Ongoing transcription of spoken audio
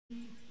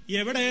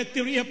എവിടെ എത്തി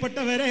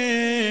പ്രിയപ്പെട്ടവരെ?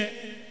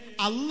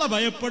 അല്ല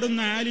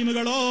ഭയപ്പെടുന്ന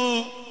ആലിമുകളോ?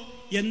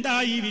 എന്താ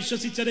ഈ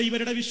വിശ്വസിച്ചത്?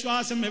 ഇവരുടെ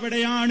വിശ്വാസം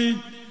എവിടെയാണ്?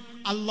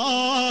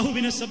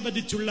 അല്ലാഹുവിനെ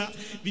സംബന്ധിച്ചുള്ള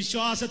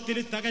വിശ്വാസത്തിൽ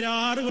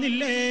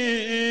തകരാറുകളില്ലേ?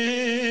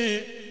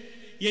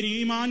 ഇനി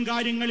ഈമാൻ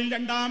കാര്യങ്ങളിൽ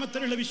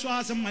രണ്ടാമത്തിലുള്ള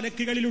വിശ്വാസം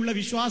മലക്കുകളിലുള്ള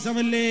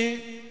വിശ്വാസമല്ലേ?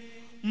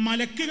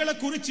 മലക്കുകളെ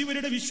കുറിച്ച്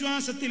ഇവരുടെ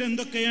വിശ്വാസത്തിൽ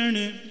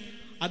എന്തൊക്കെയാണ്?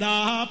 അതാ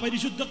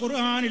പരിശുദ്ധ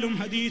ഖുർആനിലും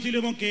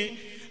ഹദീസിലുമൊക്കെ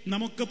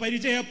നമുക്ക്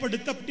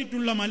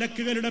പരിചയപ്പെടുത്തപ്പെട്ടിട്ടുള്ള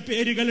മലക്കുകളുടെ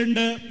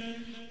പേരുകളുണ്ട്.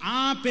 ആ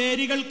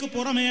പേരുകൾക്ക്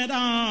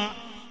പുറമേതാ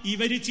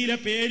ഇവര് ചില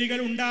പേരുകൾ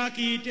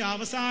ഉണ്ടാക്കിയിട്ട്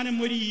അവസാനം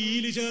ഒരു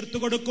ഈല് ചേർത്ത്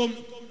കൊടുക്കും.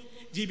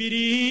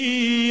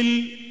 ജിബ്രീൽ,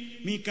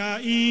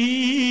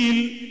 മികാഈൽ,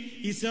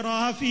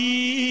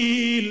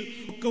 ഇസ്രാഫീൽ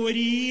ഒക്കെ ഒരു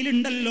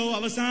ഈലുണ്ടല്ലോ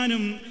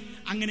അവസാനം.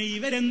 അങ്ങനെ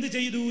ഇവരെന്ത്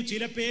ചെയ്തു?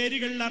 ചില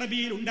പേരുകൾ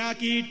അറബിയിൽ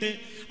ഉണ്ടാക്കിയിട്ട്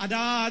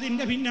അതാ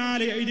അതിന്റെ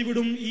പിന്നാലെ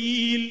എഴുതിവിടും.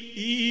 ഈൽ,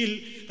 ഈൽ,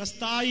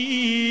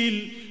 കസ്തായിൽ,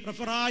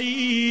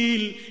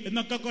 റഫറായിൽ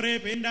എന്നൊക്കെ കുറെ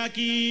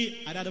പേരുണ്ടാക്കി.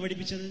 ആരാത്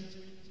പഠിപ്പിച്ചത്?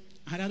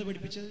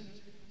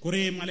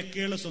 കുറെ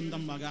മലക്കുകളുടെ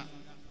സ്വന്തം വക.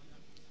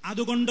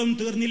 അതുകൊണ്ടും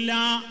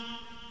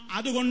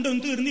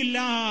തീർന്നില്ല.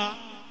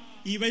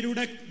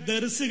 ഇവരുടെ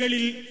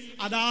ദർസുകളിൽ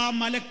അതാ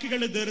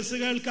മലക്കുകൾ ദർസ്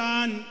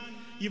കേൾക്കാൻ,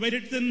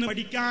 ഇവരിൽ നിന്ന്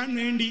പഠിക്കാൻ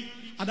വേണ്ടി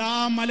അതാ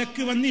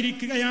മലക്ക്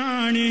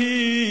വന്നിരിക്കുകയാണ്.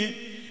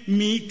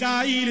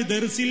 മീകായിൽ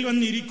ദർസിൽ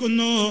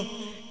വന്നിരിക്കുന്നു.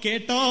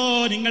 കേട്ടോ,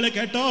 നിങ്ങൾ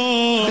കേട്ടോ.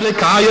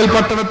 കായൽ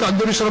പട്ടണത്ത്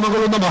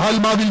അന്ത്യവിശ്രമങ്ങളുന്ന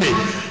മഹാത്മാവിന്റെ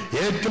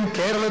ഏറ്റവും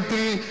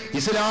കേരളത്തിൽ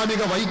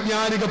ഇസ്ലാമിക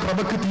വൈജ്ഞാനിക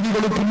പ്രഭക്ക്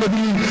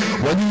തിരികൊളുത്തുന്നതിൽ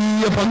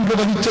വലിയ പങ്ക്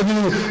വഹിച്ചത്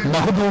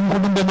മഖ്ദൂം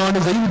കുടുംബമാണ്.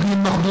 സൈനുദ്ദീൻ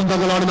മഖ്ദൂം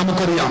തങ്ങളാണ്,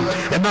 നമുക്കറിയാം.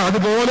 എന്നാൽ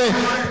അതുപോലെ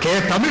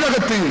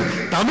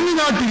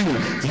തമിഴ്നാട്ടിൽ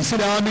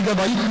ഇസ്ലാമിക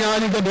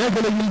വൈജ്ഞാനിക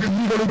മേഖലയിൽ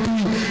തിരികൊളുത്തി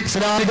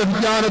ഇസ്ലാമിക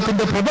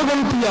വിജ്ഞാനത്തിന്റെ പ്രഭ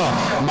കൊളുത്തിയ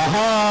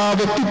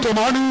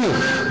മഹാവ്യക്തിത്വമാണ്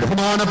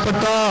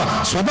ബഹുമാനപ്പെട്ട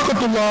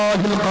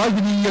സ്വദഖത്തുല്ലാഹിൽ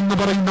ഖാദിരി എന്ന്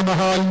പറയുന്ന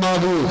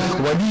മഹാത്മാവ്.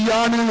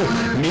 വലിയാണ്.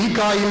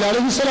 മീകായിൽ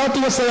അലൈഹിസ്സലാത്തു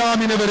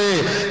വസ്സലാമിനെ വരെ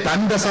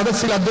തന്റെ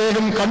സദസ്സിൽ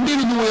അദ്ദേഹം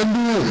കണ്ടിരുന്നു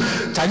എന്ന്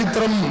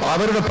ചരിത്രം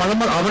അവരുടെ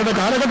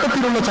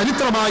കാലഘട്ടത്തിലുള്ള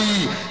ചരിത്രമായി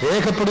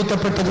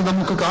രേഖപ്പെടുത്തപ്പെട്ടത്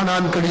നമുക്ക്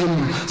കാണാൻ കഴിയും.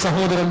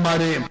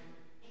 സഹോദരന്മാരെ,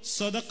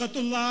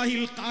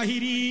 സ്വദഖത്തുല്ലാഹിൽ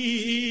ഖാഹിരി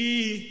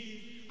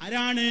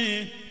ആരാണ്?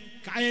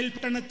 കായൽ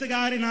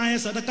പട്ടണത്തുകാരനായ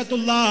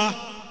സദഖത്തുല്ലാഹ്.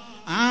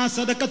 ആ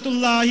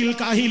സദഖത്തുല്ലാഹിൽ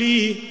ഖാഹിരി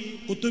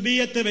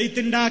കുത്തുബിയത്ത്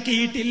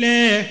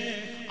ബൈത്തുണ്ടാക്കിയിട്ടില്ലേ?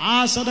 ആ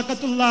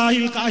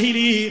സദഖത്തുല്ലാഹിൽ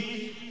ഖാഹിരി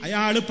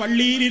അയാള്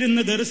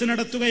പള്ളിയിലിരുന്ന് ദർസ്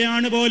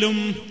നടത്തുകയാണ് പോലും.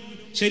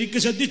 ശരിക്ക്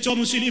ശ്രദ്ധിച്ചോ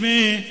മുസ്ലിമേ?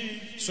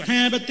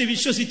 സ്വഹാബത്ത്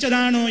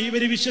വിശ്വസിച്ചതാണോ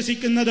ഇവര്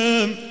വിശ്വസിക്കുന്നത്?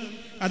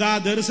 അതാ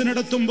ദർസ്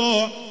നടത്തുമ്പോ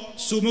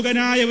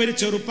സുമുഖനായ ഒരു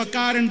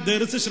ചെറുപ്പക്കാരൻ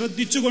ദർസ്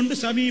ശ്രദ്ധിച്ചുകൊണ്ട്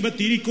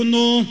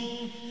സമീപത്തിരിക്കുന്നു.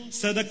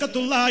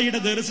 സദഖത്തുല്ലാഹിയുടെ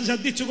ദർസ്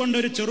ശ്രദ്ധിച്ചുകൊണ്ട്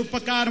ഒരു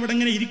ചെറുപ്പക്കാരൻ ഇവിടെ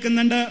ഇങ്ങനെ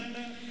ഇരിക്കുന്നുണ്ട്.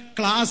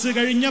 ക്ലാസ്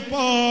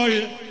കഴിഞ്ഞപ്പോൾ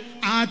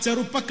ആ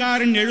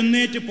ചെറുപ്പക്കാരൻ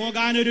എഴുന്നേറ്റ്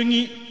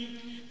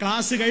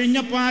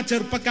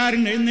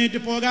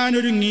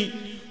പോകാനൊരുങ്ങി.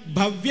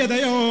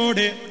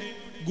 ഭവ്യതയോടെ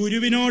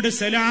ഗുരുവിനോട്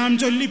സലാം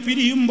ചൊല്ലി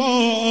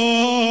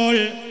പിരിയുമ്പോൾ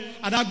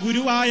അതാ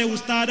ഗുരുവായ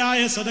ഉസ്താദായ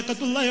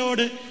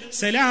സദഖത്തുള്ളയോട്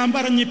സലാം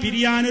പറഞ്ഞ്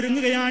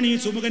പിരിയാനൊരുങ്ങുകയാണ് ഈ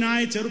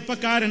സുമുഖനായ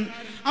ചെറുപ്പക്കാരൻ.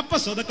 അപ്പൊ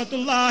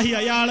സദഖത്തുല്ലാഹി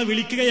അയാളെ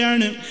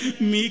വിളിക്കുകയാണ്,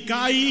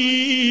 മീകായിൽ,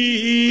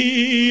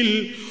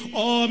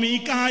 ഓ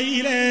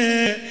മീകായിലേ,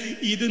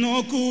 ഇത്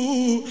നോക്കൂ,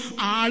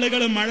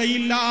 ആളുകൾ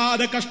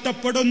മഴയില്ലാതെ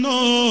കഷ്ടപ്പെടുന്നു,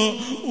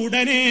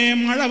 ഉടനെ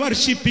മഴ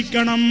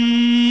വർഷിപ്പിക്കണം.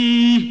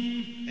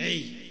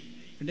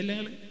 ഉണ്ടല്ലേ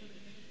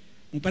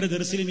മുപ്പര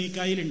ദർസിൽ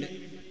മീകായിലുണ്ട്.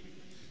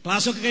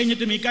 ക്ലാസ്സൊക്കെ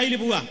കഴിഞ്ഞിട്ട് മീകായിൽ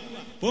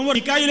പോകുമ്പോ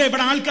മീകായിലെ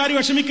ഇവിടെ ആൾക്കാർ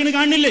വിഷമിക്കണ്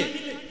കാണില്ലേ?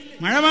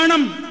 മഴ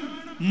വേണം.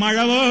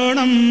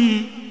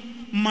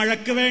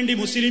 മഴക്ക് വേണ്ടി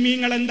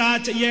മുസ്ലിമീങ്ങൾ എന്താ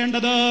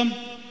ചെയ്യേണ്ടത്?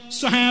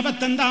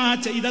 സ്വഹാബത്ത് എന്താ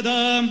ചെയ്തത്?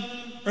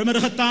 ഉമർ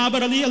ഖത്താബ്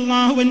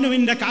റളിയല്ലാഹു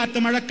അൻഹുവിന്റെ കാലത്ത്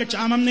മഴക്ക്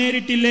ക്ഷാമം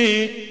നേരിട്ടില്ലേ?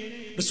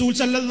 റസൂൽ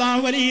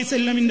സല്ലല്ലാഹു അലൈഹി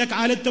വസല്ലമിന്റെ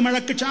കാലത്ത്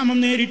മഴക്ക് ക്ഷാമം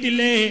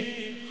നേരിട്ടില്ലേ?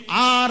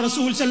 ആ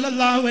റസൂൽ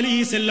സല്ലല്ലാഹു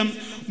അലൈഹി വസല്ലം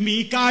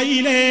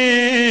മീകായിലെ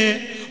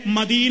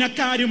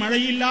മദീനക്കാര്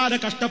മഴയില്ലാതെ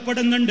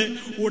കഷ്ടപ്പെടുന്നുണ്ട്,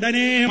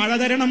 ഉടനെ മഴ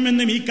തരണം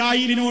എന്ന്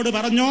മീകായിലിനോട്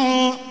പറഞ്ഞോ?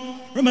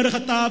 ഉമർ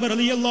ഖത്താബ്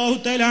റളിയല്ലാഹു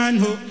തആല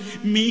അൻഹു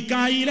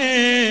മീകായിലെ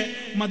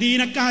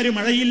മദീനക്കാര്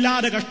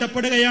മഴയില്ലാതെ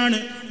കഷ്ടപ്പെടുകയാണ്,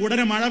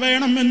 ഉടനെ മഴ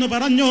വേണം എന്ന്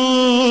പറഞ്ഞോ?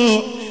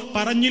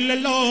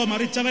 പറഞ്ഞില്ലല്ലോ.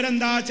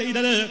 മറിച്ചവരെന്താ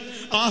ചെയ്തത്?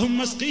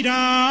 اللهم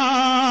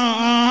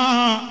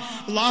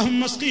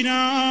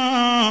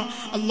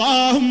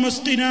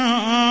اسقنا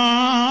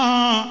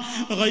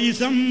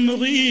غيثا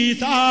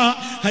مغيثا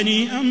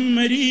هنيئا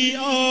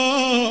مريئا.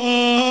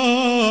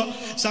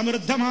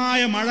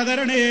 സമൃദ്ധമായ മഴ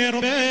തരണേ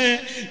റബ്ബേ,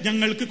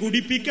 ഞങ്ങൾക്ക്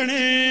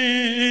കുടിപ്പിക്കണേ.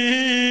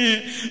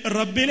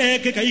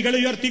 റബ്ബിലേക്ക് കൈകൾ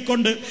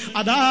ഉയർത്തിക്കൊണ്ട്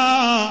അതാ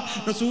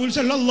റസൂൽ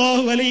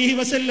സല്ലല്ലാഹു അലൈഹി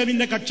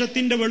വസല്ലമിന്റെ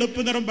കക്ഷത്തിന്റെ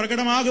വെളുപ്പ് നിറം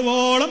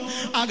പ്രകടമാകുവോളം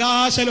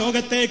ആകാശ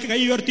ലോകത്തേക്ക്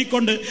കൈ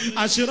ഉയർത്തിക്കൊണ്ട്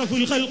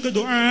അഷ്റഫുൽ ഖൽഖ്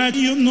ദുആ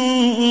ചെയ്യുന്നു.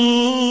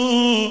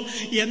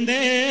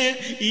 എന്തേ?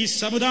 ഈ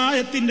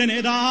സമുദായത്തിന്റെ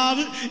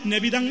നേതാവ്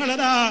നബി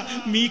തങ്ങളതാ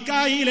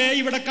മീകായിലെ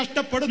ഇവിടെ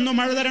കഷ്ടപ്പെടുന്നു,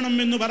 മഴ തരണം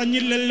എന്ന്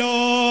പറഞ്ഞില്ലല്ലോ.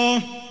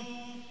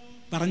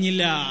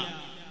 പറഞ്ഞില്ല.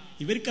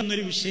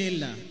 ഇവർക്കന്നൊരു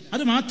വിഷയമില്ല.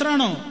 അത്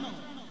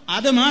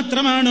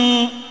മാത്രമാണോ?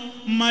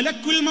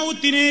 മലക്കുൽ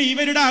മൗത്തിനെ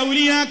ഇവരുടെ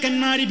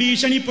ഔലിയാക്കന്മാര്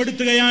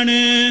ഭീഷണിപ്പെടുത്തുകയാണ്.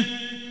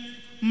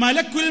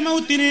 മലക്കുൽ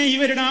മൗത്തിനെ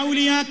ഇവരുടെ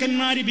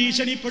ഔലിയാക്കന്മാര്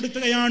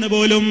ഭീഷണിപ്പെടുത്തുകയാണ്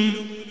പോലും.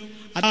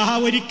 അതാ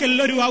ഒരിക്കൽ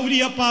ഒരു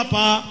ഔലിയപ്പാപ്പ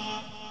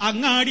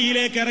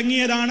അങ്ങാടിയിലേക്ക്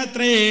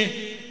ഇറങ്ങിയതാണത്രേ.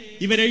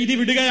 ഇവരെഴുതി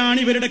വിടുകയാണ്.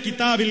 ഇവരുടെ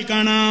കിതാബിൽ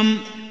കാണാം.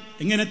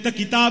 എങ്ങനത്തെ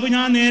കിതാബ്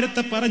ഞാൻ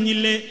നേരത്തെ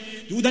പറഞ്ഞില്ലേ,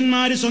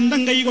 യൂതന്മാര്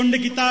സ്വന്തം കൈ കൊണ്ട്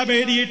കിതാബ്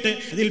എഴുതിയിട്ട്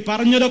അതിൽ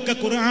പറഞ്ഞതൊക്കെ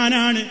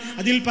ഖുർആനാണ്,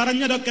 അതിൽ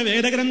പറഞ്ഞതൊക്കെ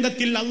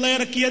വേദഗ്രന്ഥത്തിൽ അല്ലാഹ്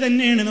ഇറക്കിയത്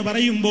തന്നെയാണെന്ന്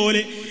പറയും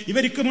പോലെ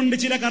ഇവർക്കുമുണ്ട്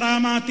ചില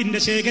കറാമാത്തിന്റെ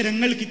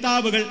ശേഖരങ്ങൾ,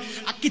 കിതാബുകൾ.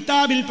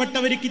 അക്കിതാബിൽപ്പെട്ട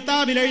ഒരു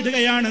കിതാബിൽ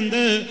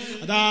എഴുതുകയാണെന്ത്,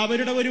 അതാ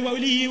അവരുടെ ഒരു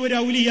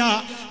ഔലിയ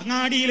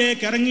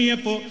അങ്ങാടിയിലേക്ക്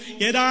ഇറങ്ങിയപ്പോ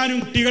ഏതാനും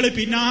കുട്ടികൾ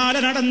പിന്നാലെ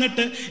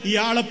നടന്നിട്ട്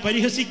ഇയാളെ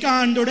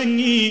പരിഹസിക്കാൻ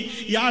തുടങ്ങി,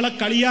 ഇയാളെ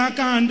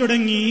കളിയാക്കാൻ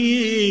തുടങ്ങി.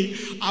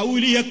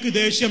 ഔലിയക്ക്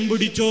ദേഷ്യം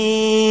പിടിച്ചോ,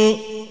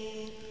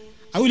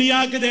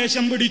 ഔലിയാക്ക്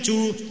ദേഷ്യം പിടിച്ചു.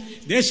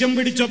 ദേഷ്യം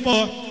പിടിച്ചപ്പോ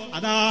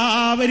അതാ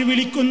അവര്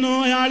വിളിക്കുന്നു,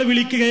 അയാൾ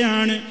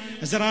വിളിക്കുകയാണ്,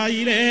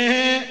 അസ്റായീലേ.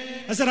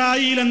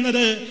 അസ്റായീൽ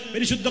എന്നത്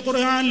പരിശുദ്ധ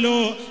ഖുർആനിലോ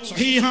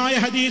സ്വഹീഹായ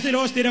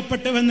ഹദീസിലോ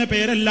സ്ഥിരപ്പെട്ടു വന്ന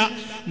പേരല്ല,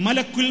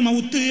 മലക്കുൽ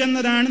മൗത്ത്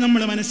എന്നതാണ്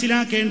നമ്മൾ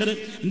മനസ്സിലാക്കേണ്ടത്.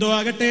 എന്തോ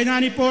ആകട്ടെ,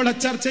 ഞാനിപ്പോൾ ആ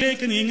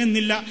ചർച്ചയിലേക്ക്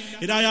നീങ്ങുന്നില്ല.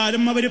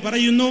 ഏതായാലും അവർ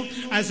പറയുന്നു,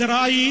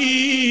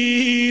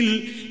 അസ്റായീൽ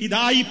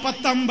ഇതായി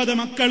 19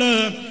 മക്കള്,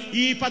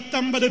 ഈ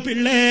 19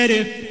 പിള്ളേര്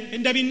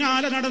എന്റെ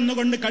പിന്നാലെ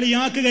നടന്നുകൊണ്ട്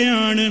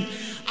കളിയാക്കുകയാണ്.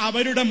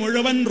 അവരുടെ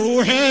മുഴുവൻ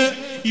റൂഹ്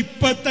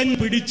ഇപ്പത്തൻ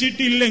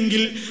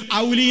പിടിച്ചിട്ടില്ലെങ്കിൽ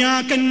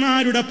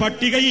ഔലിയാക്കന്മാരുടെ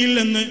പട്ടികയിൽ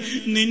നിന്ന്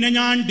നിന്നെ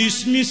ഞാൻ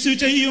ഡിസ്മിസ്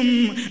ചെയ്യും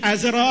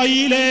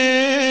അസ്റായീലേ,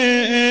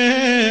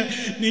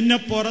 നിന്നെ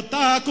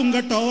പുറത്താക്കും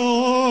കേട്ടോ,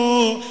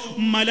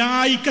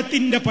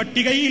 മലായിക്കത്തിന്റെ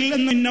പട്ടികയിൽ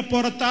നിന്ന് നിന്നെ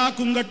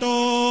പുറത്താക്കും കേട്ടോ.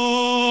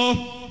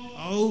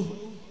 ഔ,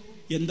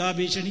 എന്താ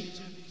ഭീഷണി,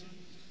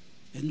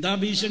 എന്താ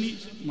ഭീഷണി!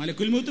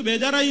 മലക്കുൽ മൗത്ത്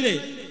ബേജാറായില്ലേ?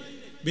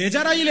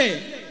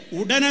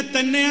 ഉടനെ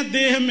തന്നെ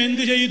അദ്ദേഹം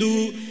എന്തു ചെയ്തു?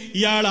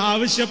 ഇയാൾ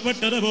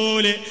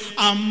ആവശ്യപ്പെട്ടതുപോലെ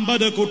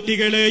 50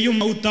 കുട്ടികളെയും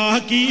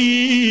മൗത്താക്കി.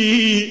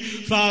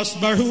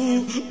 ഫാസ്ബഹു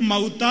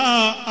മൗതാ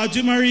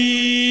അജ്മഈൻ.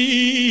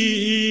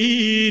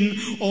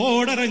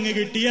 ഓർഡറങ്ങ്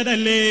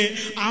കിട്ടിയതല്ലേ,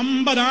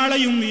 50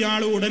 ആളെയും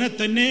ഇയാൾ ഉടനെ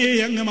തന്നെ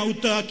അങ്ങ്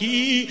മൗത്താക്കി,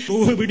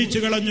 റൂഹ് പിടിച്ചു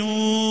കളഞ്ഞു.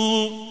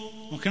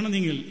 നോക്കണം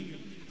നിങ്ങൾ,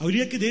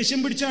 ഔലിയക്ക് ദേഷ്യം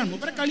പിടിച്ചാണ്.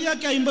 മൂപ്പരെ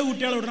കളിയാക്കി 50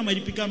 കുട്ടികളെ ഉടനെ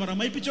മരിപ്പിക്കാൻ പറ,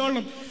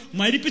 മരിപ്പിച്ചോളണം.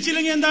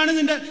 മരിപ്പിച്ചില്ലെങ്കിൽ എന്താണ്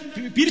നിന്റെ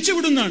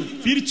പിരിച്ചുവിടുന്നാണ്,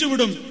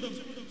 പിരിച്ചുവിടും.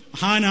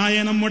 മഹാനായ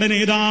നമ്മുടെ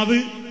നേതാവ്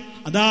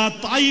അതാ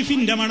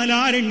തായിഫിന്റെ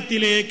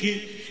മണലാരണ്യത്തിലേക്ക്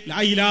ലാ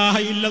ഇലാഹ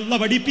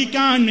ഇല്ലല്ലാഹ്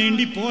പഠിപ്പിക്കാൻ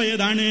വേണ്ടി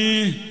പോയതാണ്.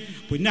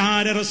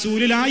 പുന്നാര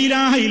റസൂൽ ലാ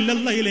ഇലാഹ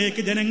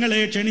ഇല്ലല്ലാഹിലേക്ക്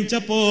ജനങ്ങളെ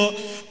ക്ഷണിച്ചപ്പോ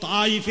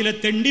തായിഫിലെ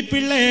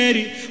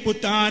തെണ്ടിപ്പിള്ളേര്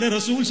പുത്താര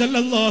റസൂൽ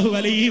സല്ലല്ലാഹു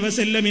അലൈഹി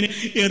വസല്ലമിനെ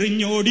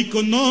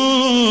എറിഞ്ഞോടിക്കുന്നു,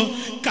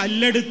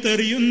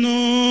 കല്ലെടുത്തെറിയുന്നു.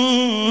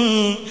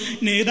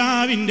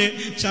 നേതാവിന്റെ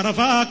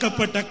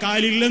ശറഫാക്കപ്പെട്ട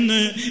കാലിൽ നിന്ന്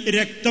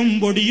രക്തം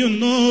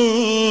പൊടിയുന്നു.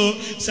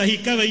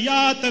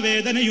 സഹിക്കവയ്യാത്ത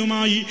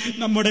വേദനയുമായി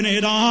നമ്മുടെ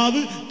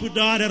നേതാവ്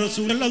പുത്താര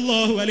റസൂൽ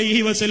സല്ലല്ലാഹു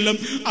അലൈഹി വസല്ലം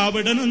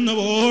അവിടെ നിന്ന്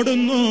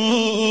ഓടുന്നു.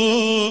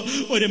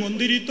 ഒരു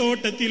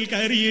മുന്തിരിത്തോട്ടത്തിൽ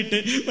കയറിയിട്ട്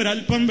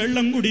ഒരൽപ്പം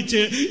വെള്ളം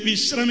കുടിച്ച്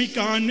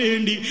വിശ്രമിക്കാൻ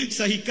വേണ്ടി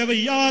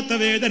സഹിക്കവയ്യാത്ത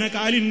വേദന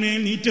കാലിന്മേൽ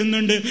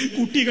നീറ്റുന്നുണ്ട്.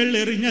 കുട്ടികൾ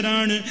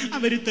എറിഞ്ഞതാണ്,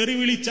 അവര് തെറി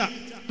വിളിച്ച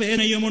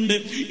വേദനയുമുണ്ട്.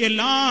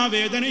 എല്ലാ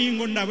വേദനയും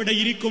കൊണ്ട് അവിടെ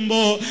ഇരിക്കുമ്പോ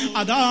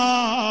അതാ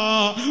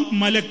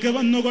മലക്ക്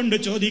വന്നുകൊണ്ട്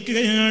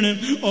ചോദിക്കുകയാണ്,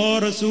 ഓ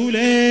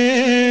റസൂലേ,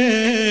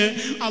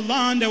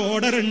 അള്ളാന്റെ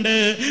ഓർഡർ ഉണ്ട്,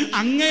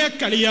 അങ്ങയെ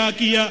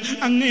കളിയാക്കിയ,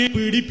 അങ്ങയെ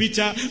പീഡിപ്പിച്ച,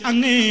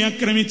 അങ്ങയെ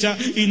ആക്രമിച്ച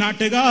ഈ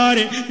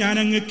നാട്ടുകാരെ ഞാൻ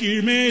അങ്ങ്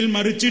കീഴ്മേൽ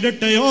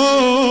മറിച്ചിടട്ടെയോ?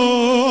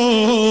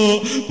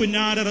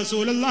 പുന്നാര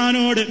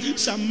റസൂലുള്ളാഹിനോട്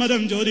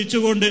സമ്മതം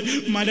ചോദിച്ചുകൊണ്ട്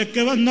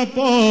മലക്ക്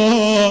വന്നപ്പോ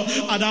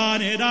അതാ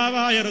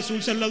നേതാവായ റസൂൽ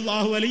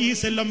സല്ലല്ലാഹു അലൈഹി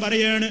വസല്ലം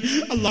പറയാണ്,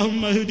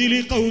 اللهم اهد لي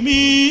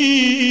قومي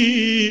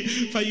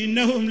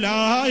فإنهم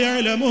لا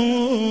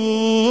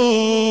يعلمون.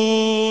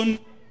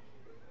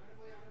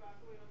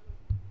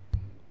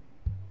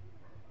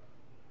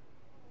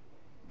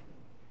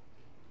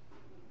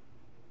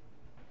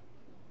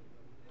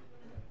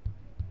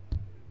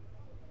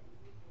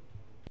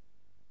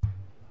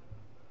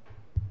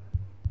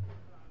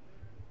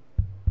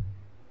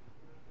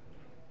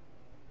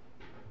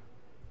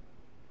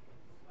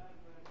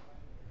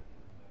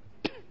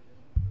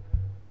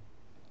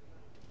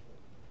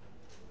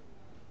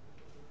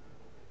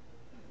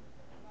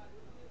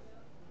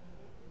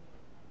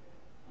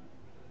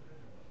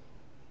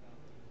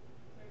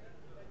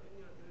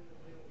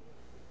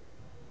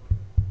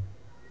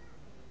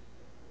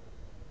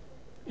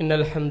 إن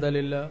الحمد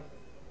لله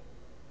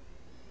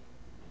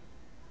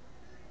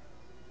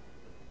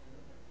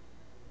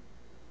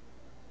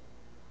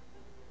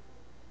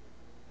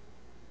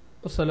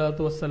والصلاة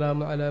والسلام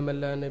على من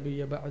لا نبي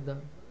بعده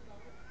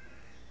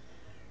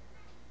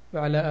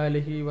وعلى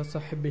آله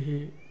وصحبه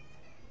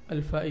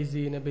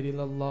الفائزين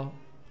برضا الله.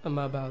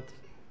 أما بعد.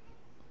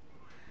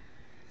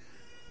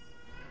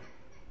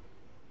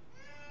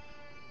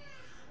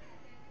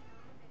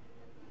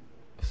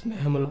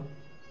 സ്നേഹമുള്ള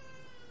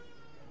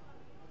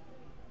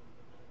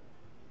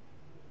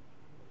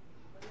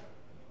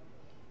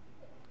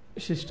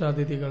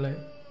വിശിഷ്ടാതിഥികളെ,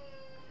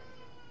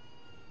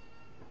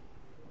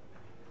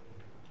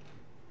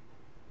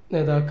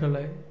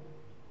 നേതാക്കളെ,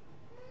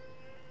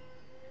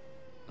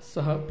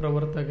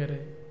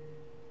 സഹപ്രവർത്തകരെ,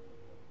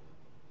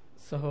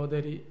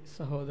 സഹോദരി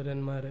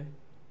സഹോദരന്മാരെ,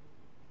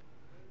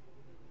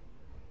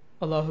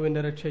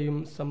 അള്ളാഹുവിൻ്റെ രക്ഷയും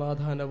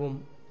സമാധാനവും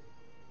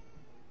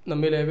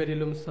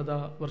നമ്മിലേവരിലും സദാ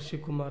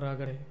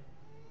വർഷിക്കുമാറാകട്ടെ.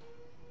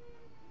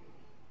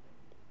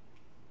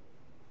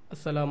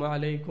 അസ്സലാമു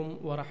അലൈക്കും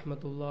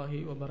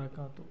വറഹ്മത്തുള്ളാഹി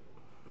വബറകാതുഹു.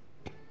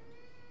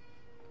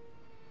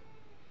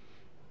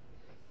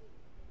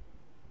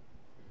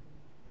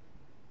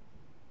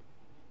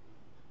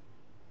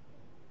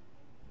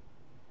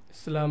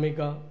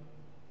 ഇസ്ലാമിക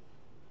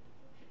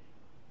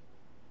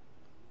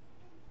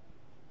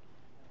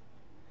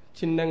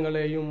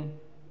ചിഹ്നങ്ങളെയും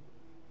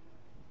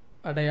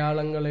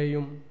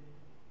അടയാളങ്ങളെയും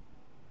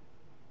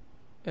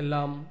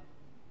എല്ലാം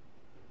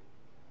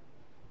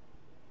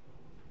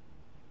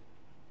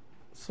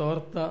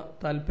സ്വാർത്ഥ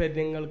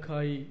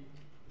താൽപര്യങ്ങൾക്കായി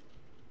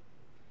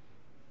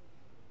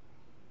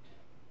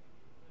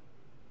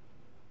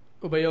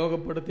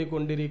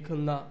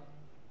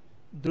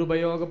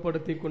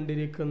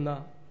ദുരുപയോഗപ്പെടുത്തിക്കൊണ്ടിരിക്കുന്ന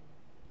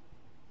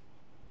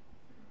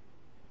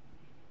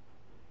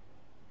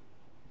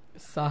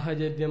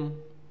സാഹചര്യം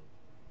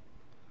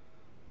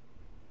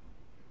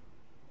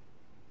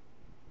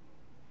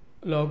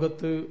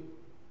ലോകത്ത്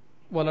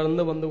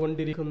വളർന്നു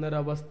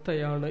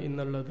വന്നുകൊണ്ടിരിക്കുന്നൊരവസ്ഥയാണ്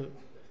ഇന്നുള്ളത്.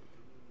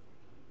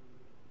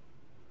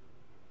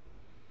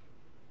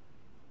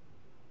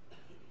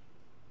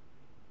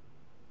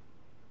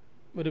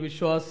 ഒരു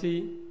വിശ്വാസി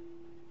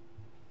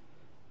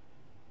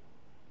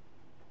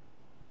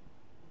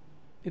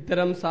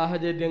ഇത്തരം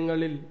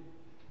സാഹചര്യങ്ങളിൽ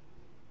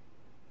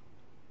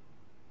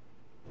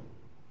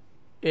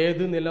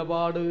ഏത്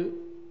നിലപാട്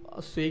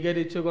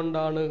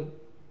സ്വീകരിച്ചുകൊണ്ടാണ്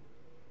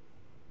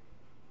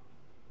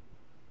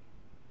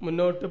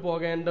മുന്നോട്ട്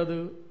പോകേണ്ടത്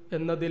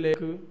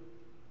എന്നതിലേക്ക്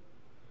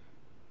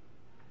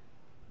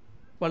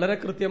വളരെ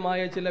കൃത്യമായ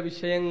ചില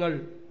വിഷയങ്ങൾ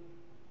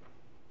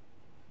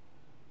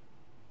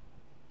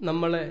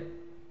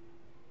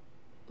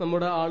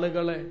നമ്മുടെ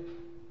ആളുകളെ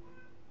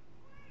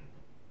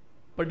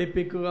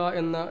പഠിപ്പിക്കുക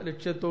എന്ന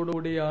ലക്ഷ്യത്തോടു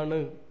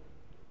കൂടിയാണ്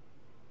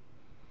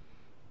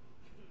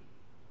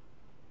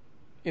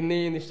ഇന്ന്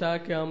ഈ നിശാ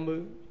ക്യാമ്പ്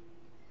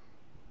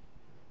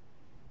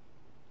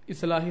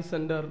ഇസ്ലാഹി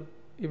സെന്റർ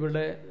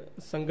ഇവിടെ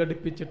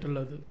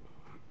സംഘടിപ്പിച്ചിട്ടുള്ളത്.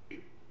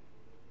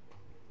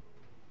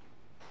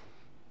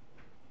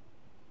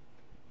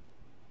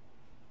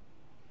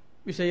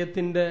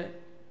 വിഷയത്തിൻ്റെ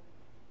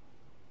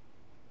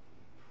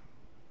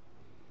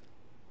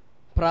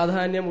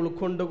പ്രാധാന്യം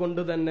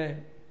ഉൾക്കൊണ്ടുകൊണ്ട് തന്നെ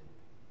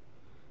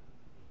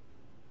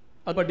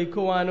അത്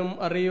പഠിക്കുവാനും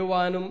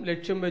അറിയുവാനും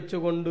ലക്ഷ്യം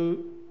വെച്ചുകൊണ്ട്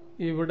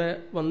ഇവിടെ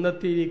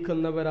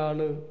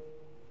വന്നെത്തിയിരിക്കുന്നവരാണ്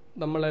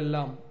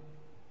നമ്മളെല്ലാം.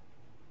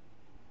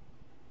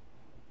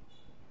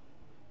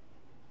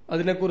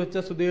 അതിനെക്കുറിച്ച്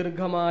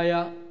സുദീർഘമായ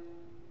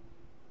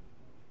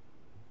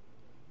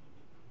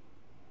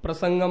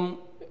പ്രസംഗം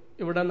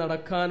ഇവിടെ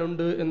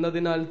നടക്കാനുണ്ട്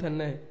എന്നതിനാൽ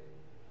തന്നെ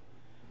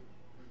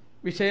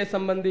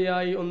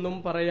വിഷയസംബന്ധിയായി ഒന്നും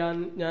പറയാൻ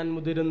ഞാൻ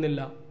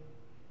മുതിരുന്നില്ല.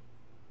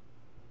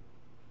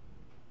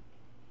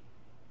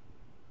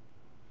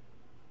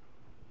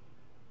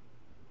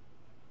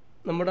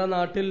 നമ്മുടെ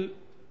നാട്ടിൽ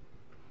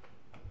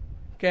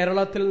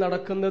കേരളത്തിൽ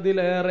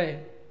നടക്കുന്നതിലേറെ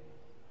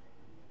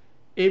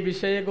ഈ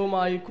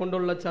വിഷയവുമായി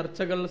കൊണ്ടുള്ള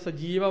ചർച്ചകൾ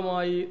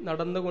സജീവമായി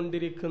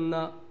നടന്നുകൊണ്ടിരിക്കുന്ന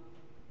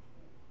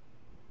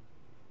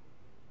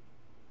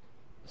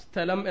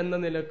സ്ഥലം എന്ന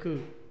നിലക്ക്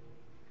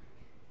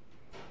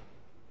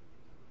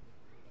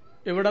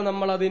ഇവിടെ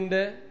നമ്മൾ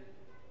അതിൻ്റെ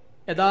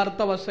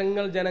യഥാർത്ഥ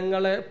വശങ്ങൾ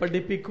ജനങ്ങളെ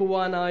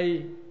പഠിപ്പിക്കുവാനായി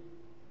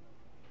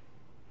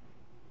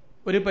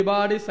ഒരു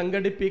പരിപാടി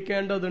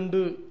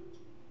സംഘടിപ്പിക്കേണ്ടതുണ്ട്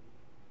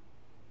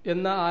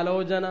എന്ന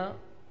ആലോചന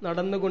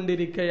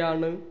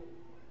നടന്നുകൊണ്ടിരിക്കുകയാണ്.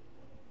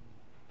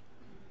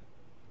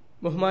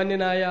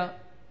 ബഹുമാന്യനായ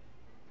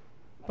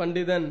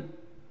പണ്ഡിതൻ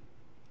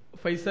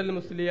ഫൈസൽ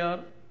മുസ്ലിയാർ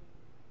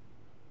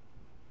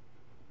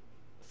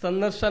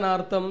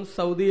സന്ദർശനാർത്ഥം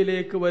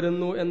സൗദിയിലേക്ക്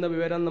വരുന്നു എന്ന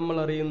വിവരം നമ്മൾ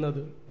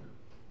അറിയുന്നത്.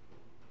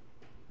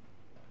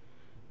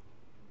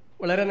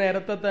 വളരെ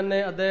നേരത്തെ തന്നെ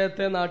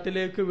അദ്ദേഹത്തെ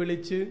നാട്ടിലേക്ക്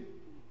വിളിച്ച്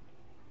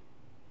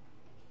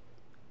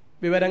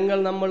വിവരങ്ങൾ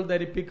നമ്മൾ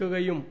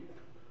ധരിപ്പിക്കുകയും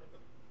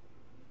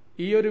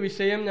ഈ ഒരു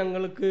വിഷയം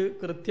ഞങ്ങൾക്ക്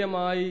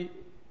കൃത്യമായി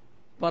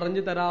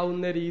പറഞ്ഞു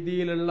തരാവുന്ന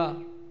രീതിയിലുള്ള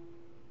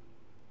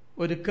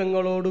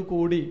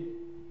ഒരുക്കങ്ങളോടുകൂടി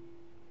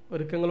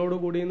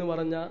എന്ന്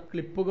പറഞ്ഞ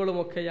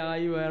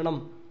ക്ലിപ്പുകളുമൊക്കെയായി വേണം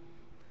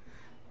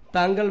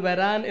താങ്കൾ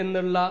വരാൻ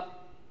എന്നുള്ള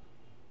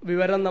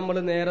വിവരം നമ്മൾ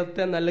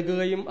നേരത്തെ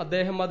നൽകുകയും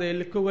അദ്ദേഹം അത്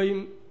ഏൽക്കുകയും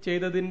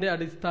ചെയ്തതിൻ്റെ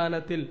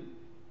അടിസ്ഥാനത്തിൽ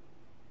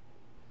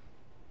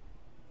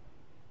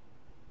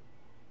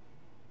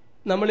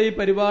നമ്മൾ ഈ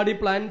പരിപാടി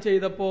പ്ലാൻ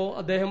ചെയ്തപ്പോൾ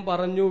അദ്ദേഹം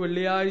പറഞ്ഞു,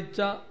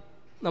 വെള്ളിയാഴ്ച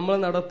നമ്മൾ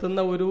നടത്തുന്ന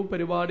ഒരു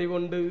പരിപാടി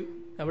കൊണ്ട്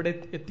അവിടെ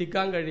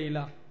എത്തിക്കാൻ കഴിയില്ല,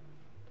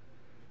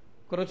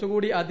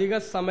 കുറച്ചുകൂടി അധിക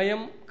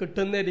സമയം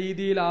കിട്ടുന്ന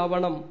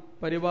രീതിയിലാവണം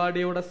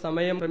പരിപാടിയുടെ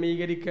സമയം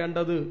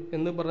ക്രമീകരിക്കേണ്ടത്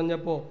എന്ന്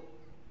പറഞ്ഞപ്പോൾ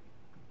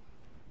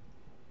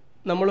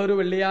നമ്മളൊരു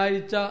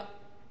വെള്ളിയാഴ്ച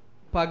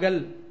പകൽ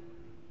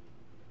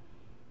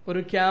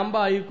ഒരു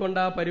ക്യാമ്പായിക്കൊണ്ട്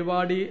ആ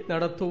പരിപാടി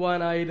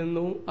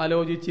നടത്തുവാനായിരുന്നു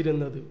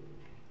ആലോചിച്ചിരുന്നത്.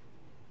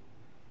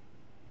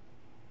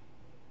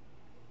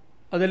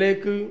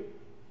 അതിലേക്ക്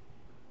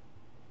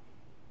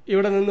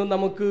ഇവിടെ നിന്നും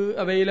നമുക്ക്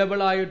അവൈലബിൾ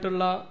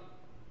ആയിട്ടുള്ള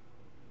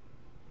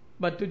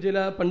മറ്റു ചില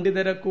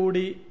പണ്ഡിതരെ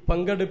കൂടി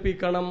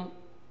പങ്കെടുപ്പിക്കണം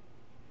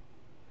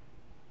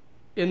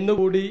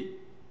എന്നുകൂടി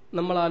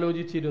നമ്മൾ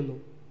ആലോചിച്ചിരുന്നു.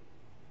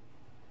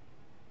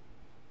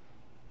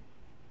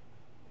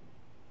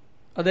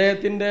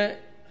 അദ്ദേഹത്തിൻ്റെ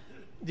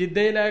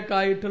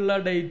ജിദ്ദയിലേക്കായിട്ടുള്ള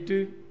ഡേറ്റ്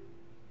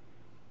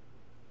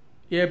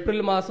ഏപ്രിൽ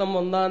മാസം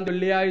 1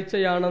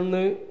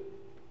 വെള്ളിയാഴ്ചയാണെന്ന്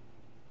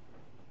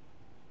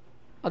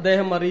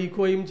അദ്ദേഹം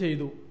അറിയിക്കുകയും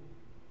ചെയ്തു.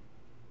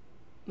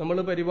 നമ്മൾ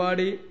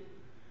പരിപാടി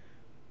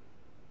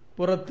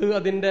പുറത്ത്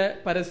അതിൻ്റെ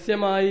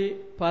പരസ്യമായി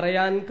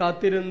പറയാൻ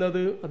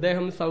കാത്തിരുന്നത്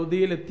അദ്ദേഹം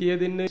സൗദിയിൽ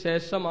എത്തിയതിന്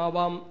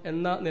ശേഷമാവാം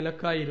എന്ന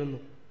നിലക്കായിരുന്നു.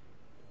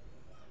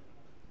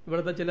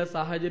 ഇവിടുത്തെ ചില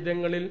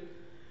സാഹചര്യങ്ങളിൽ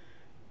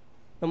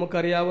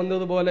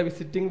നമുക്കറിയാവുന്നതുപോലെ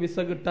വിസിറ്റിംഗ് വിസ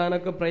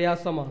കിട്ടാനൊക്കെ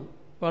പ്രയാസമാണ്.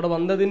 അപ്പോൾ അവിടെ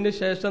വന്നതിന്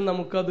ശേഷം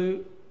നമുക്കത്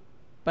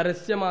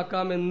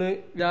പരസ്യമാക്കാമെന്ന്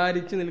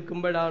വിചാരിച്ച്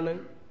നിൽക്കുമ്പോഴാണ്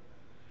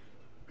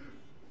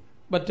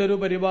മറ്റൊരു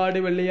പരിപാടി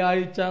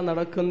വെള്ളിയാഴ്ച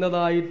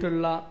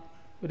നടക്കുന്നതായിട്ടുള്ള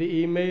ഒരു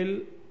ഇമെയിൽ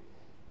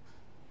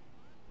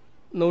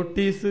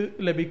നോട്ടീസ്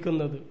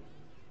ലഭിക്കുന്നത്.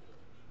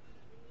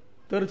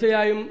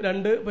 തീർച്ചയായും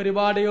 2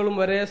 പരിപാടികളും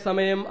ഒരേ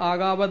സമയം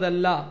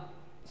ആകാവതല്ല,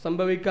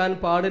 സംഭവിക്കാൻ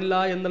പാടില്ല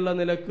എന്നുള്ള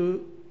നിലക്ക്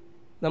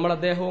നമ്മൾ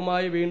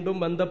അദ്ദേഹവുമായി വീണ്ടും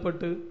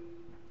ബന്ധപ്പെട്ട്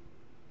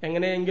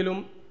എങ്ങനെയെങ്കിലും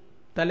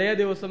തലേ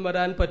ദിവസം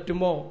വരാൻ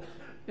പറ്റുമോ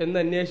എന്ന്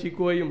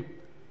അന്വേഷിക്കുകയും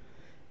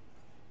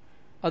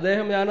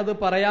അദ്ദേഹം ഞാനത്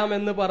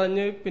പറയാമെന്ന്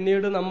പറഞ്ഞ്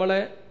പിന്നീട്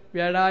നമ്മളെ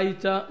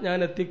വ്യാഴാഴ്ച ഞാൻ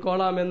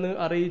എത്തിക്കോളാമെന്ന്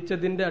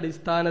അറിയിച്ചതിൻ്റെ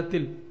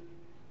അടിസ്ഥാനത്തിൽ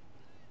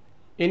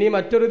ഇനി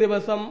മറ്റൊരു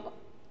ദിവസം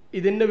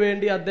ഇതിനു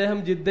വേണ്ടി അദ്ദേഹം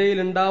ജിദ്ദയിൽ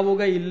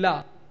ഉണ്ടാവുകയില്ല.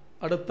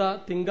 അടുത്ത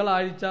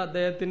തിങ്കളാഴ്ച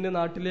അദ്ദേഹത്തിൻ്റെ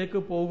നാട്ടിലേക്ക്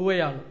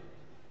പോകുകയാണ്.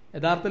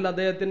 യഥാർത്ഥത്തിൽ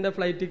അദ്ദേഹത്തിൻ്റെ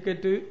ഫ്ലൈറ്റ്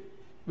ടിക്കറ്റ്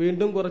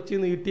വീണ്ടും കുറച്ച്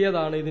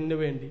നീട്ടിയതാണ് ഇതിനു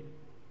വേണ്ടി.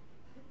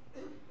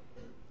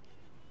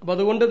 അപ്പം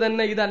അതുകൊണ്ട്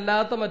തന്നെ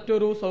ഇതല്ലാത്ത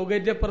മറ്റൊരു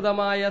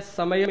സൗകര്യപ്രദമായ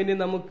സമയം ഇനി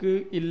നമുക്ക്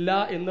ഇല്ല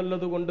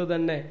എന്നുള്ളത് കൊണ്ട്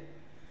തന്നെ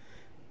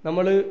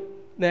നമ്മൾ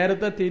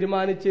നേരത്തെ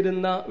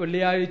തീരുമാനിച്ചിരുന്ന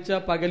വെള്ളിയാഴ്ച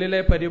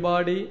പകലിലെ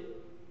പരിപാടി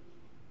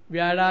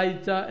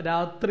വ്യാഴാഴ്ച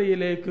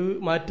രാത്രിയിലേക്ക്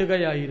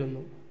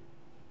മാറ്റുകയായിരുന്നു.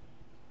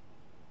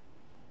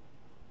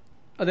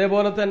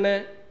 അതേപോലെ തന്നെ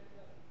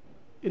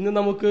ഇന്ന്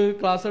നമുക്ക്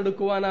ക്ലാസ്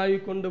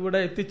എടുക്കുവാനായിക്കൊണ്ട് ഇവിടെ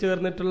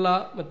എത്തിച്ചേർന്നിട്ടുള്ള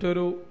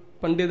മറ്റൊരു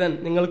പണ്ഡിതൻ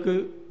നിങ്ങൾക്ക്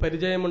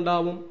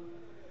പരിചയമുണ്ടാവും.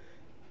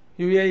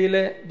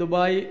 UAE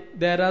ദുബായ്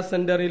ദേര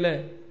സെന്ററിലെ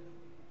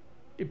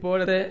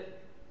ഇപ്പോഴത്തെ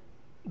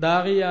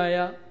ദാഹിയായ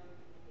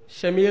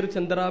ഷമീർ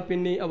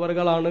ചന്ദ്രാപിന്നി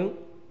അവർകളാണ്.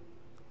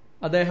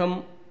 അദ്ദേഹം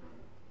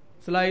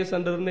ഇസ്ലാമിക്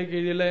സെന്ററിന്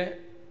കീഴിലെ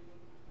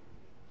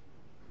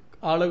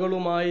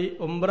ആളുകളുമായി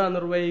ഉംറ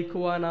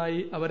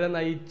നിർവഹിക്കുവാനായി അവരെ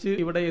നയിച്ച്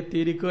ഇവിടെ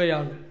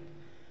എത്തിയിരിക്കുകയാണ്.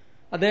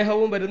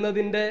 അദ്ദേഹവും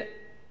വരുന്നതിൻ്റെ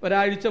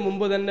ഒരാഴ്ച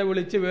മുമ്പ് തന്നെ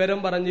വിളിച്ച് വിവരം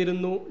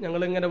പറഞ്ഞിരുന്നു,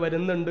 ഞങ്ങളിങ്ങനെ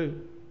വരുന്നുണ്ട്.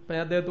 അപ്പം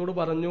ഞാൻ അദ്ദേഹത്തോട്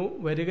പറഞ്ഞു,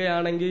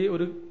 വരികയാണെങ്കിൽ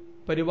ഒരു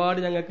പരിപാടി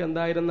ഞങ്ങൾക്ക്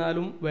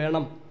എന്തായിരുന്നാലും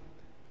വേണം,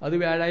 അത്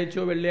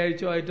വ്യാഴാഴ്ചയോ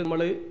വെള്ളിയാഴ്ചയോ ആയിട്ട്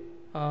നമ്മൾ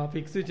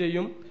ഫിക്സ്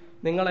ചെയ്യും,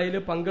 നിങ്ങളതിൽ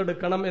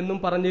പങ്കെടുക്കണം എന്നും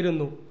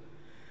പറഞ്ഞിരുന്നു.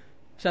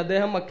 പക്ഷെ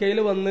അദ്ദേഹം മക്കയിൽ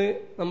വന്ന്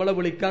നമ്മളെ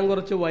വിളിക്കാൻ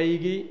കുറച്ച്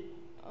വൈകി.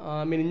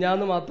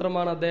 മിനിഞ്ഞാന്ന്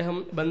മാത്രമാണ് അദ്ദേഹം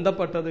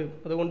ബന്ധപ്പെട്ടത്.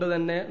 അതുകൊണ്ട്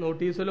തന്നെ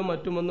നോട്ടീസിലും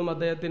മറ്റുമൊന്നും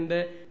അദ്ദേഹത്തിൻ്റെ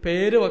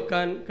പേര്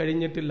വെക്കാൻ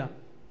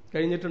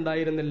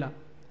കഴിഞ്ഞിട്ടുണ്ടായിരുന്നില്ല.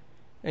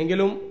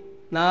 എങ്കിലും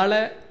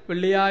നാളെ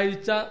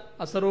വെള്ളിയാഴ്ച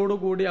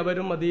അസറോടുകൂടി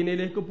അവരും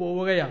മദീനയിലേക്ക്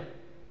പോവുകയാണ്.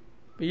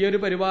 ഈ ഒരു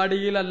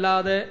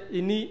പരിപാടിയിലല്ലാതെ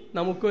ഇനി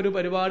നമുക്കൊരു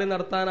പരിപാടി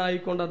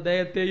നടത്താനായിക്കൊണ്ട്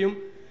അദ്ദേഹത്തെയും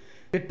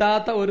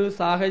കിട്ടാത്ത ഒരു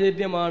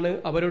സാഹചര്യമാണ്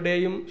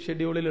അവരുടെയും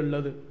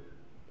ഷെഡ്യൂളിലുള്ളത്.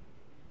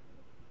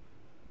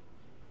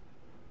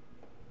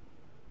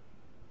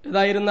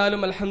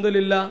 ഏതായിരുന്നാലും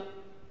അൽഹംദുലില്ലാ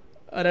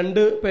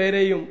 2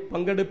 പേരെയും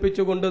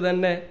പങ്കെടുപ്പിച്ചുകൊണ്ട്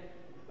തന്നെ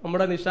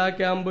നമ്മുടെ നിശാ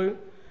ക്യാമ്പ്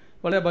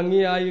വളരെ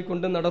ഭംഗിയായി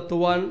കൊണ്ട്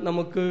നടത്തുവാൻ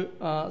നമുക്ക്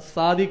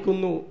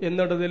സാധിക്കുന്നു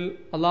എന്നതിൽ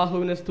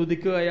അള്ളാഹുവിനെ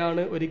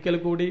സ്തുതിക്കുകയാണ് ഒരിക്കൽ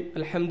കൂടി.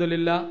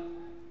 അൽഹംദുലില്ലാ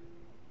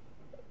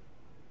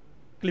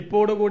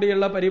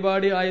ക്ലിപ്പോടുകൂടിയുള്ള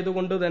പരിപാടി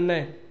ആയതുകൊണ്ട് തന്നെ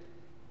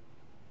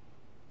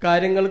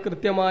കാര്യങ്ങൾ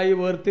കൃത്യമായി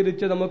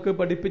വേർതിരിച്ച് നമുക്ക്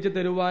പഠിപ്പിച്ചു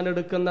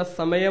തരുവാനെടുക്കുന്ന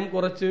സമയം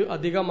കുറച്ച്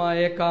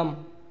അധികമായേക്കാം.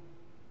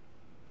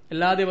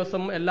 എല്ലാ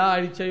ദിവസവും എല്ലാ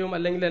ആഴ്ചയും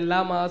അല്ലെങ്കിൽ എല്ലാ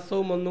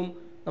മാസവും ഒന്നും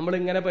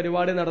നമ്മളിങ്ങനെ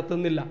പരിപാടി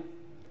നടത്തുന്നില്ല.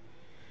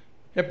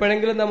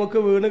 എപ്പോഴെങ്കിലും നമുക്ക്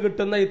വീണ്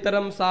കിട്ടുന്ന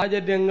ഇത്തരം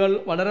സാഹചര്യങ്ങൾ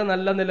വളരെ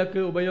നല്ല നിലക്ക്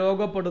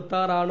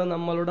ഉപയോഗപ്പെടുത്താറാണ്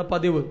നമ്മളുടെ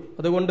പതിവ്.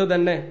 അതുകൊണ്ട്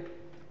തന്നെ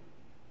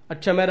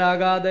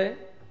അക്ഷമരാകാതെ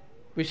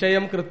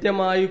വിഷയം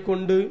കൃത്യമായി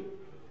കൊണ്ട്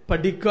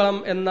പഠിക്കണം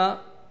എന്ന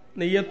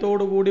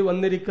നെയ്യത്തോടുകൂടി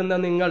വന്നിരിക്കുന്ന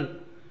നിങ്ങൾ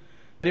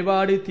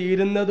പരിപാടി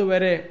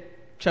തീരുന്നതുവരെ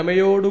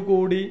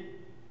ക്ഷമയോടുകൂടി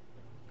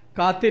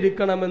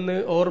കാത്തിരിക്കണമെന്ന്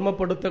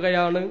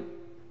ഓർമ്മപ്പെടുത്തുകയാണ്.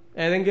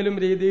 ഏതെങ്കിലും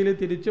രീതിയിൽ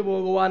തിരിച്ചു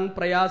പോകുവാൻ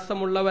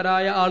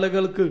പ്രയാസമുള്ളവരായ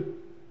ആളുകൾക്ക്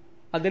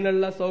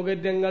അതിനുള്ള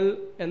സൗകര്യങ്ങൾ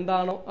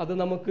എന്താണോ അത്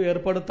നമുക്ക്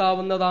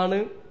ഏർപ്പെടുത്താവുന്നതാണ്.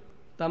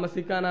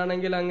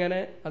 താമസിക്കാനാണെങ്കിൽ അങ്ങനെ,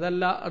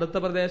 അതല്ല അടുത്ത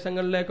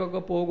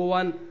പ്രദേശങ്ങളിലേക്കൊക്കെ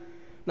പോകുവാൻ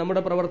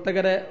നമ്മുടെ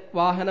പ്രവർത്തകരെ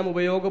വാഹനം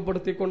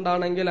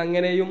ഉപയോഗപ്പെടുത്തിക്കൊണ്ടാണെങ്കിൽ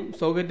അങ്ങനെയും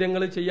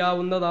സൗകര്യങ്ങൾ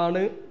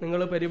ചെയ്യാവുന്നതാണ്.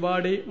 നിങ്ങൾ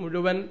പരിപാടി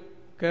മുഴുവൻ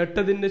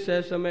കേട്ടതിന്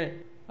ശേഷമേ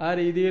ആ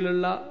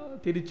രീതിയിലുള്ള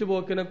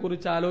തിരിച്ചുപോക്കിനെ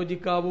കുറിച്ച്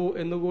ആലോചിക്കാവൂ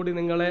എന്നുകൂടി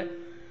നിങ്ങളെ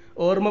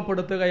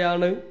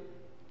ഓർമ്മപ്പെടുത്തുകയാണ്.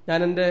 ഞാൻ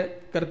എൻ്റെ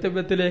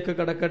കർത്തവ്യത്തിലേക്ക്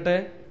കടക്കട്ടെ.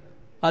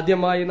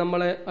 ആദ്യമായി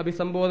നമ്മളെ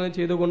അഭിസംബോധന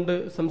ചെയ്തുകൊണ്ട്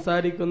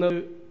സംസാരിക്കുന്നത്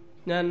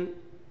ഞാൻ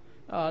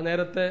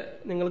നേരത്തെ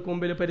നിങ്ങൾക്ക്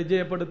മുമ്പിൽ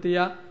പരിചയപ്പെടുത്തിയ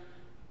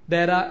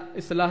ഡേര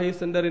ഇസ്ലാഹി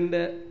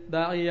സെന്ററിന്റെ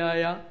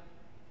ദാഇയായ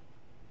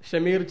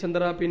ഷമീർ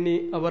ചന്ദ്ര പിന്നി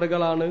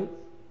അവറുകളാണ്.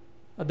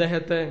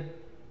 അദ്ദേഹത്തെ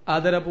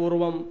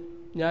ആദരപൂർവം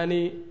ഞാൻ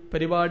ഈ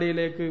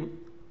പരിപാടിയിലേക്ക്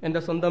എൻ്റെ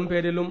സ്വന്തം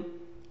പേരിലും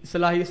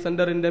ഇസ്ലാഹി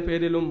സെന്ററിൻ്റെ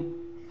പേരിലും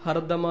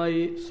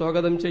ഹർദമായി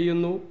സ്വാഗതം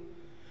ചെയ്യുന്നു.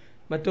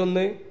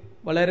 മറ്റൊന്ന്,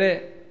 വളരെ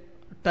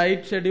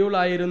ടൈറ്റ് ഷെഡ്യൂൾ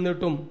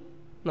ആയിരുന്നിട്ടും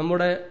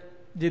നമ്മുടെ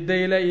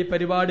ജിദ്ദയിലെ ഈ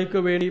പരിപാടിക്ക്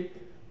വേണ്ടി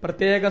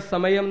പ്രത്യേക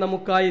സമയം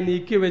നമുക്കായി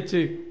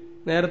നീക്കിവെച്ച്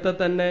നേരത്തെ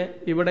തന്നെ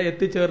ഇവിടെ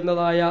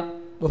എത്തിച്ചേർന്നതായ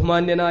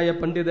ബഹുമാന്യനായ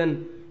പണ്ഡിതൻ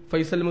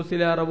ഫൈസൽ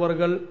മുസ്ലിയാർ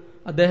അവറുകൾ,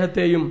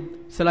 അദ്ദേഹത്തെയും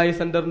ഇസ്ലാഹി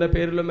സെന്ററിന്റെ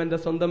പേരിലും എൻ്റെ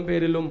സ്വന്തം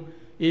പേരിലും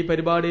ഈ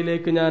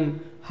പരിപാടിയിലേക്ക് ഞാൻ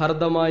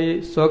ഹർദമായി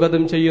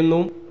സ്വാഗതം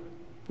ചെയ്യുന്നു.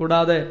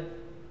 കൂടാതെ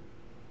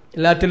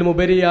എല്ലാറ്റിലും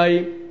ഉപരിയായി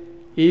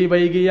ഈ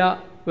വൈകിയ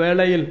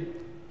വേളയിൽ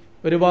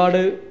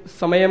ഒരുപാട്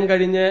സമയം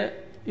കഴിഞ്ഞ്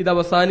ഇത്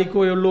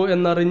അവസാനിക്കുകയുള്ളൂ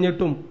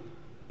എന്നറിഞ്ഞിട്ടും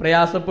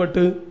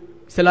പ്രയാസപ്പെട്ട്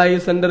ഇസ്ലാഹി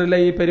സെന്ററിലെ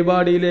ഈ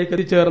പരിപാടിയിലേക്ക്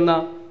എത്തിച്ചേർന്ന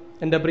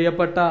എൻ്റെ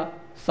പ്രിയപ്പെട്ട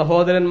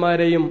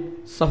സഹോദരന്മാരെയും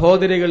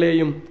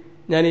സഹോദരികളെയും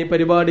ഞാൻ ഈ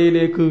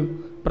പരിപാടിയിലേക്ക്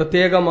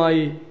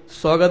പ്രത്യേകമായി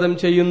സ്വാഗതം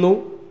ചെയ്യുന്നു.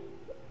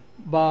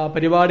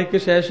 പരിപാടിക്ക്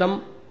ശേഷം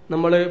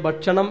നമ്മൾ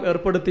ഭക്ഷണം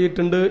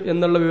ഏർപ്പെടുത്തിയിട്ടുണ്ട്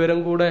എന്നുള്ള വിവരം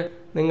കൂടെ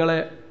നിങ്ങളെ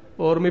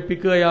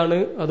ഓർമ്മിപ്പിക്കുകയാണ്.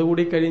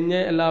 അതുകൂടി കഴിഞ്ഞ്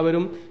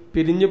എല്ലാവരും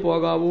പിരിഞ്ഞു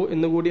പോകാവൂ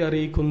എന്നുകൂടി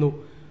അറിയിക്കുന്നു.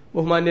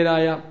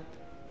 ബഹുമാന്യനായ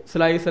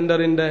ഇസ്ലാഹി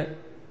സെന്ററിന്റെ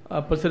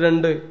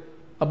പ്രസിഡന്റ്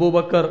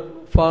അബൂബക്കർ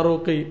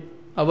ഫാറൂഖി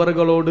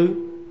അവറുകളോട്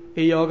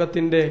ഈ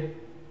യോഗത്തിന്റെ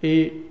ഈ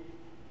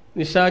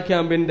നിശാ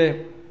ക്യാമ്പിന്റെ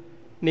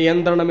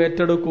നിയന്ത്രണം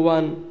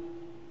ഏറ്റെടുക്കുവാൻ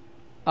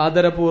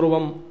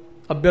ആദരപൂർവം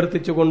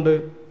അഭ്യർത്ഥിച്ചുകൊണ്ട്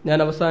ഞാൻ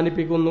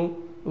അവസാനിപ്പിക്കുന്നു.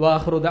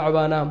 വാഖിറു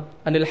ദഅവാന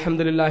അനിൽ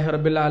ഹംദുലില്ലാഹി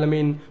റബ്ബിൽ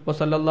ആലമീൻ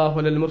വസല്ലല്ലാഹു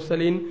അലൽ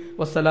മുർസലീൻ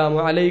വസ്സലാമു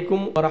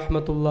അലൈക്കും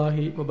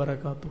വറഹ്മത്തുള്ളാഹി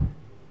വബറകാതുഹു.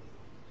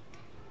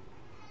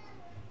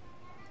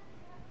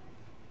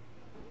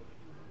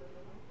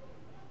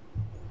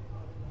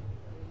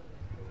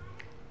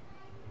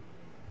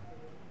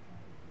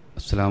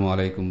 അസ്സലാമു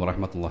അലൈക്കും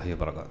വറഹ്മത്തുള്ളാഹി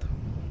വബറകാതുഹു.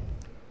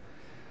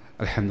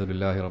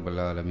 അൽഹംദുലില്ലാഹി റബ്ബിൽ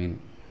ആലമീൻ.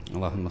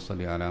 അല്ലാഹുമ്മ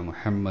സ്വല്ലി അലാ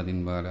മുഹമ്മദിൻ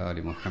വഅലാ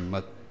ആലി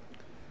മുഹമ്മദ്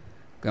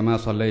കമാ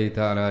സ്വല്ലൈത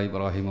അലാ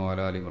ഇബ്രാഹിം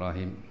വഅലാ ആലി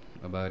ഇബ്രാഹിം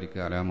വബാരിക്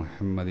അലാ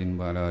മുഹമ്മദിൻ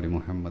വഅലാ ആലി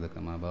മുഹമ്മദ്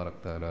കമാ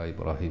ബാറക്ത അലാ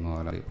ഇബ്രാഹിം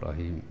വഅലാ ആലി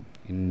ഇബ്രാഹിം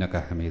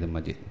ഇന്നക ഹമീദും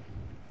മജീദ്.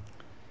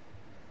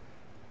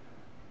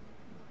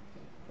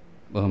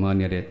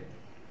 ബഹുമാന്യരെ,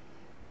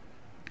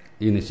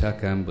 ഈ നിശാ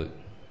ക്യാമ്പ്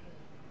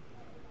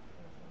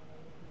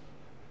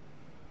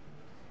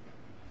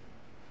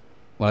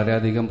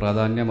വളരെയധികം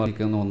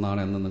പ്രാധാന്യമർഹിക്കുന്ന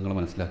ഒന്നാണെന്ന് നിങ്ങൾ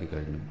മനസ്സിലാക്കി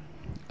കഴിഞ്ഞു.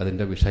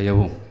 അതിൻ്റെ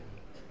വിഷയവും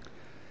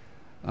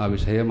ആ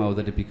വിഷയം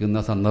അവതരിപ്പിക്കുന്ന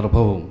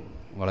സന്ദർഭവും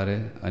വളരെ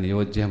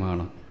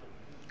അനുയോജ്യമാണ്.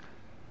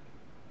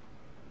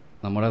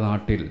 നമ്മുടെ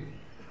നാട്ടിൽ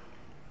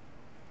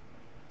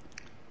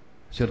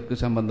ശിർക്ക്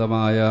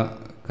സംബന്ധമായ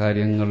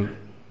കാര്യങ്ങൾ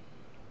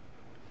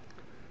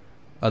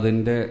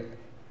അതിൻ്റെ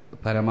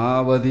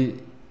പരമാവധി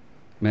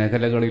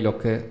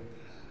മേഖലകളിലൊക്കെ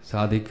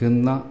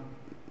സാധിക്കുന്ന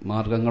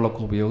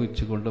മാർഗങ്ങളൊക്കെ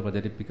ഉപയോഗിച്ചുകൊണ്ട്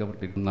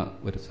പ്രചരിപ്പിക്കപ്പെട്ടിരുന്ന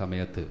ഒരു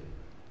സമയത്ത്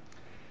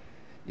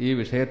ഈ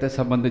വിഷയത്തെ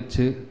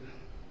സംബന്ധിച്ച്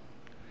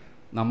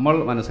നമ്മൾ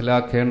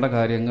മനസ്സിലാക്കേണ്ട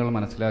കാര്യങ്ങൾ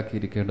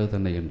മനസ്സിലാക്കിയിരിക്കേണ്ടത്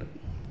തന്നെയുണ്ട്.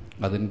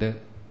 അതിൻ്റെ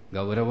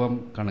ഗൗരവം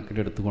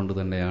കണക്കിലെടുത്തുകൊണ്ട്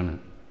തന്നെയാണ്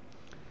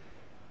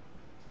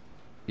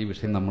ഈ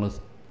വിഷയം നമ്മൾ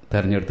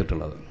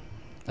തിരഞ്ഞെടുത്തിട്ടുള്ളത്.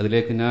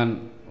 അതിലേക്ക് ഞാൻ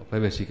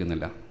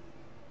പ്രവേശിക്കുന്നില്ല.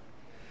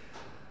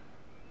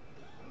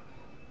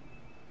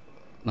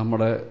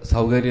 നമ്മുടെ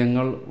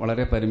സൗകര്യങ്ങൾ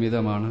വളരെ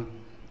പരിമിതമാണ്.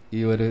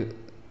 ഈ ഒരു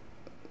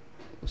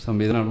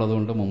സംവിധാനം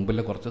ഉള്ളതുകൊണ്ട് മുമ്പിൽ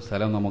കുറച്ച്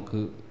സ്ഥലം നമുക്ക്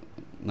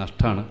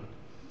നഷ്ടമാണ്.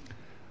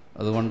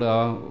 അതുകൊണ്ട്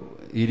ആ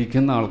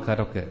ഇരിക്കുന്ന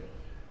ആൾക്കാരൊക്കെ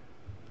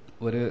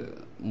ഒരു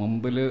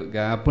മുമ്പിൽ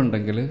ഗ്യാപ്പ്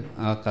ഉണ്ടെങ്കിൽ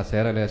ആ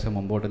കസേര ലേശം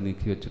മുമ്പോട്ട്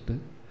നീക്കി വെച്ചിട്ട്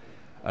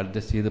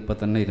അഡ്ജസ്റ്റ് ചെയ്ത് ഇപ്പം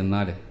തന്നെ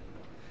ഇരുന്നാൽ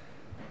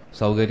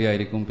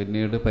സൗകര്യമായിരിക്കും.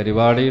 പിന്നീട്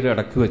പരിപാടിയുടെ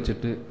ഇടയ്ക്ക്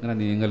വെച്ചിട്ട് ഇങ്ങനെ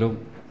നീങ്ങലും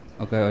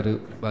ഒക്കെ ഒരു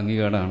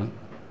ഭംഗികേടാണ്.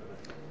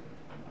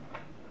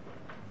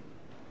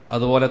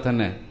 അതുപോലെ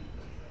തന്നെ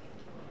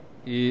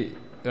ഈ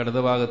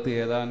ഇടതുഭാഗത്ത്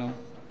ഏതാനും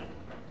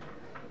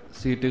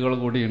സീറ്റുകൾ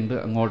കൂടിയുണ്ട്,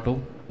 അങ്ങോട്ടും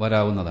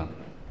വരാവുന്നതാണ്.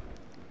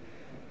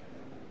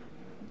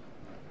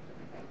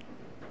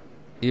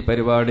 ഈ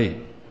പരിപാടി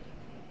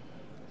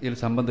ഇതിൽ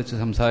സംബന്ധിച്ച്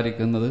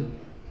സംസാരിക്കുന്നത്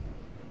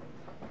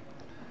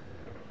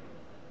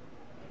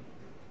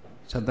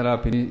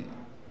ചന്ദ്രാപിനി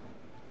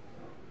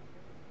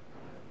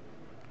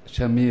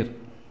ഷമീർ,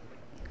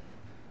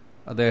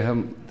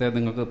 അദ്ദേഹത്തെ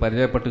നിങ്ങൾക്ക്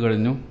പരിചയപ്പെട്ട്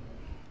കഴിഞ്ഞു.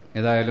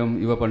 ഏതായാലും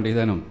യുവ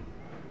പണ്ഡിതനും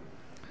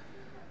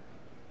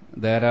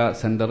ദേര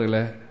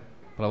സെന്ററിലെ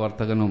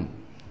പ്രവർത്തകനും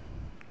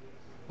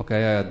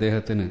ഒക്കെയായ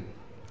അദ്ദേഹത്തിന്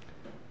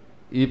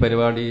ഈ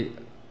പരിപാടി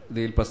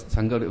ഇതിൽ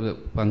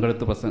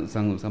പങ്കെടുത്ത്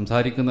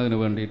സംസാരിക്കുന്നതിന്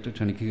വേണ്ടിയിട്ട്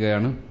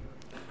ക്ഷണിക്കുകയാണ്.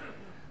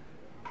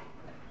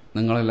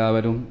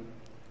 നിങ്ങളെല്ലാവരും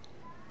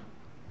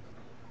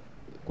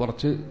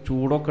കുറച്ച്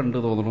ചൂടൊക്കെ ഉണ്ട്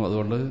തോന്നുന്നു.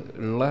 അതുകൊണ്ട്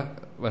ഉള്ള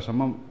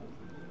വിഷമം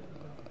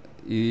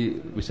ഈ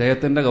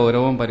വിഷയത്തിൻ്റെ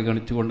ഗൗരവം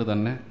പരിഗണിച്ചുകൊണ്ട്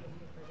തന്നെ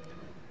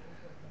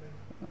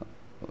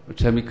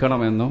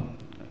ക്ഷമിക്കണമെന്നും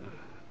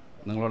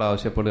നിങ്ങളോട്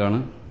ആവശ്യപ്പെടുകയാണ്.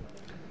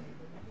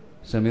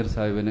 സമീർ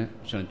സാഹിബിനെ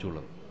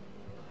ക്ഷണിച്ചുള്ളൂ.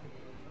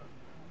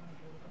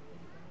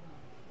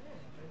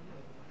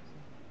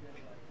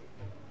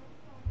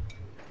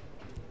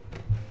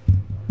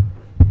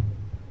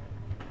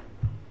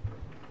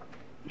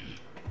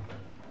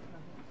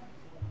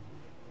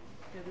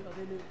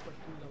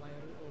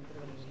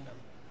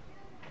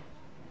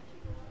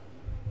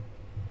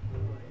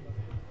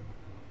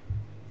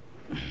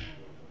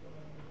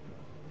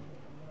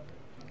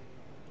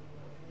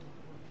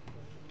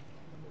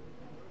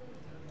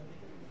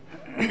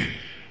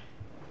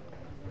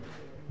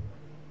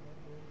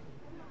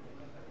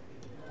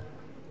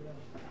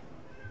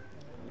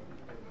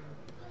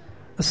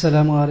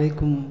 السلام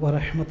عليكم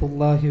ورحمة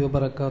الله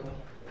وبركاته.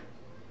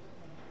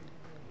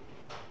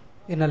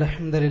 إن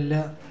الحمد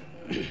لله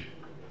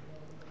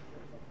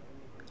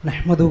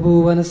نحمده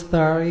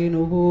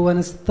ونستعينه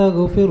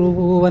ونستغفره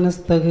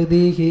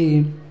ونستهديه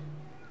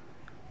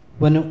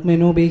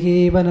ونؤمن به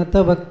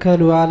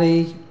ونتوكل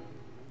عليه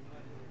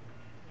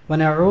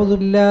ونعوذ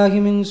بالله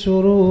من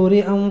شرور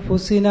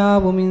أنفسنا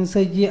ومن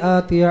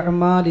سيئات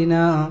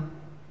أعمالنا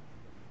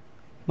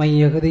من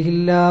يهده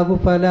الله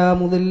فلا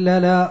مضل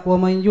له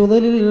ومن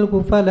يضلله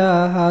فلا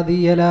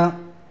هادي له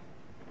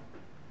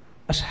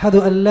أشهد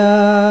أن لا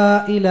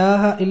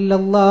إله إلا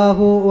الله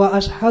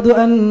وأشهد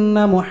أن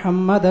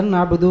محمدا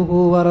عبده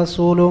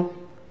ورسوله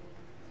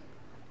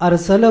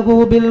أرسله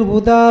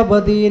بالهدى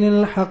ودين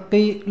الحق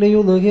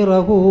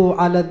ليظهره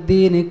على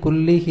الدين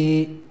كله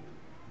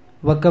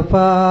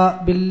وكفى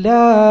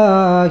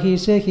بالله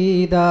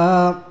شهيدا.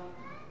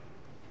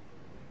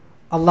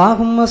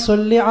 اللهم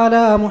صل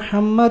على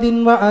محمد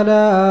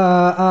وعلى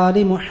آل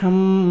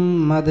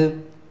محمد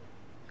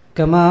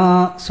كما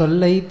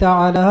صليت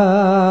على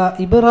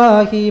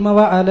إبراهيم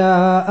وعلى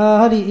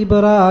آل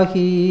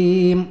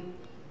إبراهيم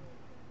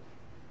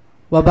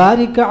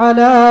وبارك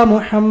على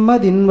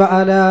محمد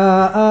وعلى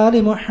آل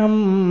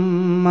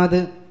محمد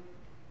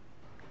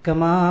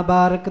كما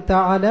باركت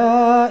على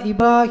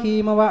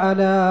إبراهيم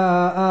وعلى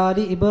آل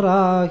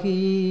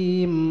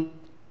إبراهيم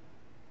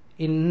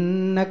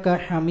إنك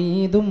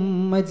حميد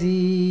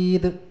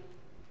مجيد.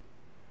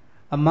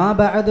 أما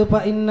بعد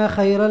فإن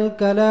خير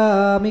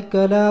الكلام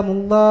كلام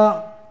الله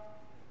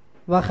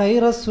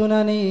وخير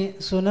السنن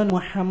سنن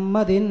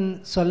محمد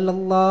صلى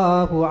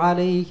الله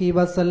عليه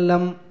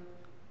وسلم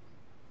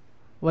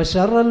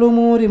وشر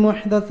الأمور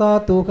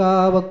محدثاتها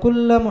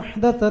وكل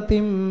محدثة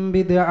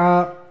بدعة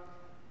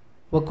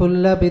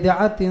وكل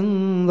بدعة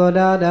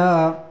ضلالة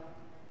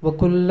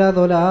وكل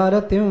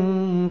ضلالة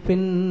في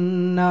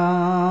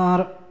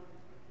النار.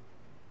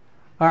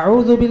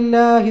 أعوذ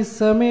بالله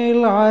السميع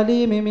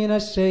العليم من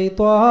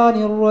الشيطان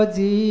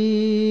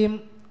الرجيم.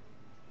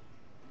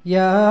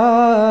 يا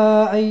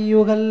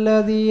أيها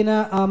الذين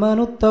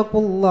آمنوا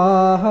اتقوا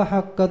الله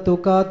حق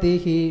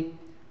تقاته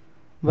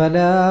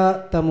ولا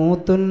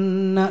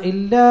تموتن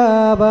إلا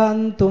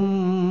وأنتم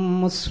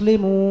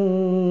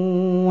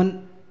مسلمون.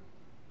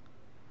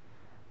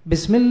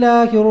 بسم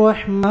الله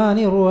الرحمن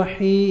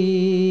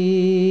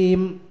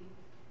الرحيم.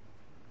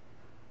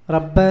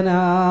 ربنا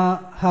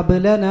هب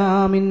لنا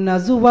من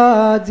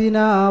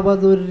أزواجنا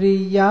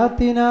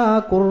وذرياتنا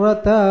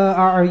قرة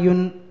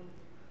أعين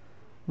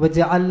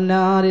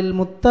واجعلنا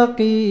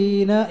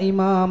للمتقين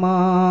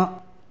إماما.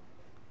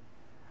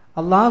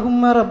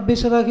 اللهم رب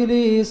اشرح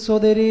لي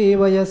صدري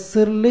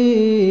ويسر لي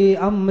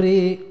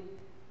أمري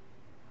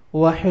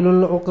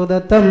واحلل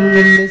عقدة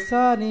من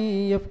لساني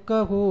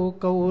يفقه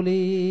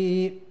قولي.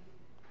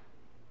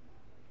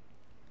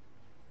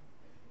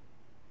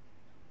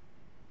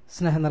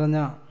 സ്നേഹം നിറഞ്ഞ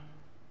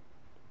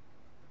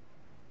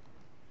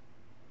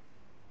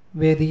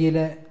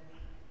വേദിയിലെ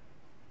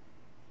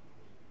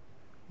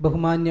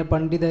ബഹുമാന്യ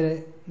പണ്ഡിതരെ,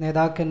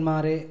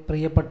 നേതാക്കന്മാരെ,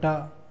 പ്രിയപ്പെട്ട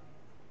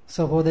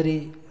സഹോദരി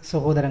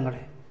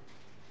സഹോദരങ്ങളെ,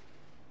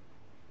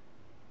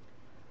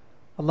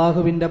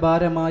 അള്ളാഹുവിൻ്റെ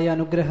ഭാരമായ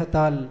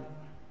അനുഗ്രഹത്താൽ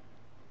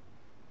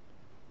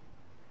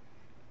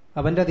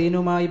അവൻ്റെ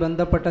ദീനുമായി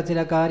ബന്ധപ്പെട്ട ചില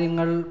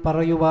കാര്യങ്ങൾ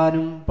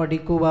പറയുവാനും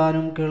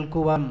പഠിക്കുവാനും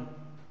കേൾക്കുവാനും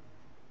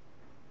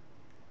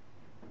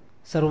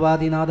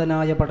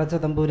സർവാധിനാഥനായ പടച്ച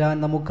തമ്പുരാൻ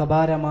നമുക്ക്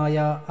അപാരമായ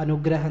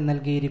അനുഗ്രഹം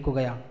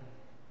നൽകിയിരിക്കുകയാണ്.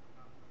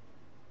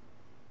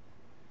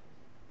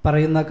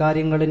 പറയുന്ന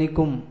കാര്യങ്ങൾ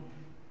എനിക്കും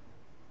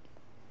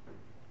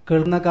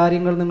കേൾക്കുന്ന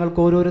കാര്യങ്ങൾ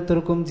നിങ്ങൾക്ക്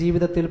ഓരോരുത്തർക്കും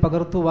ജീവിതത്തിൽ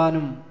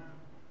പകർത്തുവാനും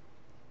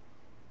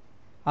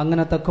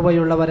അങ്ങനെ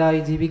തഖ്വയുള്ളവരായി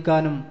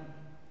ജീവിക്കാനും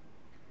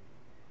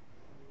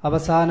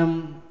അവസാനം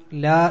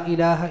ലാ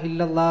ഇലാഹ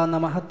ഇല്ലല്ലാഹ് എന്ന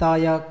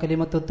മഹത്തായ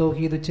കലിമത്ത്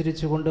തൗഹീദ്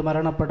ഉച്ചരിച്ചുകൊണ്ട്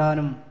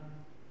മരണപ്പെടാനും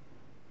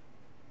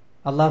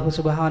അല്ലാഹു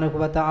സുബ്ഹാനഹു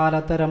വ തആല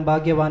അത്തരം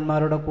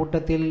ഭാഗ്യവാന്മാരുടെ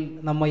കൂട്ടത്തിൽ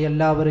നമ്മെ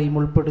എല്ലാവരെയും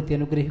ഉൾപ്പെടുത്തി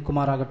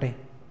അനുഗ്രഹിക്കുമാറാകട്ടെ.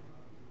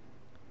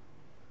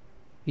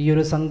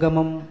 ഈയൊരു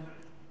സംഗമം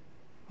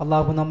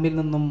അല്ലാഹു നമ്മിൽ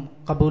നിന്നും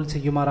കബൂൽ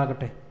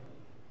ചെയ്യുമാറാകട്ടെ.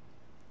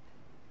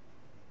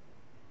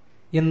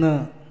 ഇന്ന്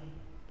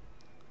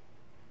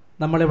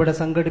നമ്മളിവിടെ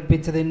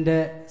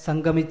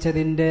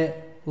സംഗമിച്ചതിൻ്റെ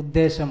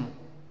ഉദ്ദേശം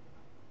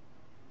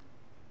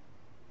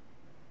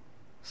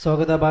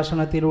സ്വാഗത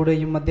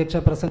ഭാഷണത്തിലൂടെയും അധ്യക്ഷ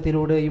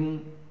പ്രസംഗത്തിലൂടെയും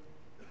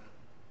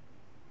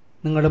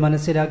നിങ്ങൾ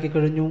മനസ്സിലാക്കി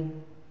കഴിഞ്ഞു.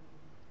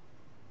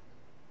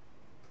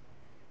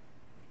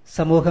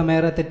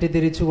 സമൂഹമേറെ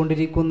തെറ്റിദ്ധരിച്ചു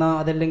കൊണ്ടിരിക്കുന്ന,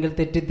 അതല്ലെങ്കിൽ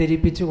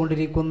തെറ്റിദ്ധരിപ്പിച്ചു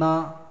കൊണ്ടിരിക്കുന്ന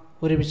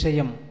ഒരു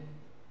വിഷയം.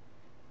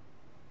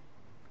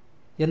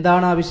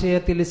 എന്താണ് ആ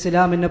വിഷയത്തിൽ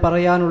ഇസ്ലാമിന്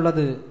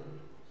പറയാനുള്ളത്,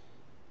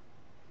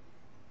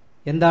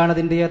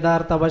 എന്താണതിൻ്റെ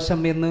യഥാർത്ഥ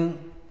വശം എന്ന്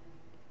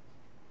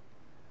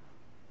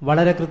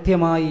വളരെ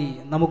കൃത്യമായി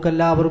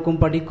നമുക്കെല്ലാവർക്കും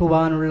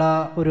പഠിക്കുവാനുള്ള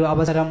ഒരു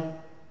അവസരം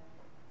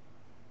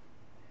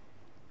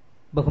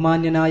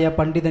ബഹുമാന്യനായ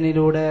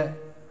പണ്ഡിതനിലൂടെ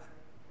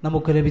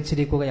നമുക്ക്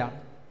ലഭിച്ചിരിക്കുകയാണ്.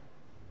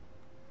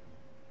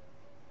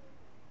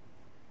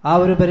 ആ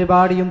ഒരു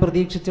പരിപാടിയും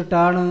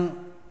പ്രതീക്ഷിച്ചിട്ടാണ്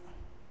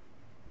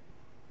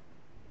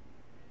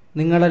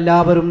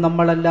നിങ്ങളെല്ലാവരും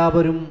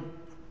നമ്മളെല്ലാവരും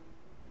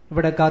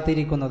ഇവിടെ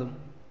കാത്തിരിക്കുന്നതും.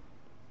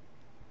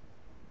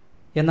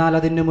 എന്നാൽ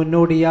അതിന്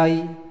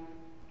മുന്നോടിയായി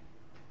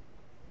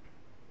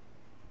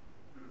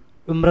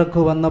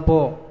ഉംറക്ക്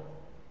വന്നപ്പോൾ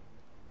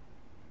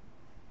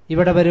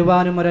ഇവിടെ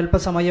വരുവാനും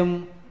ഒരല്പസമയം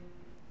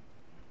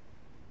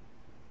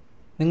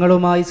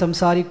നിങ്ങളുമായി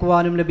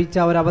സംസാരിക്കുവാനും ലഭിച്ച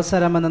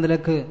ഒരവസരം എന്ന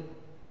നിലക്ക്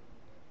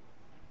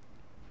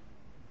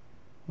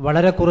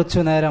വളരെ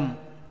കുറച്ചു നേരം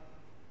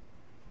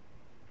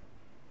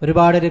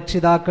ഒരുപാട്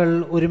രക്ഷിതാക്കൾ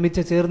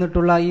ഒരുമിച്ച്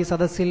ചേർന്നിട്ടുള്ള ഈ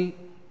സദസ്സിൽ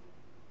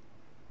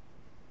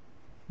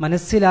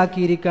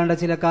മനസ്സിലാക്കിയിരിക്കേണ്ട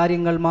ചില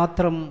കാര്യങ്ങൾ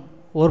മാത്രം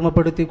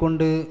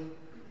ഓർമ്മപ്പെടുത്തിക്കൊണ്ട്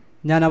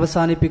ഞാൻ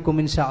അവസാനിപ്പിക്കും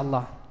ഇൻഷാ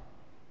അല്ലാഹ്.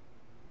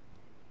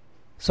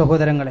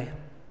 സഹോദരങ്ങളെ,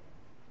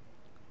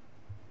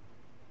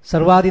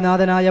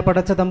 സർവാധിനാഥനായ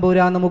പടച്ച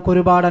തമ്പുരാൻ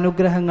നമുക്കൊരുപാട്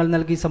അനുഗ്രഹങ്ങൾ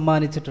നൽകി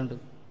സമ്മാനിച്ചിട്ടുണ്ട്.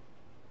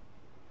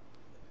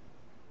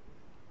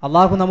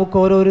 അള്ളാഹു നമുക്ക്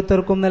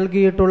ഓരോരുത്തർക്കും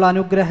നൽകിയിട്ടുള്ള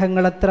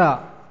അനുഗ്രഹങ്ങൾ എത്ര,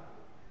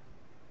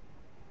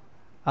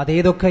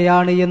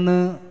 അതേതൊക്കെയാണ് എന്ന്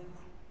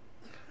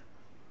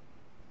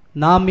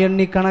നാം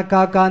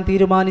എണ്ണിക്കണക്കാക്കാൻ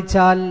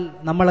തീരുമാനിച്ചാൽ,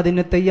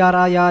 നമ്മളതിന്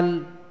തയ്യാറായാൽ,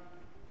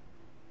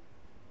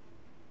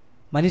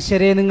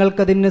 മനുഷ്യരെ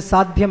നിങ്ങൾക്കതിന്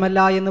സാധ്യമല്ല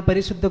എന്ന്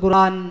പരിശുദ്ധ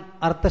ഖുർആൻ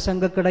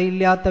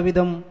അർത്ഥശങ്കക്കിടയില്ലാത്ത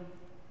വിധം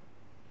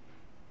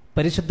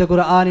പരിശുദ്ധ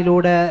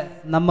ഖുർആനിലൂടെ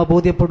നമ്മെ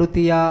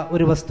ബോധ്യപ്പെടുത്തിയ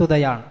ഒരു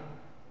വസ്തുതയാണ്.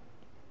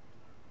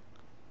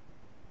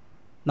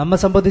 നമ്മെ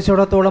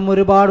സംബന്ധിച്ചിടത്തോളം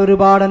ഒരുപാട്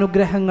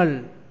അനുഗ്രഹങ്ങൾ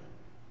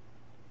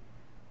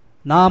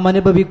നാം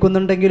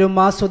അനുഭവിക്കുന്നുണ്ടെങ്കിലും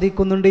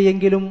ആസ്വദിക്കുന്നുണ്ട്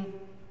എങ്കിലും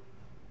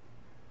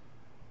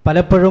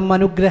പലപ്പോഴും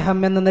അനുഗ്രഹം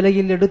എന്ന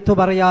നിലയിൽ എടുത്തു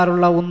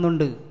പറയാറുള്ള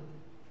ഒന്നുണ്ട്.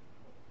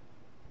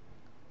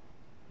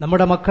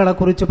 നമ്മുടെ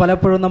മക്കളെക്കുറിച്ച്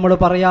പലപ്പോഴും നമ്മൾ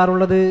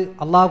പറയാറുള്ളത്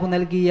അള്ളാഹു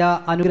നൽകിയ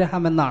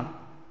അനുഗ്രഹമെന്നാണ്.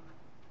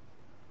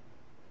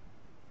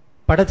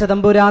 പടച്ച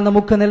തമ്പുരാൻ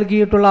നമുക്ക്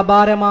നൽകിയിട്ടുള്ള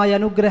അപാരമായ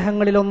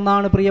അനുഗ്രഹങ്ങളിൽ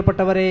ഒന്നാണ്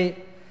പ്രിയപ്പെട്ടവരെ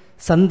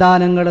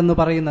സന്താനങ്ങൾ എന്ന്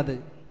പറയുന്നത്.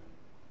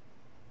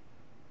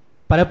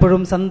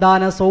 പലപ്പോഴും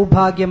സന്താന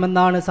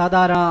സൗഭാഗ്യമെന്നാണ്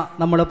സാധാരണ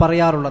നമ്മൾ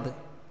പറയാറുള്ളത്.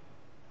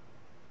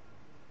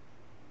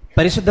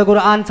 പരിശുദ്ധ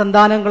ഖുർആൻ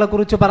സന്താനങ്ങളെ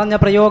കുറിച്ച് പറഞ്ഞ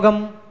പ്രയോഗം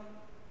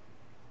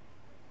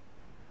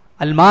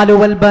അൽമാലു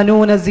വൽ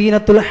ബനൂന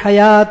സീനത്തുൽ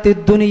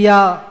ഹയാത്തിദ് ദുനിയ,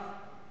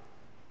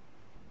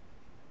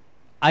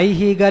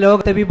 ഐഹിക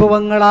ലോകത്തെ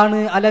വിഭവങ്ങളാണ്,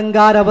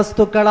 അലങ്കാര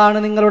വസ്തുക്കളാണ്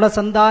നിങ്ങളുടെ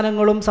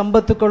സന്താനങ്ങളും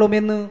സമ്പത്തുക്കളും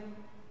എന്ന്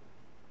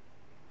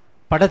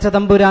പടച്ച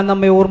തമ്പുരാൻ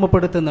നമ്മെ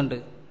ഓർമ്മപ്പെടുത്തുന്നുണ്ട്.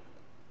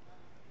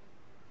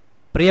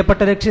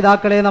 പ്രിയപ്പെട്ട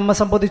രക്ഷിതാക്കളെ, നമ്മെ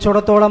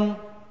സംബന്ധിച്ചിടത്തോളം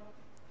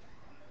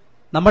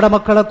നമ്മുടെ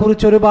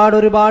മക്കളെക്കുറിച്ച്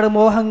ഒരുപാട്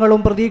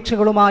മോഹങ്ങളും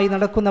പ്രതീക്ഷകളുമായി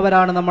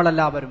നടക്കുന്നവരാണ്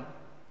നമ്മളെല്ലാവരും.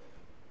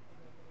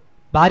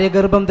 ഭാര്യ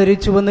ഗർഭം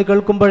ധരിച്ചുവെന്ന്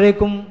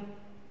കേൾക്കുമ്പോഴേക്കും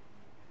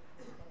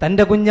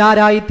തൻ്റെ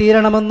കുഞ്ഞാരായി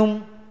തീരണമെന്നും,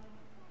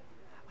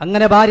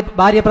 അങ്ങനെ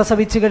ഭാര്യ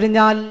പ്രസവിച്ചു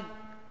കഴിഞ്ഞാൽ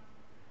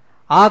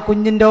ആ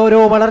കുഞ്ഞിൻ്റെ ഓരോ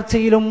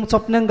വളർച്ചയിലും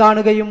സ്വപ്നം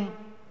കാണുകയും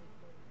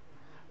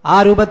ആ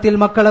രൂപത്തിൽ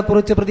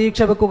മക്കളെക്കുറിച്ച്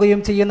പ്രതീക്ഷ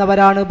വെക്കുകയും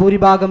ചെയ്യുന്നവരാണ്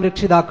ഭൂരിഭാഗം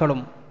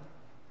രക്ഷിതാക്കളും.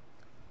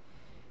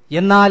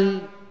 എന്നാൽ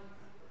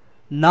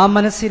നാം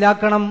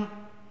മനസ്സിലാക്കണം,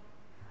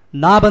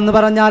 നാം എന്ന്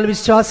പറഞ്ഞാൽ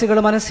വിശ്വാസികൾ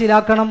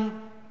മനസ്സിലാക്കണം,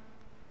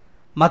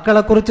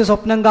 മക്കളെക്കുറിച്ച്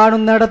സ്വപ്നം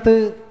കാണുന്നിടത്ത്,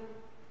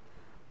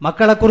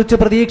 മക്കളെക്കുറിച്ച്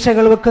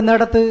പ്രതീക്ഷകൾ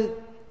വെക്കുന്നിടത്ത്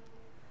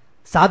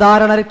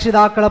സാധാരണ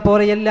രക്ഷിതാക്കളെ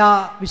പോലെയല്ല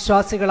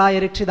വിശ്വാസികളായ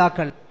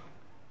രക്ഷിതാക്കൾ.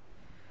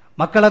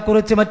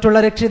 മക്കളെക്കുറിച്ച് മറ്റുള്ള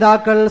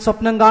രക്ഷിതാക്കൾ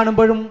സ്വപ്നം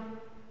കാണുമ്പോഴും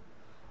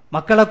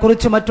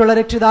മക്കളെക്കുറിച്ച് മറ്റുള്ള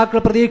രക്ഷിതാക്കൾ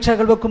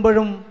പ്രതീക്ഷകൾ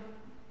വെക്കുമ്പോഴും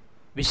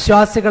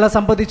വിശ്വാസികളെ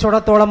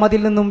സംബന്ധിച്ചിടത്തോളം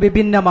അതിൽ നിന്നും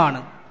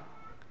വിഭിന്നമാണ്.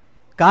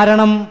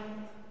 കാരണം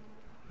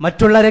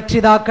മറ്റുള്ള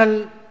രക്ഷിതാക്കൾ,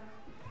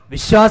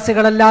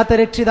 വിശ്വാസികളല്ലാത്ത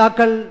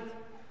രക്ഷിതാക്കൾ,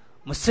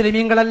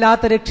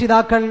 മുസ്ലിമീങ്ങളല്ലാത്ത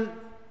രക്ഷിതാക്കൾ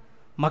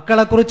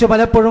മക്കളെക്കുറിച്ച്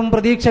പലപ്പോഴും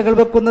പ്രതീക്ഷകൾ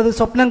വെക്കുന്നത്,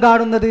 സ്വപ്നം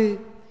കാണുന്നത്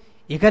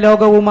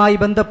ഇഹലോകവുമായി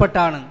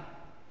ബന്ധപ്പെട്ടാണ്.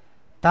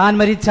 താൻ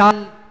മരിച്ചാൽ,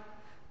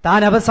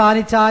 താൻ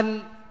അവസാനിച്ചാൽ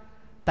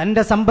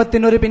തൻ്റെ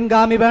സമ്പത്തിനൊരു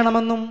പിൻഗാമി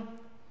വേണമെന്നും,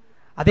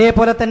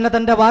 അതേപോലെ തന്നെ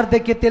തൻ്റെ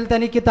വാർദ്ധക്യത്തിൽ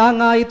തനിക്ക്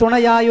താങ്ങായി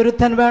തുണയായി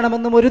ഒരുത്തൻ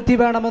വേണമെന്നും, ഒരുത്തി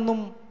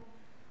വേണമെന്നും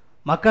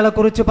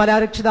മക്കളെക്കുറിച്ച് പല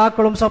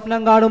രക്ഷിതാക്കളും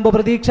സ്വപ്നം കാണുമ്പോൾ,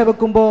 പ്രതീക്ഷ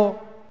വെക്കുമ്പോൾ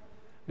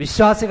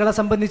വിശ്വാസികളെ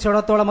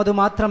സംബന്ധിച്ചിടത്തോളം അത്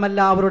മാത്രമല്ല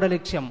അവരുടെ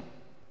ലക്ഷ്യം.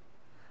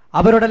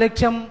 അവരുടെ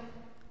ലക്ഷ്യം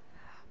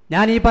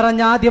ഞാൻ ഈ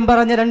ആദ്യം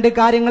പറഞ്ഞ രണ്ട്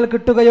കാര്യങ്ങൾ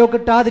കിട്ടുകയോ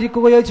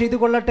കിട്ടാതിരിക്കുകയോ ചെയ്തു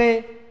കൊള്ളട്ടെ,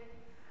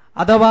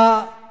 അഥവാ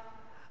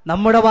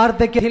നമ്മുടെ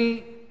വാർദ്ധക്യത്തിൽ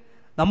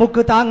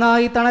നമുക്ക്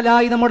താങ്ങായി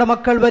തണലായി നമ്മുടെ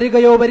മക്കൾ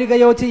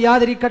വരികയോ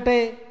ചെയ്യാതിരിക്കട്ടെ,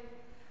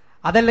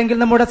 അതല്ലെങ്കിൽ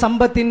നമ്മുടെ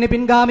സമ്പത്തിന്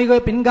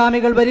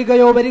പിൻഗാമികൾ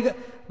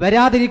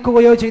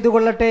വരാതിരിക്കുകയോ ചെയ്തു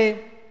കൊള്ളട്ടെ,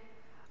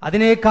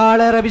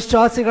 അതിനേക്കാളേറെ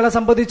വിശ്വാസികളെ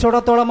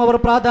സംബന്ധിച്ചിടത്തോളം അവർ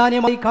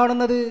പ്രാധാന്യമായി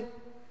കാണുന്നത്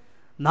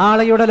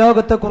നാളെയുടെ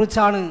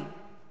ലോകത്തെക്കുറിച്ചാണ്.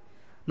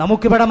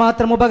 നമുക്കിവിടെ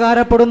മാത്രം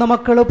ഉപകാരപ്പെടുന്ന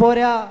മക്കൾ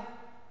പോരാ,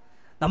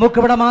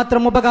 നമുക്കിവിടെ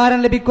മാത്രം ഉപകാരം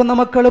ലഭിക്കുന്ന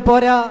മക്കൾ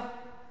പോരാ,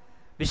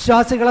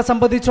 വിശ്വാസികളെ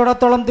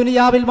സംബന്ധിച്ചിടത്തോളം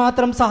ദുനിയാവിൽ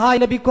മാത്രം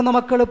സഹായം ലഭിക്കുന്ന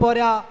മക്കൾ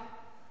പോരാ,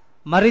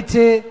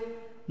 മറിച്ച്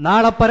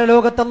നാളെ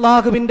പരലോകത്ത്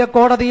അല്ലാഹുവിന്റെ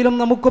കോടതിയിലും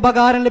നമുക്ക്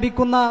ഉപകാരം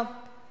ലഭിക്കുന്ന,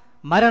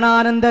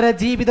 മരണാനന്തര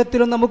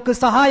ജീവിതത്തിലും നമുക്ക്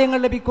സഹായങ്ങൾ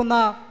ലഭിക്കുന്ന,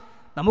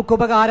 നമുക്ക്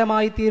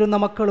ഉപകാരമായി തീരുന്ന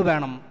മക്കൾ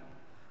വേണം.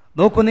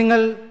 നോക്കൂ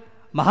നിങ്ങൾ,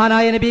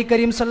 മഹാനായ നബി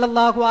കരീം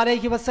സല്ലല്ലാഹു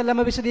അലൈഹി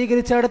വസല്ലമ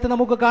വിശദീകരിച്ചെടുത്ത്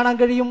നമുക്ക് കാണാൻ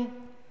കഴിയും,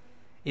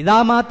 ഇദാ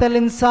മാതൽ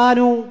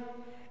ഇൻസാനു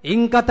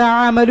ഇൻഖതഅ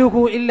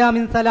അമലുഹു ഇല്ലാ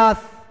മിൻ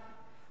സലാസ്.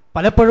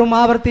 പലപ്പോഴും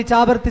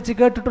ആവർത്തിച്ച്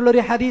കേട്ടിട്ടുള്ള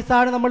ഒരു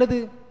ഹദീസാണ് നമ്മളിത്.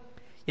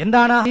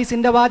 എന്താണ്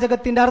ഹദീസിന്റെ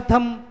വാചകത്തിന്റെ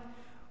അർത്ഥം?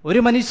 ഒരു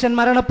മനുഷ്യൻ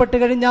മരണപ്പെട്ടു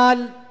കഴിഞ്ഞാൽ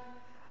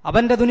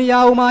അവന്റെ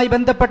ദുനിയാവുമായി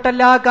ബന്ധപ്പെട്ട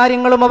എല്ലാ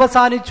കാര്യങ്ങളും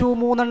അവസാനിച്ചു,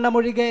 3 എണ്ണം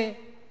ഒഴികെ.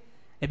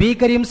 നബി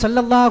കരീം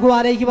സല്ലല്ലാഹു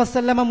അലൈഹി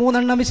വസല്ലമ 3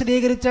 എണ്ണം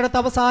വിശദീകരിച്ചെടുത്ത്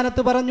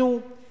അവസാനത്ത് പറഞ്ഞു,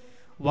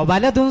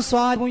 വവലദുൻ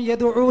സ്വാലിഹുൻ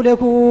യദ്ഉ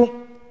ലഹു,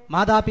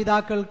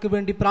 മാതാപിതാക്കൾക്ക്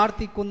വേണ്ടി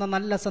പ്രാർത്ഥിക്കുന്ന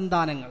നല്ല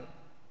സന്താനങ്ങൾ.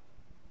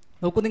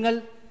 നോക്കൂ നിങ്ങൾ,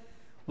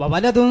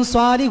 വവലദുൻ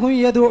സ്വാലിഹുൻ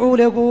യദ്ഉ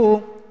ലഹു,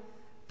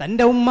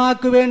 തന്റെ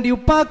ഉമ്മാക്ക് വേണ്ടി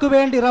ഉപ്പാക്ക്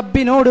വേണ്ടി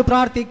റബ്ബിനോട്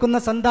പ്രാർത്ഥിക്കുന്ന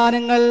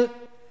സന്താനങ്ങൾ.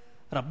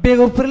 റബ്ബി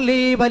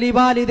ഗുഫ്ർലി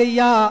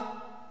വലിവാലിദയ്യ,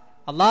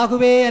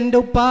 അല്ലാഹുവേ എന്റെ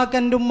ഉപ്പാക്ക്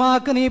എന്റെ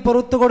ഉമ്മാക്ക് നീ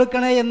പുറത്തു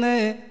കൊടുക്കണേ എന്ന്.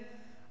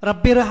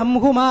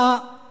 റബ്ബിർഹംഹുമാ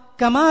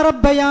കമാ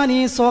റബ്ബയാനി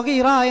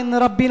സ്വഗീറ എന്ന്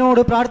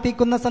റബ്ബിനോട്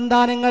പ്രാർത്ഥിക്കുന്ന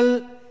സന്താനങ്ങൾ.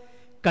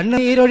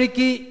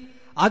 കണ്ണീരൊഴുക്കി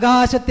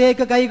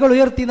ആകാശത്തേക്ക് കൈകൾ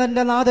ഉയർത്തി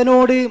തന്റെ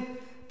നാഥനോട്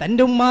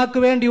തന്റെ ഉമ്മാക്ക്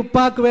വേണ്ടി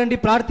ഉപ്പാക്ക് വേണ്ടി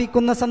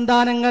പ്രാർത്ഥിക്കുന്ന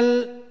സന്താനങ്ങൾ.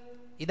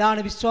 ഇതാണ്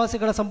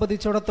വിശ്വാസികളെ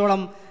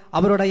സംബന്ധിച്ചിടത്തോളം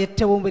അവരുടെ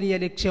ഏറ്റവും വലിയ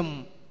ലക്ഷ്യം.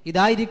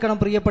 ഇതായിരിക്കണം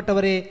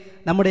പ്രിയപ്പെട്ടവരെ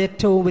നമ്മുടെ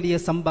ഏറ്റവും വലിയ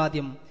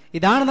സമ്പാദ്യം.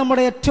 ഇതാണ്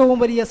നമ്മുടെ ഏറ്റവും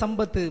വലിയ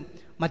സമ്പത്ത്.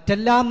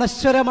 മറ്റെല്ലാം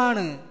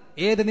നശ്വരമാണ്,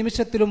 ഏത്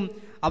നിമിഷത്തിലും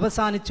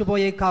അവസാനിച്ചു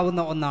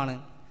പോയേക്കാവുന്ന ഒന്നാണ്.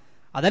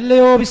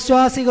 അതല്ലയോ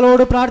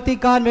വിശ്വാസികളോട്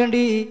പ്രാർത്ഥിക്കാൻ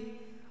വേണ്ടി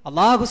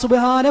അല്ലാഹു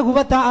സുബ്ഹാനഹു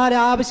വ തആല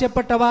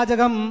ആവശ്യപ്പെട്ട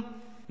വാചകം.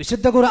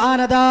 വിശുദ്ധ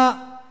ഖുർആനതാ,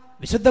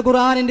 വിശുദ്ധ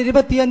ഖുർആനിന്റെ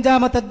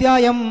 25-ാമത്തെ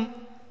അധ്യായം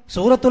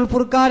സൂറത്തുൽ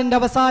ഫുർഖാനിന്റെ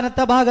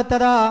അവസാനത്തെ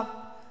ഭാഗത്തതാ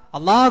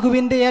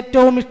അള്ളാഹുവിന്റെ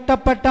ഏറ്റവും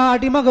ഇഷ്ടപ്പെട്ട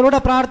അടിമകളുടെ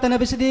പ്രാർത്ഥന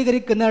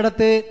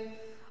വിശദീകരിക്കുന്നിടത്ത്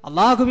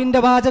അള്ളാഹുവിന്റെ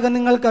വാചകം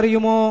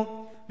നിങ്ങൾക്കറിയുമോ?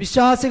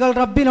 വിശ്വാസികൾ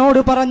റബ്ബിനോട്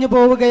പറഞ്ഞു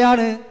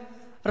പോവുകയാണ്,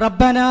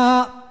 റബ്ബനാ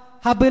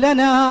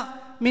ഹബ്ലനാ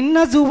മിൻ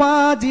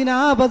അസ്വാജിനാ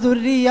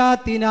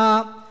വദുർരിയാതിനാ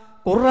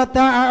ഖുർറത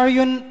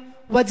അഅ്യുൻ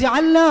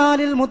വജഅൽനാ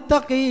ലിൽ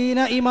മുത്തഖീന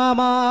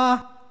ഇമാമാ.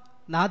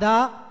 നാദാ,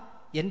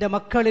 എന്റെ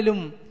മക്കളിലും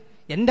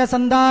എന്റെ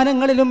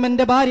സന്താനങ്ങളിലും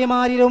എന്റെ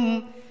ഭാര്യമാരിലും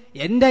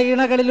എന്റെ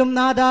ഇണകളിലും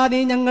നാദാ നീ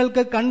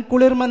ഞങ്ങൾക്ക്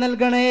കൺകുളിർമ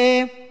നൽകണേ,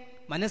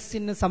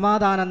 മനസ്സിന്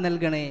സമാധാനം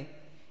നൽകണേ.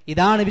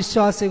 ഇതാണ്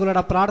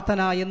വിശ്വാസികളുടെ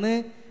പ്രാർത്ഥന എന്ന്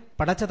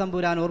പടച്ച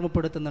തമ്പുരാൻ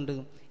ഓർമ്മപ്പെടുത്തുന്നുണ്ട്.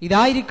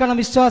 ഇതായിരിക്കണം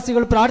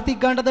വിശ്വാസികൾ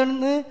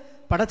പ്രാർത്ഥിക്കേണ്ടതെന്ന്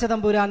പടച്ച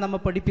തമ്പുരാൻ നമ്മെ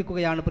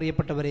പഠിപ്പിക്കുകയാണ്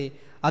പ്രിയപ്പെട്ടവരെ.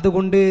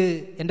 അതുകൊണ്ട്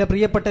എൻ്റെ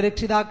പ്രിയപ്പെട്ട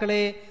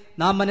രക്ഷിതാക്കളെ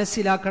നാം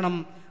മനസ്സിലാക്കണം,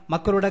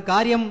 മക്കളുടെ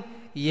കാര്യം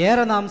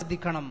ഏറെ നാം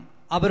ശ്രദ്ധിക്കണം.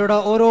 അവരുടെ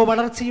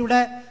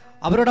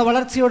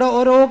വളർച്ചയുടെ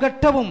ഓരോ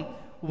ഘട്ടവും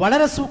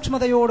വളരെ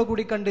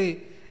സൂക്ഷ്മതയോടുകൂടി കണ്ട്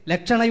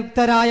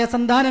ലക്ഷണയുക്തരായ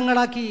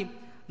സന്താനങ്ങളാക്കി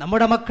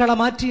നമ്മുടെ മക്കളെ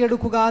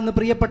മാറ്റിയെടുക്കുക എന്ന്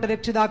പ്രിയപ്പെട്ട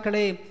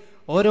രക്ഷിതാക്കളെ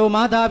ഓരോ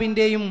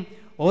മാതാവിൻ്റെയും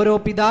ഓരോ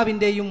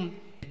പിതാവിൻ്റെയും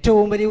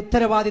ഏറ്റവും വലിയ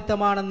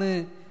ഉത്തരവാദിത്തമാണെന്ന്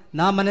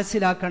നാം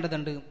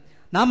മനസ്സിലാക്കേണ്ടതുണ്ട്.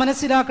 നാം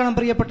മനസ്സിലാക്കണം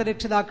പ്രിയപ്പെട്ട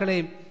രക്ഷിതാക്കളെ,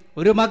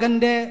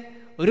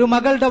 ഒരു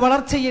മകളുടെ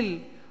വളർച്ചയിൽ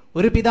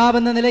ഒരു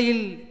പിതാവെന്ന നിലയിൽ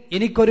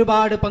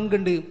എനിക്കൊരുപാട്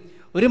പങ്കുണ്ട്.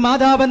 ഒരു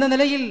മാതാവെന്ന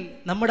നിലയിൽ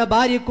നമ്മുടെ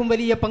ഭാര്യയ്ക്കും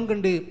വലിയ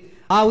പങ്കുണ്ട്.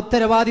 ആ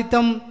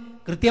ഉത്തരവാദിത്തം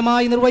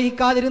കൃത്യമായി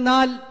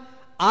നിർവഹിക്കാതിരുന്നാൽ,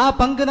 ആ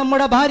പങ്ക്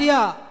നമ്മുടെ ഭാര്യ,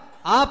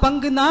 ആ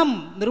പങ്ക് നാം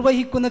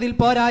നിർവഹിക്കുന്നതിൽ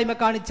പോരായ്മ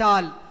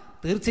കാണിച്ചാൽ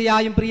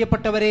തീർച്ചയായും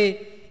പ്രിയപ്പെട്ടവരെ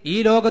ഈ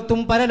ലോകത്തും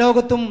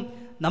പരലോകത്തും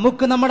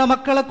നമുക്ക് നമ്മുടെ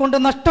മക്കളെ കൊണ്ട്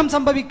നഷ്ടം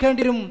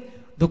സംഭവിക്കേണ്ടി വരും,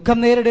 ദുഃഖം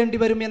നേരിടേണ്ടി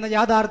വരും എന്ന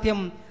യാഥാർത്ഥ്യം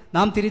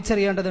നാം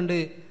തിരിച്ചറിയേണ്ടതുണ്ട്.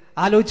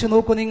 ആലോചിച്ചു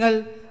നോക്കൂ നിങ്ങൾ,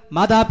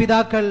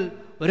 മാതാപിതാക്കൾ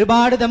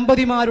ഒരുപാട്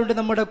ദമ്പതിമാരുണ്ട്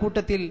നമ്മുടെ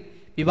കൂട്ടത്തിൽ.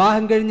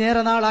 വിവാഹം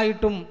കഴിഞ്ഞേറെ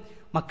നാളായിട്ടും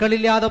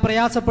മക്കളില്ലാതെ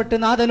പ്രയാസപ്പെട്ട്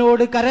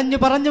നാഥനോട് കരഞ്ഞു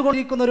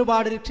പറഞ്ഞുകൊണ്ടിരിക്കുന്ന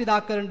ഒരുപാട്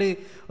രക്ഷിതാക്കളുണ്ട്,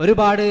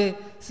 ഒരുപാട്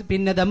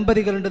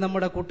ദമ്പതികളുണ്ട്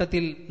നമ്മുടെ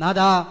കൂട്ടത്തിൽ.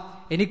 നാഥാ,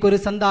 എനിക്കൊരു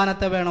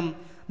സന്താനത്തെ വേണം,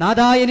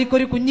 നാഥാ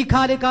എനിക്കൊരു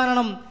കുഞ്ഞിക്കാല്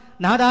കാണണം,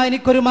 നാഥാ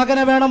എനിക്കൊരു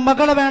മകനെ വേണം,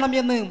 മകളെ വേണം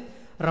എന്ന്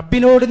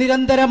റബ്ബിനോട്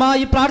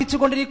നിരന്തരമായി പ്രാർത്ഥിച്ചു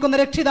കൊണ്ടിരിക്കുന്ന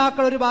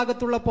രക്ഷിതാക്കൾ ഒരു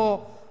ഭാഗത്തുള്ളപ്പോ,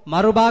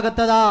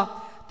 മറുഭാഗത്തതാ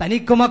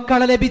തനിക്ക്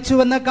മക്കളെ ലഭിച്ചു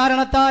എന്ന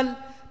കാരണത്താൽ,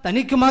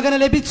 തനിക്ക് മകനെ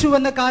ലഭിച്ചു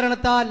എന്ന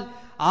കാരണത്താൽ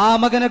ആ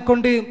മകളെ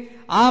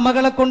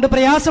കൊണ്ട്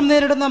പ്രയാസം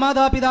നേരിടുന്ന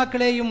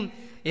മാതാപിതാക്കളെയും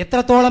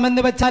എത്രത്തോളം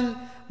എന്ന് വെച്ചാൽ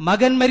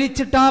മകൻ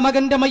മരിച്ചിട്ട് ആ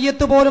മകന്റെ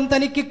മയ്യത്ത് പോലും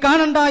തനിക്ക്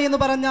കാണണ്ട എന്ന്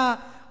പറഞ്ഞ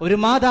ഒരു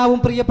മാതാവും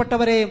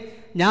പ്രിയപ്പെട്ടവരെ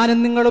ഞാനും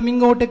നിങ്ങളും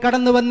ഇങ്ങോട്ട്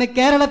കടന്നു വന്ന്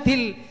കേരളത്തിൽ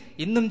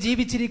ഇന്നും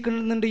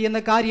ജീവിച്ചിരിക്കുന്നുണ്ട് എന്ന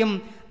കാര്യം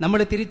നമ്മൾ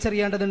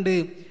തിരിച്ചറിയേണ്ടതുണ്ട്.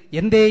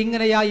 എന്തേ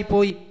ഇങ്ങനെയായി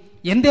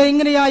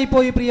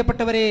പോയി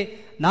പ്രിയപ്പെട്ടവരെ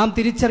നാം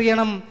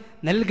തിരിച്ചറിയണം.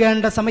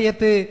 നൽകേണ്ട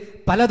സമയത്ത്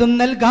പലതും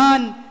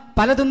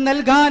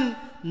നൽകാൻ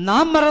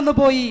നാം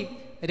മറന്നുപോയി,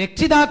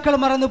 രക്ഷിതാക്കൾ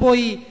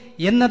മറന്നുപോയി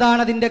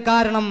എന്നതാണ് അതിന്റെ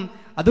കാരണം.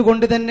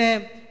 അതുകൊണ്ട് തന്നെ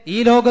ഈ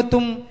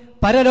ലോകത്തും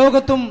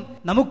പരലോകത്തും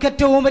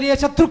നമുക്കേറ്റവും വലിയ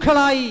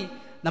ശത്രുക്കളായി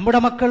നമ്മുടെ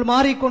മക്കൾ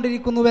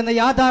മാറിക്കൊണ്ടിരിക്കുന്നുവെന്ന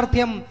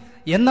യാഥാർത്ഥ്യം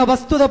എന്ന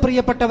വസ്തുത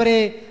പ്രിയപ്പെട്ടവരെ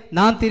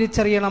നാം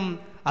തിരിച്ചറിയണം.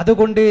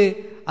 അതുകൊണ്ട്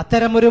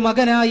അത്തരമൊരു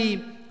മകനായി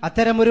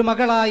അത്തരമൊരു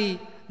മകളായി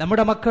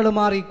നമ്മുടെ മക്കൾ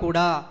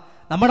മാറിക്കൂടാ.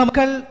 നമ്മുടെ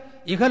മക്കൾ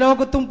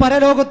ഇഹലോകത്തും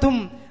പരലോകത്തും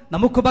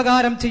നമുക്ക്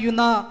ഉപകാരം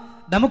ചെയ്യുന്ന,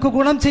 നമുക്ക്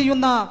ഗുണം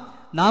ചെയ്യുന്ന,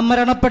 നാം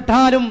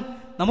മരണപ്പെട്ടാലും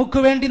നമുക്ക്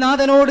വേണ്ടി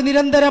നാഥനോട്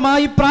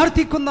നിരന്തരമായി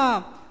പ്രാർത്ഥിക്കുന്ന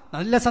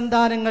നല്ല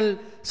സന്താനങ്ങൾ,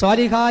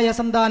 സ്വാലിഹായ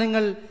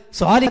സന്താനങ്ങൾ,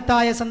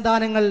 സ്വാലിഹത്തായ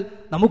സന്താനങ്ങൾ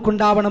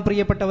നമുക്കുണ്ടാവണം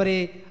പ്രിയപ്പെട്ടവരെ.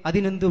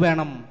 അതിനെന്തു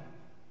വേണം?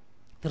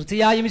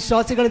 തീർച്ചയായും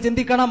വിശ്വാസികൾ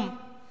ചിന്തിക്കണം.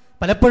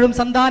 പലപ്പോഴും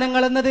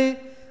സന്താനങ്ങൾ എന്നത്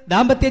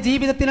ദാമ്പത്യ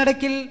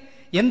ജീവിതത്തിനിടയ്ക്കിൽ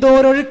എന്തോ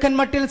ഒരൊഴുക്കൻ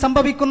മട്ടിൽ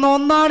സംഭവിക്കുന്ന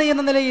ഒന്നാണ്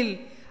എന്ന നിലയിൽ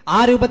ആ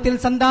രൂപത്തിൽ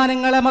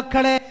സന്താനങ്ങളെ,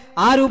 മക്കളെ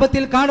ആ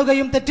രൂപത്തിൽ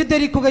കാണുകയും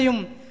തെറ്റിദ്ധരിക്കുകയും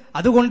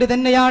അതുകൊണ്ട്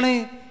തന്നെയാണ്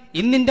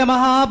ഇന്നിന്റെ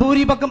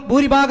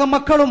ഭൂരിഭാഗം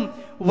മക്കളും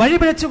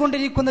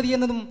വഴിപിഴച്ചുകൊണ്ടിരിക്കുന്നത്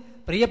എന്നതും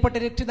പ്രിയപ്പെട്ട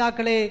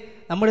രക്ഷിതാക്കളെ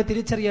നമ്മൾ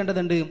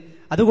തിരിച്ചറിയേണ്ടതുണ്ട്.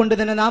 അതുകൊണ്ട്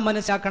തന്നെ നാം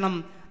മനസ്സിലാക്കണം,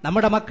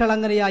 നമ്മുടെ മക്കൾ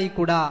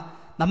അങ്ങനെയായിക്കൂടാ.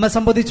 നമ്മെ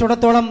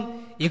സംബന്ധിച്ചിടത്തോളം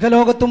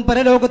ഇഹലോകത്തും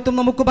പരലോകത്തും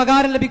നമുക്ക്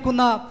ഉപകാരം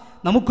ലഭിക്കുന്ന,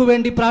 നമുക്ക്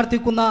വേണ്ടി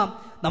പ്രാർത്ഥിക്കുന്ന,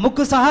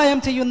 നമുക്ക് സഹായം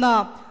ചെയ്യുന്ന,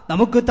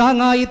 നമുക്ക്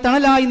താങ്ങായി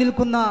തണലായി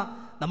നിൽക്കുന്ന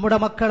നമ്മുടെ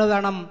മക്കൾ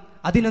വേണം.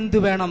 അതിനെന്തു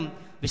വേണം?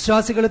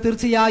 വിശ്വാസികൾ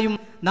തീർച്ചയായും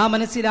നാം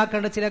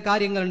മനസ്സിലാക്കേണ്ട ചില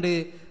കാര്യങ്ങളുണ്ട്.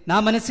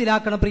 നാം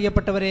മനസ്സിലാക്കണം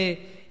പ്രിയപ്പെട്ടവരെ,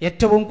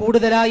 ഏറ്റവും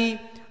കൂടുതലായി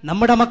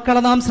നമ്മുടെ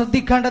മക്കളെ നാം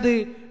ശ്രദ്ധിക്കേണ്ടത്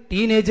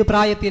ടീനേജ്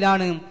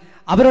പ്രായത്തിലാണ്,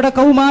 അവരുടെ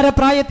കൗമാര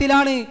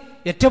പ്രായത്തിലാണ്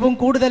ഏറ്റവും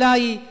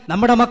കൂടുതലായി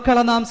നമ്മുടെ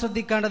മക്കളെ നാം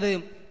ശ്രദ്ധിക്കേണ്ടത്.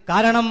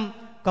 കാരണം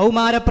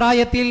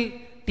കൗമാരപ്രായത്തിൽ,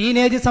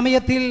 ടീനേജ്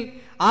സമയത്തിൽ,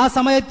 ആ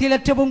സമയത്തിൽ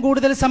ഏറ്റവും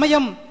കൂടുതൽ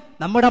സമയം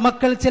നമ്മുടെ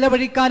മക്കൾ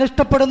ചിലവഴിക്കാൻ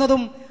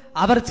ഇഷ്ടപ്പെടുന്നതും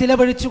അവർ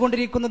ചിലവഴിച്ചു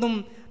കൊണ്ടിരിക്കുന്നതും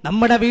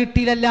നമ്മുടെ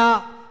വീട്ടിലല്ല,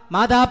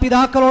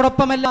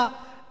 മാതാപിതാക്കളോടൊപ്പമല്ല,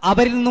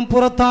 അവരിൽ നിന്നും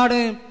പുറത്താണ്,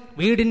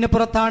 വീടിന്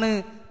പുറത്താണ്.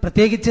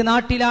 പ്രത്യേകിച്ച്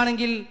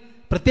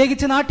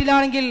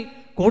നാട്ടിലാണെങ്കിൽ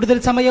കൂടുതൽ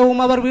സമയവും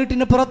അവർ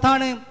വീട്ടിന്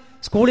പുറത്താണ്.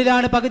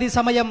 സ്കൂളിലാണ് പകുതി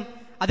സമയം.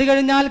 അത്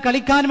കഴിഞ്ഞാൽ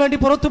കളിക്കാൻ വേണ്ടി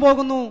പുറത്തു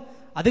പോകുന്നു.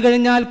 അത്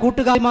കഴിഞ്ഞാൽ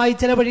കൂട്ടുകാരുമായി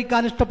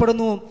ചെലവഴിക്കാൻ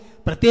ഇഷ്ടപ്പെടുന്നു.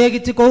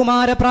 പ്രത്യേകിച്ച്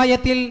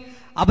കൗമാരപ്രായത്തിൽ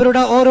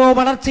അവരുടെ ഓരോ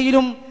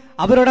വളർച്ചയിലും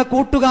അവരുടെ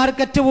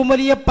കൂട്ടുകാർക്ക് ഏറ്റവും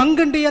വലിയ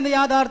പങ്കുണ്ട് എന്ന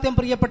യാഥാർത്ഥ്യം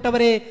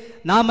പ്രിയപ്പെട്ടവരെ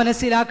നാം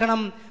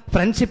മനസ്സിലാക്കണം.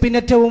 ഫ്രണ്ട്ഷിപ്പിന്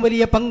ഏറ്റവും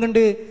വലിയ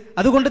പങ്കുണ്ട്.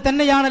 അതുകൊണ്ട്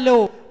തന്നെയാണല്ലോ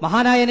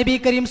മഹാനായ നബി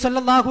കരീം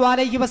സല്ലല്ലാഹു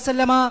അലൈഹി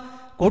വസല്ലമ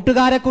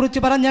കൂട്ടുകാരെ കുറിച്ച്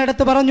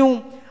പറഞ്ഞിടത്ത് പറഞ്ഞു,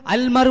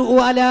 അൽ മർഉ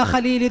അലാ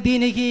ഖലീലി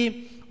ദീനിഹി,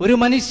 ഒരു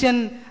മനുഷ്യൻ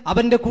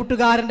അവന്റെ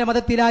കൂട്ടുകാരന്റെ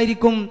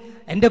മതത്തിലായിരിക്കും.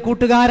 എന്റെ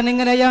കൂട്ടുകാരൻ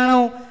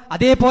എങ്ങനെയാണോ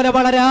അതേപോലെ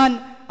വളരാൻ,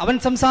 അവൻ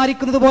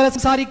സംസാരിക്കുന്നത് പോലെ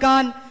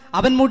സംസാരിക്കാൻ,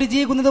 അവൻ മുടി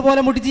ചീകുന്നത്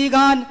പോലെ മുടി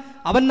ചീകാൻ,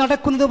 അവൻ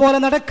നടക്കുന്നത് പോലെ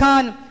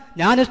നടക്കാൻ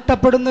ഞാൻ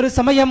ഇഷ്ടപ്പെടുന്നൊരു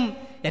സമയം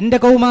എന്റെ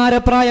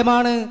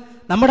കൗമാരപ്രായമാണ്.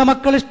 നമ്മുടെ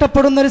മക്കൾ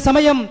ഇഷ്ടപ്പെടുന്നൊരു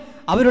സമയം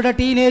അവരുടെ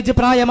ടീനേജ്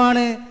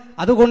പ്രായമാണ്.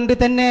 അതുകൊണ്ട്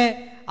തന്നെ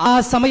ആ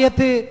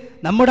സമയത്ത്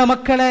നമ്മുടെ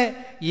മക്കളെ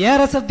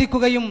ഏറെ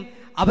ശ്രദ്ധിക്കുകയും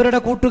അവരുടെ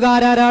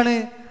കൂട്ടുകാരാരാണ്,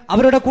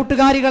 അവരുടെ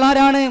കൂട്ടുകാരികൾ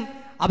ആരാണ്,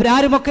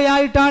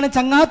 അവരാരുമൊക്കെയായിട്ടാണ്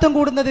ചങ്ങാത്തം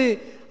കൂടുന്നത്,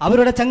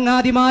 അവരുടെ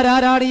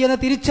ചങ്ങാതിമാരാരാണ് എന്ന്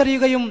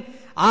തിരിച്ചറിയുകയും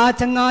ആ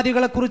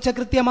ചങ്ങാതികളെ കുറിച്ച്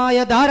കൃത്യമായ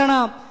ധാരണ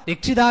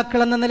രക്ഷിതാക്കൾ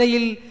എന്ന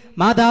നിലയിൽ,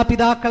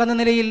 മാതാപിതാക്കൾ എന്ന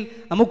നിലയിൽ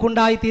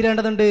നമുക്കുണ്ടായി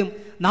തീരേണ്ടതുണ്ട്.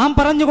 നാം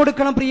പറഞ്ഞു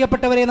കൊടുക്കണം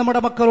പ്രിയപ്പെട്ടവരെ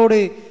നമ്മുടെ മക്കളോട്.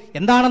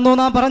 എന്താണെന്നോ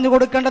നാം പറഞ്ഞു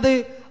കൊടുക്കേണ്ടത്?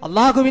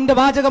 അള്ളാഹുവിന്റെ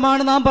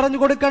വാചകമാണ് നാം പറഞ്ഞു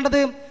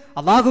കൊടുക്കേണ്ടത്.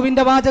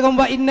 അള്ളാഹുവിന്റെ വാചകം,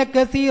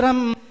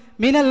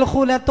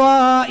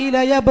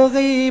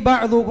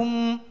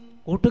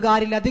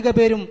 കൂട്ടുകാരിൽ അധിക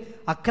പേരും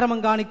അക്രമം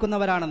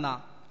കാണിക്കുന്നവരാണെന്ന.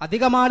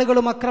 അധികം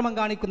ആളുകളും അക്രമം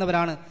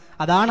കാണിക്കുന്നവരാണ്.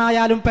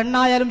 അതാണായാലും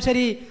പെണ്ണായാലും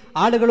ശരി,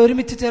 ആളുകൾ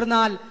ഒരുമിച്ച്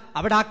ചേർന്നാൽ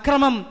അവിടെ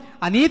അക്രമം,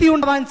 അനീതി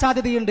ഉണ്ടാവാൻ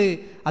സാധ്യതയുണ്ട്.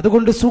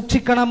 അതുകൊണ്ട്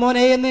സൂക്ഷിക്കണം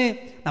മോനെ എന്ന്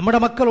നമ്മുടെ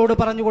മക്കളോട്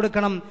പറഞ്ഞു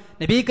കൊടുക്കണം.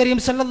 നബി കരീം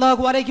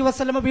സല്ലല്ലാഹു അലൈഹി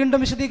വസല്ലം വീണ്ടും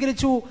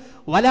വിശദീകരിച്ചു,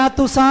 വലാ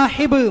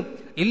തുസാഹിബ്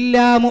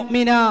ഇല്ലാ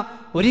മുഅ്മിന,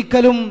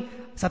 ഒരിക്കലും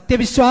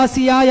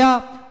സത്യവിശ്വാസിയായ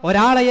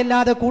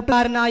ഒരാളെയല്ലാതെ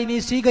കൂട്ടുകാരനായി നീ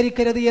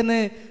സ്വീകരിക്കരുത് എന്ന്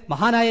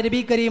മഹാനായ നബി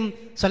കരീം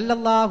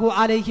സല്ലല്ലാഹു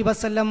അലൈഹി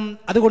വസല്ലം.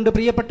 അതുകൊണ്ട്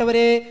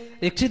പ്രിയപ്പെട്ടവരെ,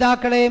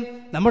 രക്ഷിതാക്കളെ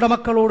നമ്മുടെ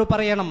മക്കളോട്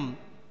പറയണം,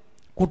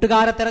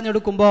 കൂട്ടുകാരെ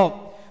തെരഞ്ഞെടുക്കുമ്പോ,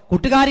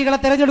 കൂട്ടുകാരികളെ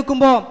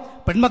തെരഞ്ഞെടുക്കുമ്പോ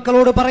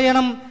പെൺമക്കളോട്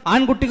പറയണം,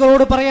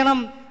 ആൺകുട്ടികളോട് പറയണം,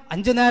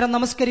 5 നേരം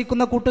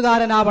നമസ്കരിക്കുന്ന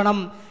കൂട്ടുകാരനാവണം.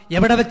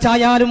 എവിടെ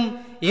വെച്ചായാലും,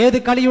 ഏത്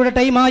കളിയുടെ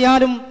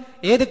ടൈമായാലും,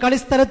 ഏത്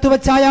കളിസ്ഥലത്ത്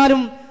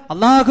വെച്ചായാലും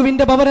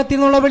അള്ളാഹുവിന്റെ ഭവനത്തിൽ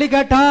നിന്നുള്ള വിളി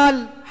കേട്ടാൽ,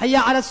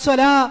 ഹയ്യ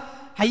അലസ്വലാ,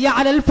 ഹയ്യ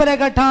അലൽ ഫല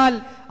കേട്ടാൽ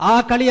ആ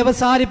കളി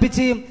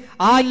അവസാനിപ്പിച്ച്,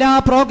 ആ എല്ലാ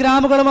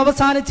പ്രോഗ്രാമുകളും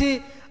അവസാനിച്ച്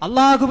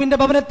അള്ളാഹുവിന്റെ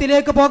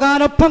ഭവനത്തിലേക്ക് പോകാൻ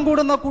ഒപ്പം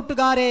കൂടുന്ന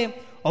കൂട്ടുകാരെ,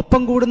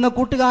 ഒപ്പം കൂടുന്ന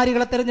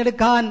കൂട്ടുകാരികളെ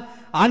തിരഞ്ഞെടുക്കാൻ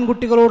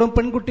ആൺകുട്ടികളോടും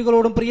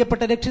പെൺകുട്ടികളോടും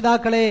പ്രിയപ്പെട്ട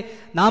രക്ഷിതാക്കളെ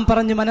നാം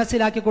പറഞ്ഞ്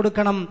മനസ്സിലാക്കി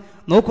കൊടുക്കണം.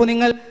 നോക്കൂ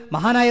നിങ്ങൾ,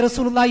 മഹാനായ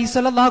റസൂലുള്ളാഹി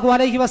സ്വല്ലല്ലാഹു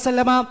അലൈഹി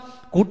വസല്ലമ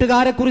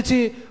കൂട്ടുകാരെ കുറിച്ച്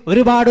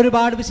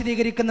ഒരുപാട്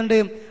വിശദീകരിക്കുന്നുണ്ട്.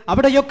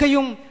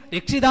 അവിടെയൊക്കെയും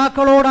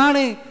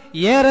രക്ഷിതാക്കളോടാണ്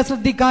ഏറെ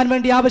ശ്രദ്ധിക്കാൻ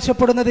വേണ്ടി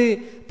ആവശ്യപ്പെടുന്നത്.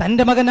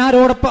 തന്റെ മകൻ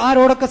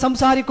ആരോടൊക്കെ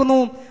സംസാരിക്കുന്നു,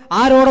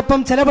 ആരോടൊപ്പം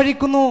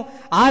ചെലവഴിക്കുന്നു,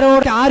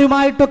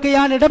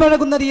 ആരുമായിട്ടൊക്കെയാണ്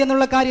ഇടപഴകുന്നത്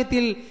എന്നുള്ള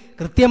കാര്യത്തിൽ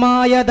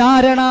കൃത്യമായ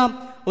ധാരണ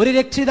ഒരു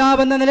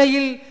രക്ഷിതാവെന്ന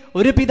നിലയിൽ,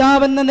 ഒരു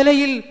പിതാവെന്ന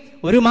നിലയിൽ,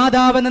 ഒരു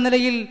മാതാവെന്ന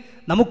നിലയിൽ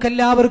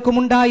നമുക്കെല്ലാവർക്കും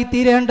ഉണ്ടായി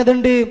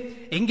തീരേണ്ടതുണ്ട്.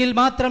 എങ്കിൽ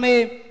മാത്രമേ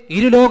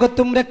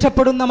ഇരുലോകത്തും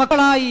രക്ഷപ്പെടുന്ന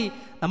മക്കളായി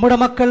നമ്മുടെ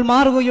മക്കൾ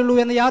മാറുകയുള്ളൂ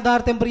എന്ന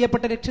യാഥാർത്ഥ്യം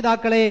പ്രിയപ്പെട്ട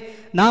രക്ഷിതാക്കളെ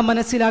നാം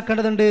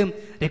മനസ്സിലാക്കേണ്ടതുണ്ട്.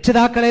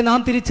 രക്ഷിതാക്കളെ നാം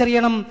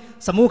തിരിച്ചറിയണം.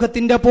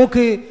 സമൂഹത്തിന്റെ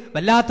പോക്ക്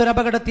വല്ലാത്തൊരു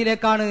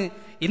അപകടത്തിലേക്കാണ്.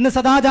 ഇന്ന്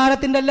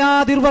സദാചാരത്തിന്റെ എല്ലാ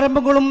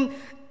അതിർവരമ്പുകളും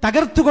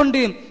തകർത്തുകൊണ്ട്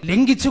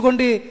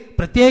ലംഘിച്ചുകൊണ്ട്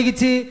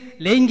പ്രത്യേകിച്ച്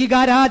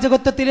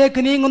ലൈംഗികാരാജകത്വത്തിലേക്ക്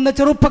നീങ്ങുന്ന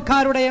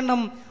ചെറുപ്പക്കാരുടെ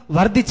എണ്ണം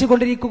വർദ്ധിച്ചു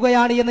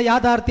കൊണ്ടിരിക്കുകയാണ് എന്ന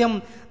യാഥാർത്ഥ്യം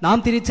നാം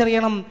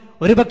തിരിച്ചറിയണം.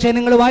 ഒരുപക്ഷെ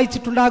നിങ്ങൾ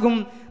വായിച്ചിട്ടുണ്ടാകും,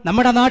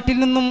 നമ്മുടെ നാട്ടിൽ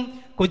നിന്നും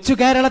കൊച്ചു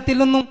കേരളത്തിൽ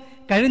നിന്നും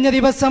കഴിഞ്ഞ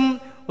ദിവസം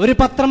ഒരു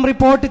പത്രം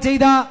റിപ്പോർട്ട്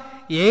ചെയ്ത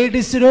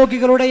എയ്ഡ്സ്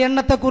രോഗികളുടെ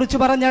എണ്ണത്തെക്കുറിച്ച്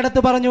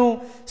പറഞ്ഞെടുത്ത് പറഞ്ഞു,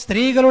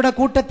 സ്ത്രീകളുടെ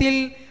കൂട്ടത്തിൽ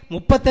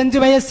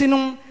 35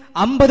 വയസ്സിനും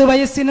 50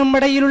 വയസ്സിനും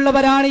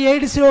ഇടയിലുള്ളവരാണ്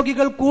എയ്ഡ്സ്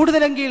രോഗികൾ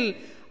കൂടുതലെങ്കിൽ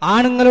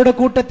ആണുങ്ങളുടെ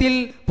കൂട്ടത്തിൽ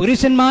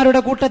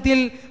പുരുഷന്മാരുടെ കൂട്ടത്തിൽ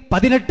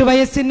 18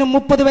 വയസ്സിനും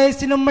 30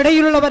 വയസ്സിനും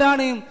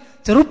ഇടയിലുള്ളവരാണ്,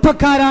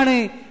 ചെറുപ്പക്കാരാണ്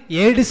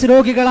എയ്ഡ്സ്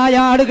രോഗികളായ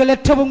ആളുകൾ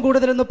ഏറ്റവും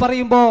കൂടുതലെന്ന്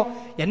പറയുമ്പോ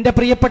എന്റെ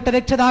പ്രിയപ്പെട്ട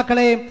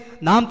രക്ഷിതാക്കളെ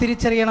നാം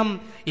തിരിച്ചറിയണം.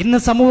 ഇന്ന്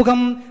സമൂഹം,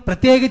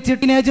 പ്രത്യേകിച്ച്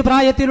ടീനേജ്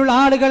പ്രായത്തിലുള്ള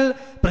ആളുകൾ,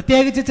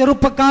 പ്രത്യേകിച്ച്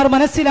ചെറുപ്പക്കാർ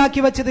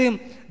മനസ്സിലാക്കി വെച്ചത്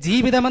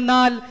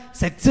ജീവിതമെന്നാൽ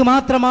സെക്സ്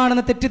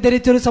മാത്രമാണെന്ന്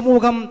തെറ്റിദ്ധരിച്ചൊരു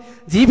സമൂഹം,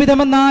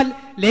 ജീവിതമെന്നാൽ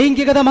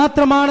ലൈംഗികത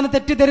മാത്രമാണെന്ന്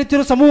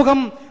തെറ്റിദ്ധരിച്ചൊരു സമൂഹം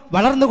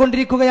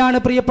വളർന്നുകൊണ്ടിരിക്കുകയാണ്.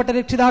 പ്രിയപ്പെട്ട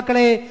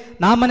രക്ഷിതാക്കളെ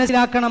നാം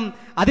മനസ്സിലാക്കണം,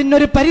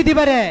 അതിനൊരു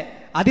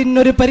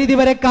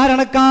പരിധിവരെ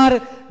കാരണക്കാർ,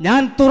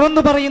 ഞാൻ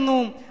തുറന്നു പറയുന്നു,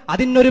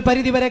 അതിനൊരു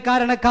പരിധിവരെ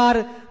കാരണക്കാർ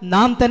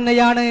നാം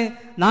തന്നെയാണ്.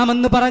 നാം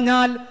എന്ന്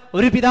പറഞ്ഞാൽ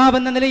ഒരു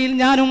പിതാവെന്ന നിലയിൽ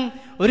ഞാനും,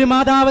 ഒരു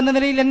മാതാവെന്ന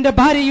നിലയിൽ എന്റെ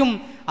ഭാര്യയും,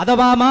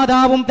 അഥവാ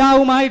മാതാവും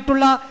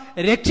പിതാവുമായിട്ടുള്ള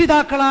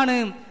രക്ഷിതാക്കളാണ്.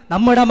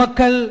 നമ്മുടെ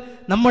മക്കൾ,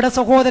 നമ്മുടെ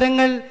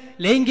സഹോദരങ്ങൾ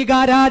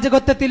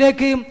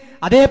ലൈംഗികാരാജകത്വത്തിലേക്ക്,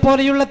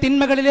 അതേപോലെയുള്ള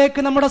തിന്മകളിലേക്ക്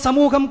നമ്മുടെ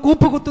സമൂഹം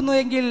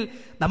കൂപ്പുകുത്തുന്നുവെങ്കിൽ,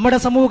 നമ്മുടെ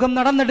സമൂഹം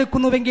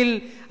നടന്നെടുക്കുന്നുവെങ്കിൽ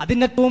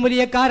അതിന് ഏറ്റവും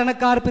വലിയ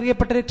കാരണക്കാർ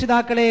പ്രിയപ്പെട്ട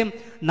രക്ഷിതാക്കളെ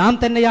നാം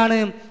തന്നെയാണ്.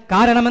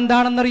 കാരണം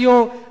എന്താണെന്നറിയോ?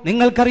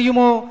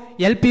 നിങ്ങൾക്കറിയുമോ?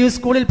 LP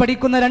സ്കൂളിൽ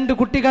പഠിക്കുന്ന 2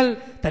 കുട്ടികൾ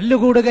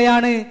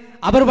തല്ലുകൂടുകയാണ്,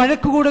 അവർ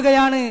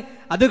വഴക്കുകൂടുകയാണ്.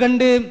 അത്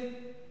കണ്ട്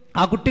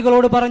ആ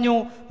കുട്ടികളോട് പറഞ്ഞു,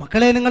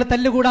 മക്കളെ നിങ്ങൾ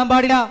തല്ലുകൂടാൻ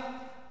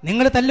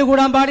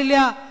പാടില്ല,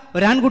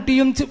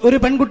 ഒരാൺകുട്ടിയും ഒരു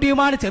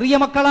പെൺകുട്ടിയുമാണ്, ചെറിയ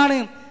മക്കളാണ്.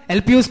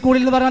 LP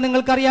സ്കൂളിൽ എന്ന് പറഞ്ഞാൽ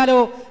നിങ്ങൾക്കറിയാലോ,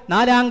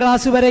 4ാം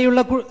ക്ലാസ് വരെയുള്ള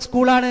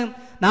സ്കൂളാണ്.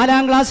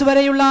 4ാം ക്ലാസ്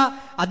വരെയുള്ള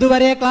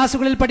അതുവരെ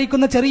ക്ലാസ്സുകളിൽ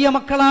പഠിക്കുന്ന ചെറിയ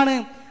മക്കളാണ്.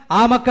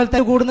 ആ മക്കൾ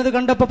തല്ലുകൂടുന്നത്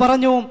കണ്ടപ്പോ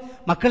പറഞ്ഞു,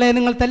 മക്കളെ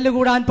നിങ്ങൾ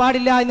തല്ലുകൂടാൻ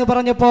പാടില്ല എന്ന്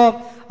പറഞ്ഞപ്പോ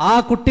ആ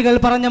കുട്ടികൾ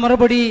പറഞ്ഞ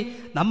മറുപടി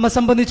നമ്മെ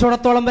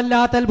സംബന്ധിച്ചിടത്തോളം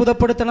വല്ലാത്ത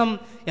അത്ഭുതപ്പെടുത്തണം.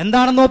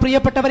 എന്താണെന്നോ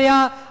പ്രിയപ്പെട്ടവരെ,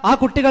 ആ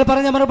കുട്ടികൾ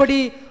പറഞ്ഞ മറുപടി,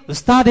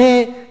 ഉസ്താദേ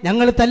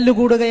ഞങ്ങൾ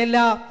തല്ലുകൂടുകയല്ല,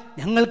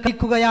 ഞങ്ങൾ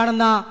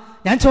കളിക്കുകയാണെന്ന.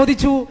 ഞാൻ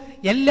ചോദിച്ചു,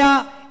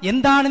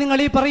 എന്താണ് നിങ്ങൾ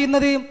ഈ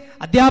പറയുന്നത്?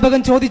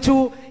 അധ്യാപകൻ ചോദിച്ചു,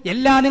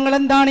 നിങ്ങൾ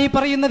എന്താണ് ഈ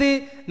പറയുന്നത്?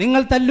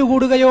 നിങ്ങൾ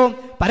തല്ലുകൂടുകയോ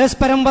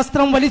പരസ്പരം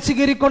വസ്ത്രം വലിച്ചു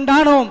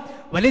കീറിക്കൊണ്ടാണോ,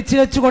 വലിച്ചു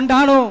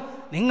വെച്ചുകൊണ്ടാണോ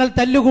നിങ്ങൾ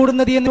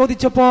തല്ലുകൂടുന്നത് എന്ന്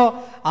ചോദിച്ചപ്പോ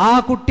ആ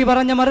കുട്ടി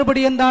പറഞ്ഞ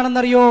മറുപടി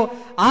എന്താണെന്നറിയോ?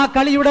 ആ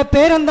കളിയുടെ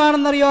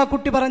പേരെന്താണെന്നറിയോ? ആ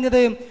കുട്ടി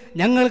പറഞ്ഞത്,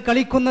 ഞങ്ങൾ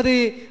കളിക്കുന്നത്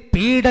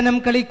പീഡനം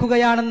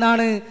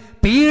കളിക്കുകയാണെന്നാണ്.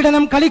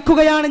 പീഡനം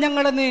കളിക്കുകയാണ്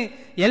ഞങ്ങളെന്ന്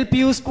LP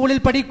സ്കൂളിൽ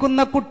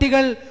പഠിക്കുന്ന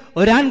കുട്ടികൾ,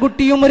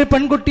 ഒരാൺകുട്ടിയും ഒരു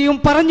പെൺകുട്ടിയും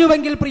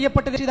പറഞ്ഞുവെങ്കിൽ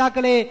പ്രിയപ്പെട്ട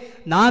രക്ഷിതാക്കളെ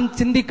നാം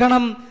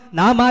ചിന്തിക്കണം,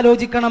 നാം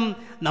ആലോചിക്കണം.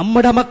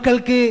 നമ്മുടെ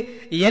മക്കൾക്ക്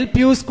LP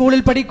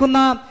സ്കൂളിൽ പഠിക്കുന്ന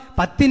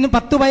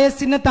 10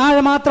 വയസ്സിന്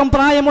താഴെ മാത്രം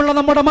പ്രായമുള്ള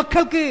നമ്മുടെ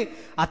മക്കൾക്ക്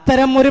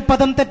അത്തരം ഒരു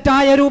പദം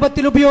തെറ്റായ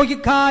രൂപത്തിൽ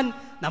ഉപയോഗിക്കാൻ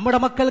നമ്മുടെ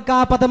മക്കൾക്ക് ആ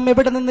പദം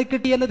എവിടെ നിന്ന്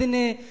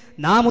കിട്ടിയെന്നതിന്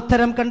നാം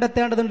ഉത്തരം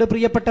കണ്ടെത്തേണ്ടതുണ്ട്.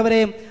 പ്രിയപ്പെട്ടവരെ,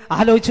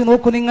 ആലോചിച്ച്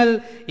നോക്കൂ നിങ്ങൾ.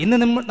 ഇന്ന്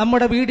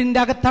നമ്മുടെ വീടിന്റെ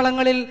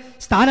അകത്തളങ്ങളിൽ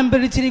സ്ഥാനം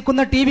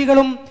പിടിച്ചിരിക്കുന്ന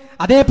ടിവികളും,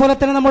 അതേപോലെ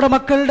തന്നെ നമ്മുടെ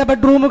മക്കളുടെ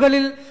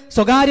ബെഡ്റൂമുകളിൽ,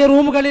 സ്വകാര്യ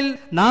റൂമുകളിൽ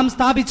നാം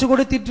സ്ഥാപിച്ചു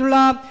കൊടുത്തിട്ടുള്ള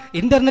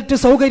ഇന്റർനെറ്റ്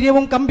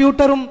സൗകര്യവും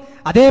കമ്പ്യൂട്ടറും,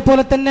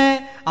 അതേപോലെ തന്നെ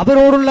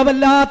അവരോടുള്ള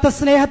വല്ലാത്ത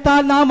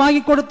സ്നേഹത്താൽ നാം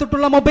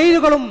വാങ്ങിക്കൊടുത്തിട്ടുള്ള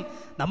മൊബൈലുകളും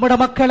നമ്മുടെ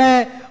മക്കളെ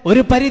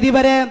ഒരു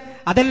പരിധിവരെ,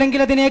 അതല്ലെങ്കിൽ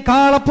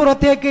അതിനേക്കാൾ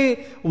അപ്പുറത്തേക്ക്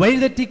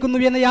വഴിതെറ്റിക്കുന്നു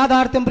എന്ന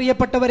യാഥാർത്ഥ്യം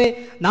പ്രിയപ്പെട്ടവരെ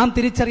നാം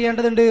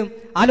തിരിച്ചറിയേണ്ടതുണ്ട്.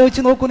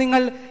 ആലോചിച്ച് നോക്കൂ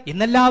നിങ്ങൾ.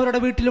 ഇന്നെല്ലാവരുടെ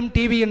വീട്ടിലും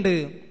TV ഉണ്ട്,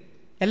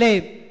 അല്ലേ?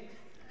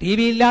 TV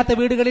ഇല്ലാത്ത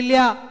വീടുകളില്ല.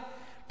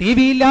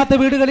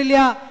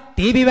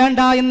 TV വേണ്ട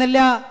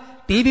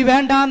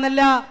എന്നല്ല,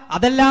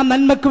 അതെല്ലാം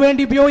നന്മയ്ക്ക്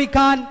വേണ്ടി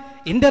ഉപയോഗിക്കാൻ.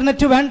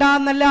 ഇന്റർനെറ്റ് വേണ്ട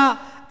എന്നല്ല,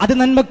 അത്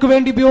നന്മയ്ക്ക്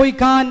വേണ്ടി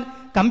ഉപയോഗിക്കാൻ.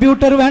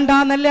 കമ്പ്യൂട്ടർ വേണ്ട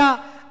എന്നല്ല,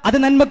 അത്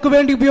നന്മയ്ക്ക്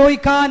വേണ്ടി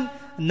ഉപയോഗിക്കാൻ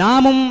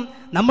നാമും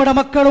നമ്മുടെ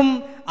മക്കളും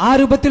ആ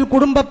രൂപത്തിൽ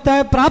കുടുംബത്തെ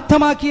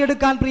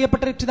പ്രാപ്തമാക്കിയെടുക്കാൻ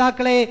പ്രിയപ്പെട്ട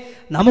രക്ഷിതാക്കളെ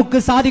നമുക്ക്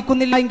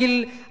സാധിക്കുന്നില്ല എങ്കിൽ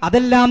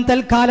അതെല്ലാം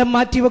തൽക്കാലം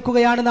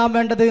മാറ്റിവെക്കുകയാണ് നാം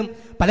വേണ്ടത്.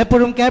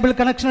 പലപ്പോഴും കേബിൾ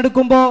കണക്ഷൻ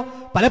എടുക്കുമ്പോ,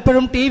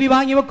 പലപ്പോഴും TV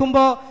വാങ്ങി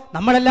വെക്കുമ്പോ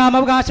നമ്മളെല്ലാം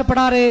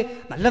അവകാശപ്പെടാറ്,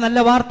 നല്ല നല്ല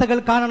വാർത്തകൾ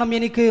കാണണം,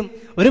 എനിക്ക്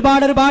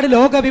ഒരുപാട്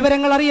ലോക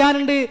വിവരങ്ങൾ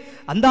അറിയാനുണ്ട്,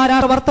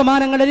 അന്താരാഷ്ട്ര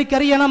വർത്തമാനങ്ങൾ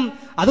എനിക്കറിയണം,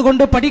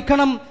 അതുകൊണ്ട്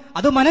പഠിക്കണം,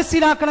 അത്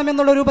മനസ്സിലാക്കണം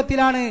എന്നുള്ള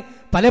രൂപത്തിലാണ്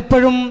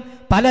പലപ്പോഴും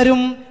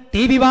പലരും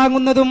TV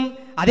വാങ്ങുന്നതും,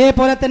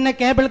 അതേപോലെ തന്നെ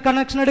കേബിൾ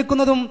കണക്ഷൻ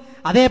എടുക്കുന്നതും,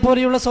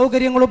 അതേപോലെയുള്ള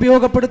സൗകര്യങ്ങൾ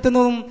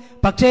ഉപയോഗപ്പെടുത്തുന്നതും.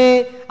 പക്ഷേ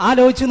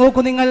ആലോചിച്ച്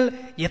നോക്കൂ നിങ്ങൾ,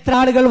 എത്ര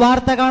ആളുകൾ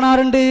വാർത്ത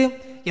കാണാറുണ്ട്,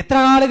 എത്ര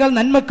ആളുകൾ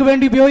നന്മയ്ക്ക്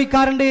വേണ്ടി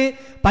ഉപയോഗിക്കാറുണ്ട്.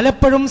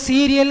 പലപ്പോഴും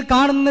സീരിയൽ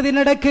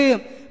കാണുന്നതിനിടയ്ക്ക്,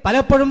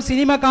 പലപ്പോഴും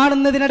സിനിമ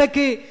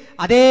കാണുന്നതിനിടയ്ക്ക്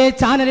അതേ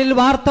ചാനലിൽ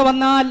വാർത്ത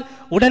വന്നാൽ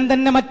ഉടൻ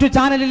തന്നെ മറ്റു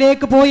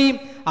ചാനലിലേക്ക് പോയി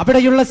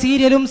അവിടെയുള്ള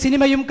സീരിയലും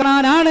സിനിമയും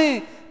കാണാനാണ്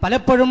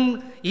പലപ്പോഴും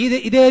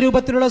ഇതേ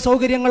രൂപത്തിലുള്ള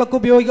സൗകര്യങ്ങളൊക്കെ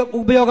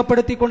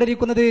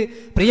ഉപയോഗപ്പെടുത്തിക്കൊണ്ടിരിക്കുന്നത്.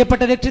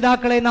 പ്രിയപ്പെട്ട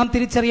രക്ഷിതാക്കളെ, നാം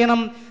തിരിച്ചറിയണം,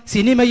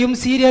 സിനിമയും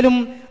സീരിയലും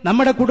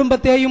നമ്മുടെ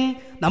കുടുംബത്തെയും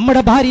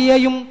നമ്മുടെ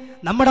ഭാര്യയെയും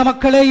നമ്മുടെ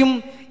മക്കളെയും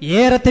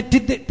ഏറെ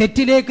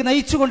തെറ്റിലേക്ക്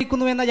നയിച്ചു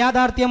കൊണ്ടിരിക്കുന്നു എന്ന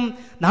യാഥാർത്ഥ്യം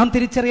നാം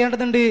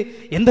തിരിച്ചറിയേണ്ടതുണ്ട്.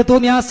 എന്ത്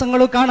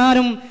തോന്നിയാസങ്ങൾ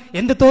കാണാനും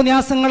എന്ത്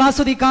തോന്നിയാസങ്ങൾ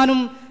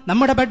ആസ്വദിക്കാനും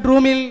നമ്മുടെ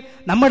ബെഡ്റൂമിൽ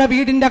നമ്മുടെ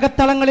വീടിന്റെ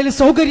അകത്തളങ്ങളിൽ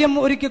സൗകര്യം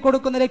ഒരുക്കി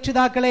കൊടുക്കുന്ന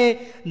രക്ഷിതാക്കളെ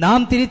നാം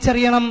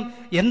തിരിച്ചറിയണം.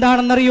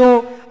 എന്താണെന്നറിയോ?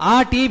 ആ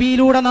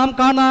ടിവിയിലൂടെ നാം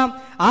കാണാം,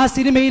 ആ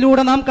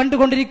സിനിമയിലൂടെ നാം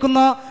കണ്ടുകൊണ്ടിരിക്കുന്ന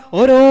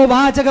ഓരോ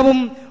വാചകവും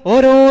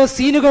ഓരോ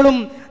സീനുകളും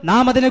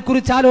നാം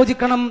അതിനെക്കുറിച്ച്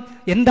ആലോചിക്കണം.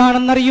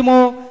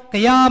 എന്താണെന്നറിയുമോ?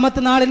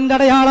 ഖിയാമത്ത് നാളിന്റെ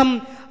അടയാളം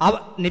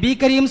നബി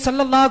കരീം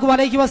സല്ലല്ലാഹു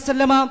അലൈഹി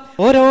വസല്ലമ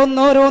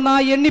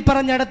ഓരോന്നായി എണ്ണി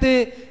പറഞ്ഞിടത്ത്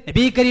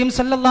നബി കരീം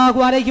സല്ലല്ലാഹു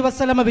അലൈഹി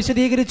വസല്ലമ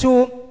വിശദീകരിച്ചു.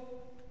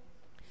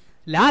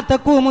 ലാ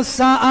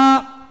തഖൂമുസ്സാഅ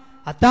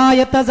ഹത്താ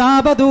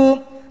യതസാബദു.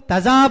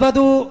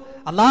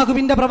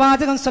 അല്ലാഹുവിന്റെ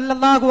പ്രവാചകൻ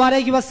സല്ലല്ലാഹു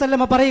അലൈഹി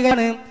വസല്ലമ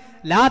പറയുകയാണ്,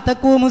 ലാ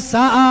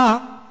തഖൂമുസ്സാഅ,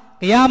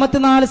 ഖിയാമത്ത്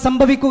നാൾ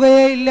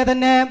സംഭവിക്കുകയേ ഇല്ല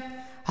തന്നെ.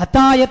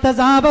 ഹത്താ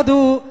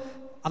യതസാബദു.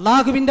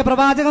 അല്ലാഹുവിന്റെ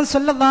പ്രവാചകൻ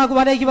സല്ലല്ലാഹു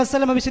അലൈഹി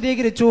വസല്ലമ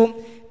വിശദീകരിച്ചു,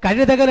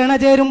 കഴുതകൾ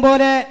ഇണചേരും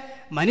പോലെ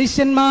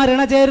മനുഷ്യന്മാർ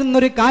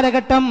ഇണചേരുന്നൊരു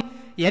കാലഘട്ടം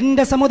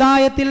എന്റെ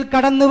സമുദായത്തിൽ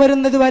കടന്നു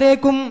വരുന്നത്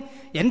വരേക്കും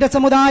എന്റെ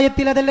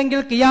സമുദായത്തിൽ അതല്ലെങ്കിൽ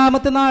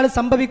ഖിയാമത്ത് നാൾ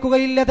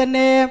സംഭവിക്കുകയില്ല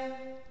തന്നെ.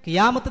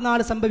 ഖിയാമത്ത് നാൾ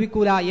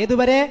സംഭവിക്കൂല.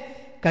 ഏതുവരെ?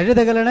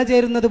 കഴുതകൾ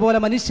ഇണചേരുന്നത് പോലെ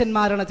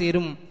മനുഷ്യന്മാർ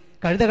ഇണചേരും.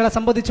 കഴുതകളെ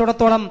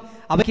സംബന്ധിച്ചിടത്തോളം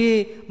അവയ്ക്ക്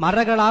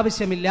മറകൾ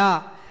ആവശ്യമില്ല,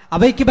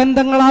 അവയ്ക്ക്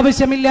ബന്ധങ്ങൾ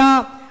ആവശ്യമില്ല,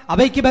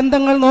 അവയ്ക്ക്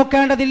ബന്ധങ്ങൾ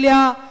നോക്കേണ്ടതില്ല,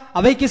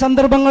 അവയ്ക്ക്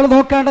സന്ദർഭങ്ങൾ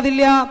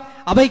നോക്കേണ്ടതില്ല,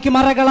 അവയ്ക്ക്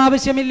മറകൾ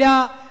ആവശ്യമില്ല.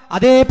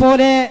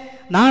 അതേപോലെ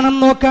നാണം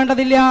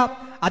നോക്കേണ്ടതില്ല,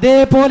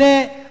 അതേപോലെ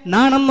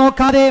നാണം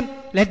നോക്കാതെ,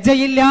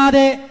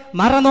 ലജ്ജയില്ലാതെ,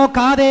 മറ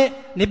നോക്കാതെ,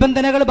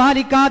 നിബന്ധനകൾ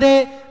പാലിക്കാതെ,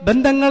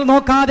 ബന്ധങ്ങൾ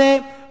നോക്കാതെ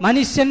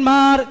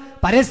മനുഷ്യന്മാർ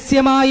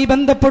പരസ്യമായി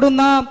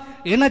ബന്ധപ്പെടുന്ന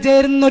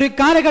ഇണചേരുന്നൊരു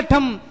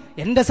കാലഘട്ടം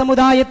എന്റെ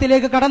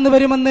സമുദായത്തിലേക്ക് കടന്നു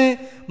വരുമെന്ന്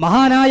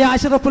മഹാനായ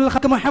അഷ്റഫുൽ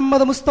ഹഖ്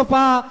മുഹമ്മദ് മുസ്തഫ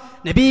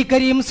നബി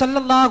കരീം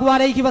സല്ലല്ലാഹു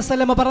അലൈഹി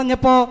വസല്ലമ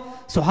പറഞ്ഞപ്പോ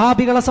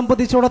സ്വഹാബികളെ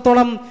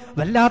സംബന്ധിച്ചിടത്തോളം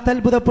വല്ലാത്ത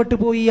അത്ഭുതപ്പെട്ടു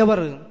പോയി.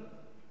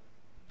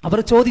 അവർ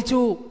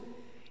ചോദിച്ചു,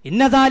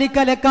 ഇന്ന ദാലിക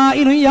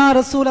ലകാഇനു യാ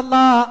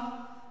റസൂലല്ലാഹ്,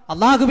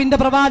 അല്ലാഹുവിന്റെ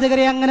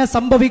പ്രവാചകരെ അങ്ങനെ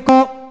സംഭവിക്കോ?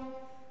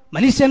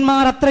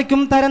 മനുഷ്യന്മാർ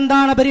അത്രയ്ക്കും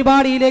തരംതാണ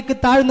പരിപാടിയിലേക്ക്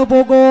താഴ്ന്നു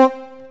പോകോ?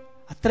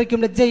 അത്രയ്ക്കും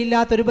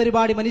ലജ്ജയില്ലാത്തൊരു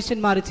പരിപാടി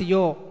മനുഷ്യന്മാർ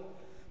ചെയ്യോ?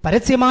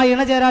 പരസ്യമായി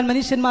ഇണചേരാൻ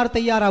മനുഷ്യന്മാർ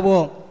തയ്യാറാവോ?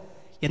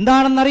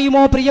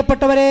 എന്താണെന്നറിയുമോ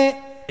പ്രിയപ്പെട്ടവരെ?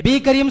 നബി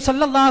കരീം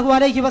സല്ലല്ലാഹു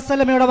അലൈഹി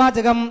വസല്ലമയുടെ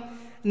വാചകം,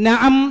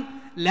 നഅം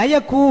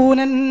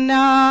ലയകൂനന്ന,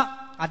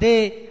 അതെ,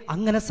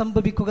 അങ്ങനെ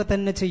സംഭവിക്കുക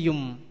തന്നെ ചെയ്യും,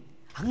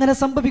 അങ്ങനെ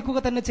സംഭവിക്കുക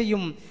തന്നെ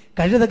ചെയ്യും.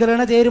 കഴുതകൾ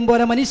ഇണചേരും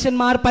പോലെ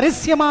മനുഷ്യന്മാർ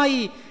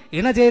പരസ്യമായി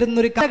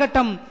ഇണചേരുന്നൊരു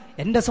കാലഘട്ടം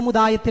എന്റെ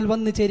സമുദായത്തിൽ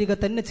വന്നു ചേരുക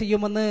തന്നെ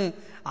ചെയ്യുമെന്ന്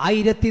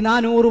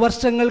 1400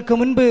 വർഷങ്ങൾക്ക്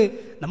മുൻപ്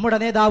നമ്മുടെ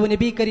നേതാവ്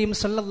നബി കരീം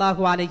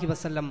സല്ലല്ലാഹു അലൈഹി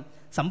വസല്ലം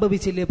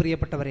സംഭവിച്ചില്ലേ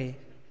പ്രിയപ്പെട്ടവരെ?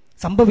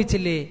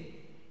 സംഭവിച്ചില്ലേ?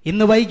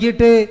 ഇന്ന്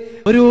വൈകിട്ട്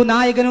ഒരു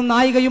നായകനും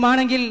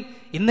നായികയുമാണെങ്കിൽ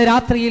ഇന്ന്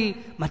രാത്രിയിൽ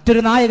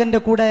മറ്റൊരു നായകന്റെ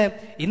കൂടെ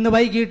ഇന്ന്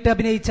വൈകിട്ട്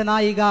അഭിനയിച്ച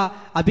നായിക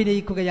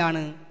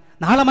അഭിനയിക്കുകയാണ്,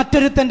 നാളെ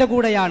മറ്റൊരുത്തന്റെ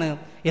കൂടെയാണ്.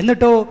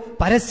 എന്നിട്ടോ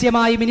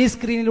പരസ്യമായി മിനി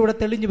സ്ക്രീനിലൂടെ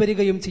തെളിഞ്ഞു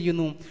വരികയും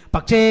ചെയ്യുന്നു.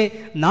 പക്ഷേ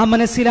നാം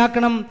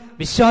മനസ്സിലാക്കണം,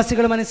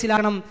 വിശ്വാസികൾ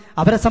മനസ്സിലാക്കണം,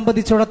 അവരെ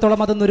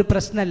സംബന്ധിച്ചിടത്തോളം അതൊന്നും ഒരു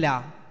പ്രശ്നമല്ല,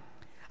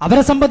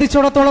 അവരെ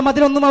സംബന്ധിച്ചിടത്തോളം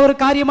അതിലൊന്നും അവർ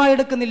കാര്യമായി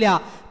എടുക്കുന്നില്ല.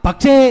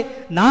 പക്ഷേ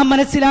നാം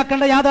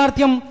മനസ്സിലാക്കേണ്ട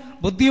യാഥാർത്ഥ്യം,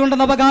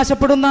 ബുദ്ധിയുണ്ടെന്ന്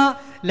അവകാശപ്പെടുന്ന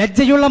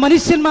ലജ്ജയുള്ള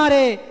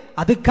മനുഷ്യന്മാരെ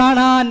അത്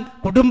കാണാൻ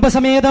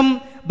കുടുംബസമേതം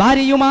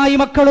ഭാര്യയുമായി,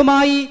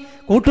 മക്കളുമായി,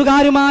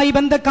 കൂട്ടുകാരുമായി,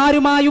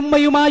 ബന്ധക്കാരുമായി,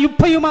 ഉമ്മയുമായി,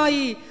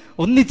 ഉപ്പയുമായി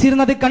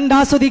ഒന്നിച്ചിരുന്നത്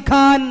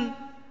കണ്ടാസ്വദിക്കാൻ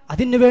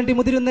അതിനുവേണ്ടി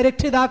മുതിരുന്ന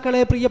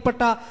രക്ഷിതാക്കളെ,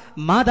 പ്രിയപ്പെട്ട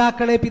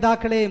മാതാക്കളെ,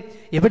 പിതാക്കളെ,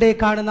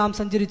 എവിടേക്കാണ് നാം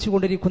സഞ്ചരിച്ചു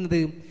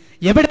കൊണ്ടിരിക്കുന്നത്?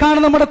 എവിടേക്കാണ്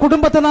നമ്മുടെ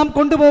കുടുംബത്തെ നാം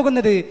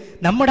കൊണ്ടുപോകുന്നത്?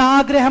 നമ്മുടെ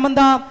ആഗ്രഹം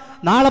എന്താ?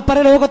 നാളെ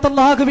പരലോകത്ത്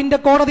അല്ലാഹുവിന്റെ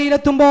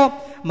കോടതിയിലെത്തുമ്പോ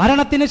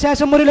മരണത്തിന്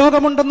ശേഷം ഒരു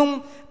ലോകമുണ്ടെന്നും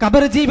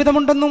ഖബർ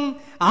ജീവിതമുണ്ടെന്നും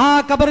ആ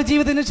ഖബർ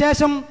ജീവിതത്തിന്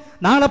ശേഷം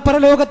നാളെ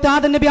പരലോകത്ത്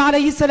ആദം നബി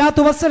അലൈഹി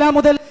സ്വലാത്തു വസ്സലാം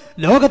മുതൽ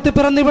ലോകത്ത്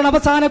പിറന്നു വീണ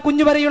അവസാന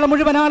കുഞ്ഞുവരെയുള്ള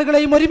മുഴുവൻ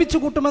ആളുകളെയും ഒരുമിച്ച്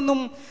കൂട്ടുമെന്നും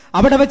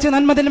അവിടെ വെച്ച്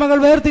നന്മ തിന്മകൾ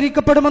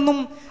വേർതിരിക്കപ്പെടുമെന്നും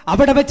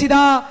അവിടെ വെച്ച്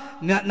ഇതാ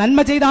നന്മ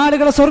ചെയ്ത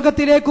ആളുകളെ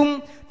സ്വർഗത്തിലേക്കും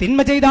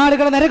തിന്മ ചെയ്ത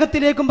ആളുകളെ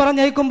നരകത്തിലേക്കും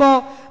പറഞ്ഞയക്കുമ്പോ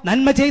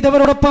നന്മ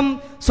ചെയ്തവരോടൊപ്പം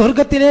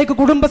സ്വർഗത്തിലേക്ക്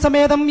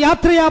കുടുംബസമേതം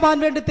യാത്രയാവാൻ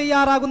വേണ്ടി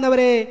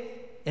തയ്യാറാകുന്നവരെ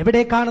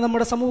എവിടേക്കാണ്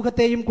നമ്മുടെ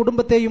സമൂഹത്തെയും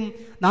കുടുംബത്തെയും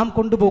നാം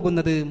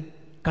കൊണ്ടുപോകുന്നത്?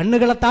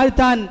 കണ്ണുകളെ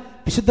താഴ്ത്താൻ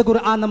വിശുദ്ധ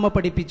ഖുർആൻ നമ്മെ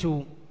പഠിപ്പിച്ചു,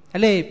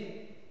 അല്ലേ?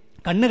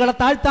 കണ്ണുകളെ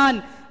താഴ്ത്താൻ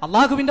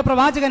അള്ളാഹുവിന്റെ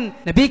പ്രവാചകൻ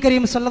നബി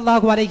കരീം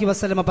സല്ലല്ലാഹു അലൈഹി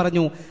വസല്ലമ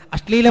പറഞ്ഞു,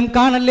 അശ്ലീലം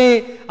കാണല്ലേ,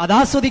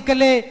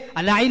 അതാസ്വദിക്കല്ലേ.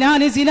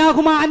 അലൈനാനി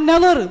സിനാഹുമാ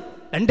അന്നദർ,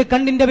 രണ്ട്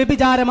കണ്ണിന്റെ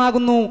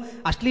വ്യഭിചാരമാകുന്നു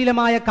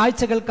അശ്ലീലമായ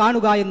കാഴ്ചകൾ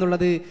കാണുക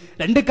എന്നുള്ളത്.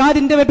 രണ്ട്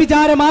കാതിന്റെ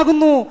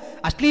വ്യഭിചാരമാകുന്നു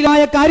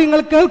അശ്ലീലമായ കാര്യങ്ങൾ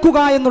കേൾക്കുക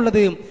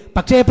എന്നുള്ളത്.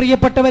 പക്ഷേ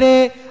പ്രിയപ്പെട്ടവരെ,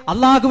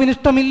 അള്ളാഹുവിന്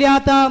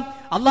ഇഷ്ടമില്ലാത്ത,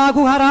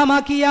 അള്ളാഹു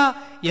ഹറാമാക്കിയ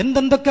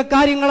എന്തെന്തൊക്കെ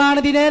കാര്യങ്ങളാണ്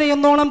ഇതിനേറെ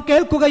എന്നോണം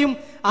കേൾക്കുകയും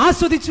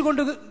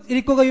ആസ്വദിച്ചുകൊണ്ട്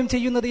ഇരിക്കുകയും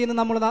ചെയ്യുന്നത് എന്ന്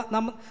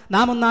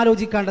നാം ഒന്ന്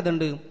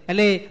ആലോചിക്കേണ്ടതുണ്ട്,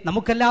 അല്ലേ?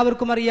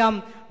 നമുക്കെല്ലാവർക്കും അറിയാം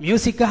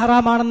മ്യൂസിക്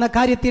ഹറാമാണെന്ന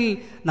കാര്യത്തിൽ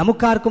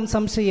നമുക്കാർക്കും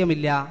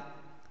സംശയമില്ല.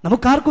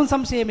 നമുക്കാർക്കും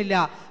സംശയമില്ല.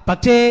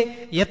 പക്ഷേ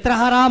എത്ര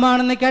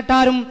ഹറാമാണെന്ന്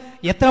കേട്ടാലും,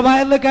 എത്ര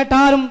വയറിൽ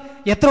കേട്ടാലും,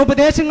 എത്ര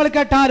ഉപദേശങ്ങൾ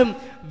കേട്ടാലും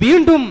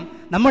വീണ്ടും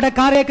നമ്മുടെ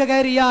കാറിലേക്ക്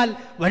കയറിയാൽ,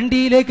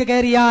 വണ്ടിയിലേക്ക്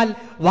കയറിയാൽ,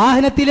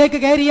 വാഹനത്തിലേക്ക്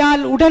കയറിയാൽ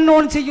ഉടൻ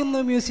ഓൺ ചെയ്യുന്നു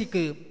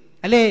മ്യൂസിക്.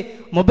 അല്ലെ,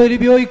 മൊബൈൽ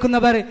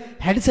ഉപയോഗിക്കുന്നവർ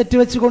ഹെഡ്സെറ്റ്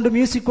വെച്ചുകൊണ്ട്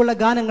മ്യൂസിക്കുള്ള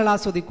ഗാനങ്ങൾ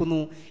ആസ്വദിക്കുന്നു.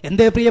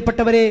 എന്തേ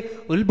പ്രിയപ്പെട്ടവരെ,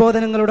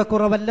 ഉത്ബോധനങ്ങളുടെ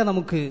കുറവല്ല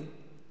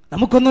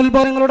നമുക്കൊന്നും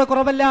ഉത്ബോധനങ്ങളുടെ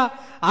കുറവല്ല.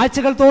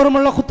 ആഴ്ചകൾ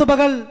തോറുമുള്ള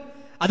ഖുത്ബകൾ,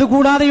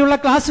 അതുകൂടാതെയുള്ള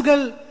ക്ലാസുകൾ,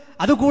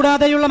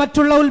 അതുകൂടാതെയുള്ള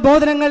മറ്റുള്ള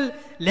ഉത്ബോധനങ്ങൾ,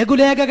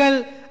 ലഘുലേഖകൾ,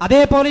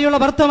 അതേപോലെയുള്ള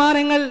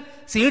വർത്തമാനങ്ങൾ,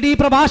 CD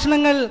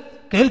പ്രഭാഷണങ്ങൾ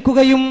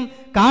കേൾക്കുകയും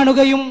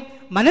കാണുകയും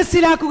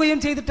മനസ്സിലാക്കുകയും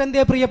ചെയ്തിട്ട്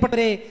എന്തേ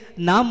പ്രിയപ്പെട്ടവരെ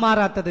നാം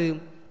മാറാത്തത്?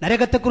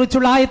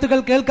 നരകത്തെക്കുറിച്ചുള്ള ആയത്തുകൾ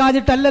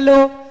കേൾക്കാഞ്ഞിട്ടല്ലല്ലോ,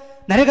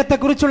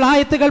 നരകത്തെക്കുറിച്ചുള്ള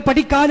ആയത്തുകൾ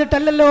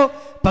പഠിക്കാഞ്ഞിട്ടല്ലല്ലോ.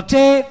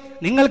 പക്ഷേ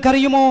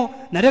നിങ്ങൾക്കറിയുമോ,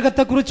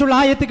 നരകത്തെക്കുറിച്ചുള്ള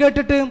ആയത്ത്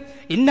കേട്ടിട്ട്,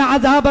 ഇന്ന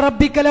അദാബ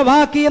റബ്ബിക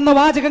ലവാഖി എന്ന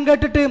വാചകം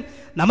കേട്ടിട്ട്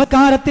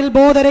നമസ്കാരത്തിൽ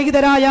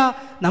ബോധരഹിതരായ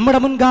നമ്മുടെ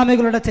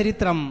മുൻഗാമികളുടെ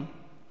ചരിത്രം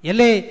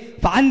അല്ലേ?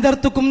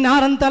 ഫഅൻദർതുകും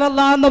നാറൻ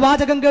തലല്ലാ എന്ന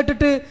വാചകം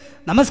കേട്ടിട്ട്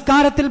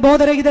നമസ്കാരത്തിൽ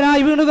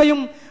ബോധരഹിതരായി വീണുകയും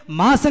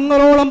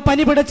മാസങ്ങളോളം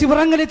പനി പിടിച്ച്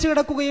വിറങ്ങലിച്ച്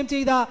കിടക്കുകയും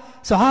ചെയ്ത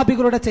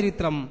സ്വഹാബികളുടെ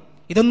ചരിത്രം.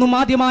 ഇതൊന്നും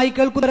ആദ്യമായി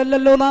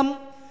കേൾക്കുന്നവരല്ലല്ലോ നാം,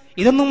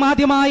 ഇതൊന്നും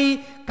ആദ്യമായി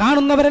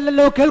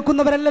കാണുന്നവരല്ലല്ലോ,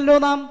 കേൾക്കുന്നവരല്ലല്ലോ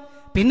നാം.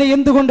 പിന്നെ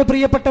എന്തുകൊണ്ട്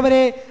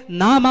പ്രിയപ്പെട്ടവരെ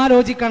നാം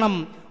ആലോചിക്കണം?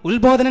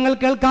 ഉത്ബോധനങ്ങൾ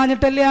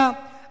കേൾക്കാഞ്ഞിട്ടല്ല,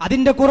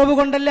 അതിന്റെ കുറവ്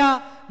കൊണ്ടല്ല,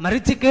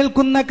 മറിച്ച്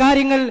കേൾക്കുന്ന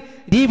കാര്യങ്ങൾ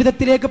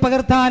ജീവിതത്തിലേക്ക്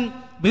പകർത്താൻ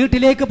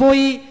വീട്ടിലേക്ക്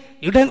പോയി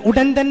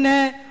ഉടൻ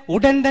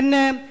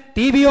തന്നെ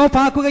TV ഓഫ്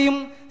ആക്കുകയും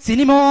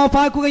സിനിമ ഓഫ്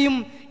ആക്കുകയും,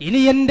 ഇനി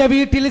എന്റെ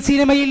വീട്ടിൽ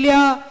സിനിമയില്ല,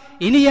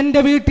 ഇനി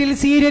എന്റെ വീട്ടിൽ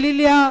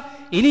സീരിയലില്ല,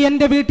 ഇനി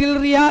എന്റെ വീട്ടിൽ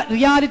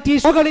റിയാലിറ്റി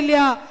ഷോകളില്ല,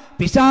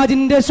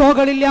 പിശാചിന്റെ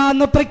ഷോകളില്ല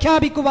എന്ന്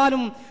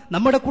പ്രഖ്യാപിക്കുവാനും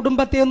നമ്മുടെ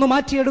കുടുംബത്തെ ഒന്ന്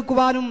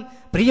മാറ്റിയെടുക്കുവാനും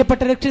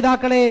പ്രിയപ്പെട്ട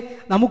രക്ഷിതാക്കളെ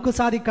നമുക്ക്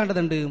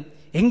സാധിക്കേണ്ടതുണ്ട്.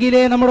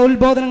 എങ്കിലേ നമ്മുടെ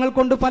ഉത്ബോധനങ്ങൾ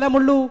കൊണ്ട്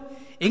ഫലമുള്ളൂ,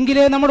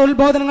 എങ്കിലേ നമ്മുടെ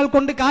ഉത്ബോധനങ്ങൾ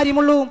കൊണ്ട്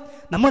കാര്യമുള്ളൂ.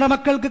 നമ്മുടെ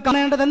മക്കൾക്ക്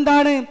കാണേണ്ടത്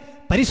എന്താണ്?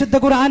 പരിശുദ്ധ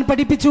ഖുർആൻ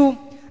പഠിപ്പിച്ചു.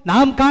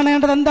 നാം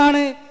കാണേണ്ടത്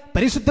എന്താണ്?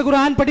 പരിശുദ്ധ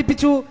ഖുർആൻ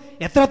പഠിപ്പിച്ചു.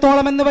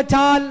 എത്രത്തോളം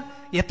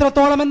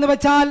എന്ന്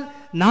വെച്ചാൽ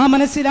നാം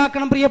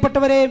മനസ്സിലാക്കണം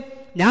പ്രിയപ്പെട്ടവരെ,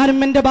 ഞാനും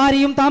എന്റെ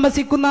ഭാര്യയും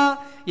താമസിക്കുന്ന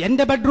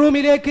എന്റെ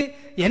ബെഡ്റൂമിലേക്ക്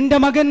എന്റെ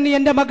മകൻ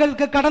എന്റെ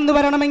മകൾക്ക് കടന്നു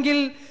വരണമെങ്കിൽ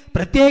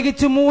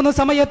പ്രത്യേകിച്ച് 3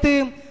 സമയത്ത്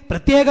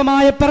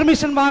പ്രത്യേകമായ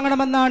പെർമിഷൻ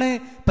വാങ്ങണമെന്നാണ്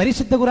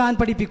പരിശുദ്ധ ഖുർആൻ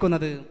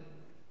പഠിപ്പിക്കുന്നത്.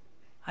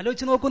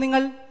 ആലോചിച്ച് നോക്കൂ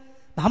നിങ്ങൾ.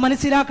 നാം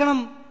മനസ്സിലാക്കണം,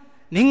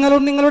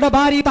 നിങ്ങളും നിങ്ങളുടെ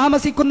ഭാര്യ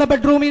താമസിക്കുന്ന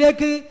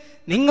ബെഡ്റൂമിലേക്ക്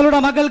നിങ്ങളുടെ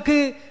മകൾക്ക്,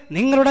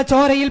 നിങ്ങളുടെ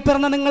ചോരയിൽ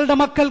പിറന്ന നിങ്ങളുടെ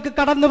മക്കൾക്ക്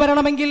കടന്നു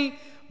വരണമെങ്കിൽ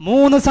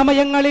 3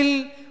 സമയങ്ങളിൽ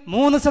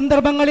 3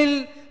 സന്ദർഭങ്ങളിൽ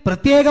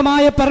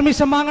പ്രത്യേകമായ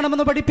പെർമിഷൻ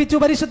വാങ്ങണമെന്ന് പഠിപ്പിച്ചു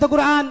പരിശുദ്ധ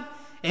ഖുർആൻ.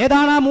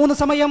 ഏതാണ് ആ 3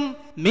 സമയം?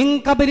 മിൻ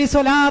ഖബ്രി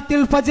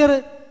സ്വലാത്തിൽ ഫജ്ർ,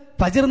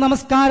 ഫജ്ർ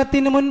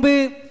നമസ്കാരത്തിന് മുൻപ്,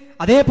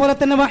 അതേപോലെ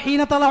തന്നെ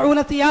വഹീന തളഊന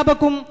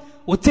സിയാബക്കും,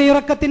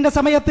 ഉച്ചയിറക്കത്തിന്റെ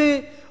സമയത്ത്,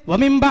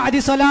 വമിൻ ബഅദി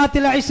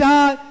സ്വലാത്തിൽ ഇശാ,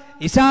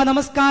 ഇശാ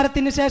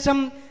നമസ്കാരത്തിന് ശേഷം.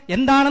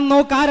 എന്താണെന്നോ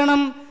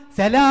കാരണം?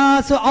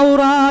 സലാസു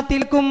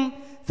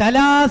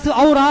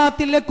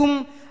ഔറാത്തിലക്കും,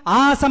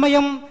 ആ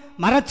സമയം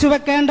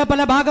മറച്ചുവെക്കേണ്ട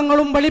പല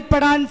ഭാഗങ്ങളും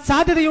വെളിപ്പെടാൻ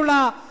സാധ്യതയുള്ള,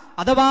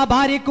 അഥവാ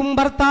ഭാര്യയ്ക്കും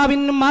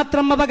ഭർത്താവിനും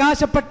മാത്രം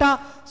അവകാശപ്പെട്ട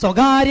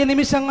സ്വകാര്യ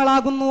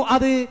നിമിഷങ്ങളാകുന്നു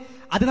അത്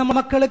നമ്മുടെ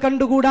മക്കള്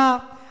കണ്ടുകൂടാ,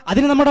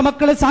 അതിന് നമ്മുടെ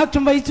മക്കള്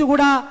സാക്ഷ്യം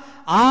വഹിച്ചുകൂടാ.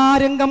 ആ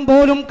രംഗം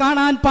പോലും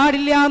കാണാൻ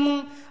പാടില്ല എന്നും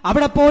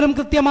അവിടെ പോലും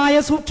കൃത്യമായ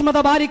സൂക്ഷ്മത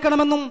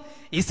പാലിക്കണമെന്നും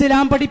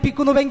ഇസ്ലാം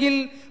പഠിപ്പിക്കുന്നുവെങ്കിൽ,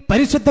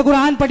 പരിശുദ്ധ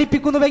ഖുർആൻ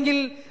പഠിപ്പിക്കുന്നുവെങ്കിൽ,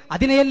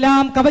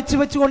 അതിനെയെല്ലാം കവച്ചു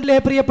വെച്ചുകൊണ്ടല്ലേ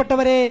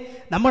പ്രിയപ്പെട്ടവരെ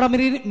നമ്മുടെ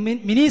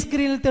മിനി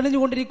സ്ക്രീനിൽ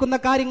തെളിഞ്ഞുകൊണ്ടിരിക്കുന്ന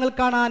കാര്യങ്ങൾ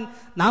കാണാൻ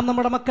നാം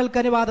നമ്മുടെ മക്കൾക്ക്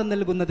അനുവാദം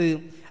നൽകുന്നത്.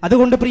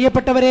 അതുകൊണ്ട്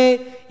പ്രിയപ്പെട്ടവരെ,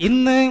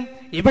 ഇന്ന്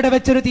ഇവിടെ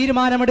വെച്ചൊരു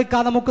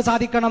തീരുമാനമെടുക്കാൻ നമുക്ക്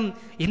സാധിക്കണം.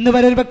 ഇന്ന്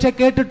വരെ ഒരു പക്ഷെ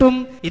കേട്ടിട്ടും,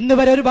 ഇന്ന്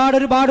വരെ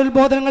ഒരുപാട്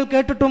ഉത്ബോധനങ്ങൾ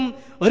കേട്ടിട്ടും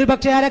ഒരു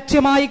പക്ഷെ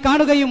അലക്ഷ്യമായി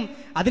കാണുകയും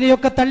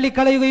അതിനെയൊക്കെ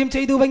തള്ളിക്കളയുകയും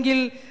ചെയ്തുവെങ്കിൽ,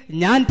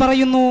 ഞാൻ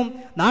പറയുന്നു,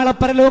 നാളെ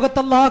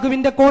പരലോകത്ത്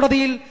അല്ലാഹുവിന്റെ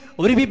കോടതിയിൽ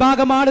ഒരു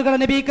വിഭാഗം ആളുകളെ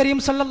നബി കരീം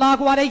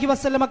സല്ലല്ലാഹു അലൈഹി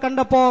വസല്ലമ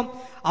കണ്ടപ്പോ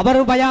അവർ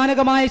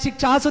ഭയാനകമായ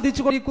ശിക്ഷ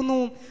ആസ്വദിച്ചു കൊണ്ടിരിക്കുന്നു.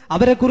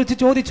 അവരെ കുറിച്ച്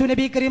ചോദിച്ചു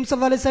നബി കരീം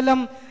സല്ലല്ലാഹു അലൈഹി വസല്ലം,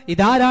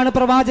 ഇതാരാണ്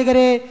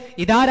പ്രവാചകരെ,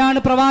 ഇതാരാണ്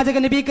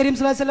പ്രവാചകൻ? നബി കരീം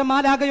സല്ലല്ലാഹു അലൈഹി വസല്ലം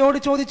മാലാഖയോട്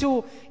ചോദിച്ചു.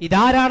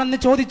 ഇതാരാണെന്ന്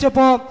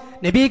ചോദിച്ചപ്പോ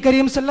നബി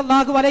കരീം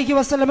സല്ലല്ലാഹു അലൈഹി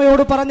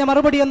വസല്ലമയോട് പറഞ്ഞ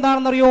മറുപടി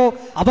എന്താണെന്നറിയോ?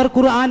 അവർ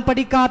ഖുർആൻ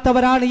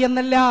പഠിക്കാത്തവരാണ്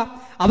എന്നല്ല,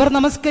 അവർ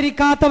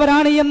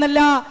നമസ്കരിക്കാത്തവരാണ് എന്നല്ല,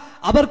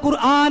 അവർ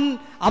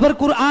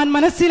ഖുർആൻ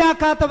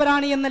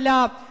മനസ്സിലാക്കാത്തവരാണ് എന്നല്ല,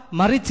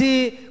 മറിച്ച്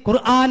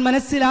ഖുർആൻ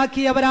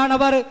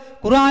മനസ്സിലാക്കിയവരാണവർ,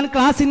 ഖുർആൻ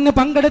ക്ലാസ്സിന്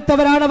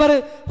പങ്കെടുത്തവരാണവർ,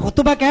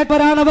 ഖുതുബ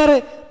കേട്ടവരാണവർ.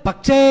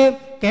 പക്ഷേ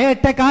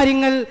കേട്ട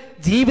കാര്യങ്ങൾ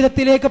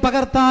ജീവിതത്തിലേക്ക്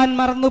പകർത്താൻ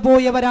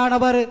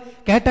മറന്നുപോയവരാണവർ,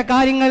 കേട്ട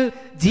കാര്യങ്ങൾ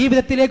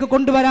ജീവിതത്തിലേക്ക്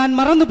കൊണ്ടുവരാൻ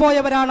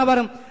മറന്നുപോയവരാണവർ.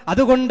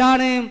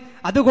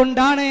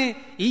 അതുകൊണ്ടാണ്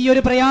ഈ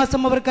ഒരു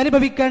പ്രയാസം അവർക്ക്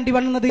അനുഭവിക്കേണ്ടി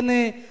വന്നതെന്ന്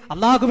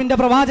അള്ളാഹുവിന്റെ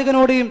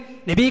പ്രവാചകനോട്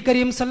നബി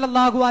കരീം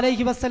സല്ലല്ലാഹു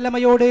അലൈഹി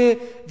വസല്ലമയോട്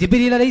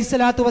ജിബ്രീൽ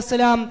അലൈഹിസ്സലാത്തു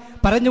വസ്സലാം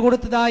പറഞ്ഞു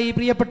കൊടുത്തതായി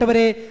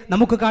പ്രിയപ്പെട്ടവരെ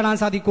നമുക്ക് കാണാൻ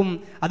സാധിക്കും.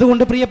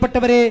 അതുകൊണ്ട്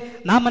പ്രിയപ്പെട്ടവരെ,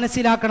 നാം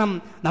മനസ്സിലാക്കണം,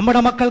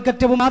 നമ്മുടെ മക്കൾക്ക്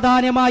ഏറ്റവും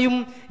പ്രാധാന്യമായും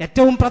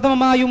ഏറ്റവും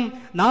പ്രഥമമായും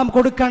നാം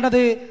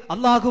കൊടുക്കേണ്ടത്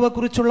അള്ളാഹുവെ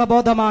കുറിച്ചുള്ള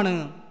ബോധമാണ്.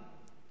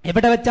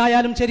 എവിടെ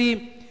വെച്ചായാലും ശരി,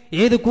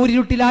 ഏത്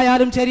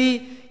കൂരിരുട്ടിലായാലും ശരി,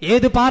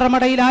 ഏത്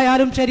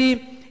പാറമടയിലായാലും ശരി,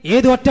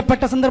 ഏത്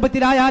ഒറ്റപ്പെട്ട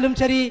സന്ദർഭത്തിലായാലും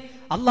ശരി,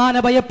 അള്ളാഹനെ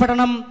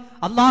ഭയപ്പെടണം,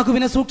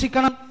 അള്ളാഹുവിനെ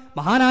സൂക്ഷിക്കണം.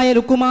 മഹാനായ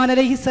ലുക്മാൻ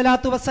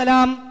അലൈഹിസ്സലാത്തു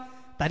വസ്സലാം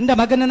തന്റെ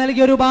മകന്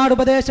നൽകിയ ഒരുപാട്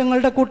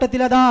ഉപദേശങ്ങളുടെ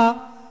കൂട്ടത്തിൽ അതാ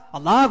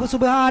അല്ലാഹു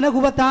സുബ്ഹാനഹു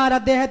വ തആല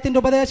അദ്ദേഹത്തിന്റെ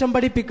ഉപദേശം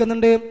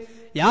പഠിപ്പിക്കുന്നുണ്ട്.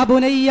 യാ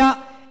ബുനയ്യ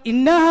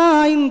ഇന്നഹാ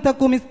ഇൻ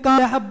തകു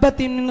മിസ്കാല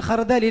ഹബ്ബത്തിൻ മിൻ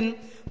ഖർദലിൻ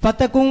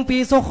ഫതകും ഫീ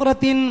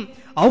സുഖ്റത്തിൻ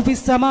ഔ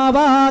ഫിസ്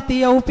സമാവാതി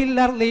ഔ ഫിൽ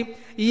അർളി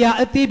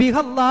യഅതി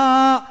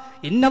ബിഹല്ലാഹ്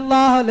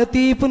ഇന്നല്ലാഹ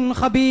ലതീഫുൻ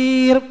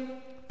ഖബീർ.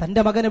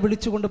 തന്റെ മകനെ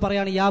വിളിച്ചുകൊണ്ട്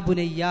പറയാണ്, യാ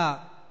ബുനയ്യ,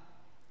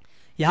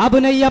 യാ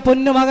ബുനയ്യ,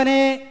 പൊന്നു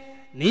മകനെ,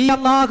 നീ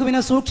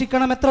അല്ലാഹുവിനെ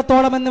സൂക്ഷിക്കണം.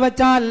 എത്രത്തോളം എന്ന്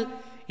വെച്ചാൽ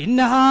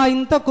ഇന്നഹാ ഇൻ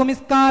തകു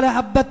മിസ്കാല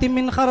ഹബ്ബത്തിൻ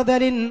മിൻ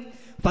ഖർദലിൻ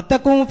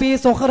ഫതകും ഫീ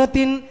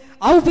സുഖ്റത്തിൻ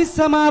ഔ ഫിസ്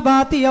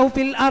സമാവാതി ഔ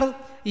ഫിൽ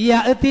അർളി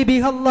യഅതി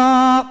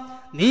ബിഹല്ലാഹ്.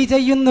 നീ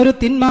ചെയ്യുന്നൊരു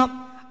തിന്മ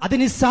അത്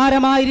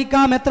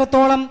നിസ്സാരമായിരിക്കാം.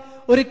 എത്രത്തോളം?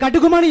 ഒരു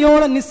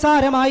കടുകുമണിയോളം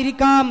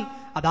നിസ്സാരമായിരിക്കാം.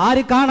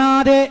 അതാര്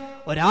കാണാതെ,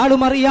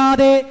 ഒരാളും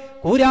അറിയാതെ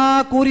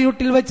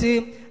കൂരാക്കൂരിരുട്ടിൽ വെച്ച്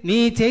നീ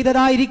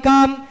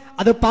ചെയ്തതായിരിക്കാം.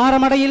 അത്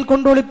പാറമടയിൽ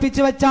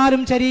കൊണ്ടൊളിപ്പിച്ചു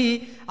വെച്ചാലും ശരി,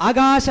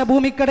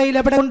 ആകാശഭൂമിക്കടയിൽ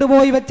എവിടെ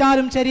കൊണ്ടുപോയി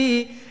വെച്ചാലും ശരി,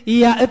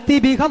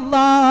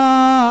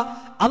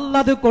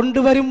 അല്ലത്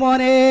കൊണ്ടുവരും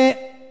മോനെ.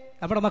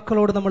 നമ്മുടെ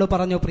മക്കളോട് നമ്മൾ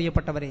പറഞ്ഞു,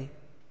 പ്രിയപ്പെട്ടവരെ,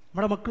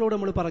 നമ്മുടെ മക്കളോട്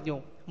നമ്മൾ പറഞ്ഞു,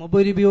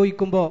 മൊബൈൽ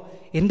ഉപയോഗിക്കുമ്പോൾ,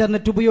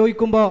 ഇന്റർനെറ്റ്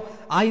ഉപയോഗിക്കുമ്പോൾ,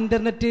 ആ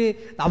ഇന്റർനെറ്റ്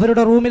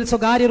അവരുടെ റൂമിൽ,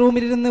 സ്വകാര്യ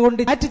റൂമിൽ ഇരുന്ന്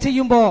കൊണ്ട് ചാറ്റ്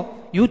ചെയ്യുമ്പോൾ,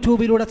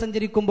 യൂട്യൂബിലൂടെ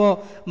സഞ്ചരിക്കുമ്പോൾ,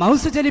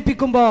 മൗസ്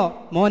ചലിപ്പിക്കുമ്പോൾ,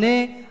 മോനെ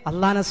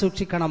അള്ളാനെ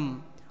സൂക്ഷിക്കണം,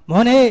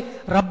 മോനെ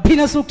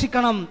റബ്ബിനെ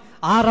സൂക്ഷിക്കണം.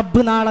 ആ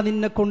റബ്ബ് നാളെ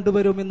നിന്നെ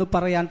കൊണ്ടുവരും എന്ന്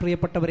പറയാൻ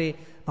പ്രിയപ്പെട്ടവരെ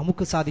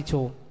നമുക്ക് സാധിച്ചോ?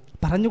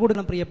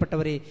 പറഞ്ഞുകൊടുക്കണം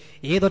പ്രിയപ്പെട്ടവരെ.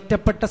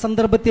 ഏതൊറ്റപ്പെട്ട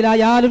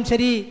സന്ദർഭത്തിലായാലും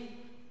ശരി,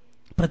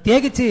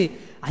 പ്രത്യേകിച്ച്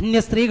അന്യ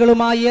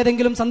സ്ത്രീകളുമായി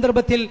ഏതെങ്കിലും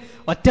സന്ദർഭത്തിൽ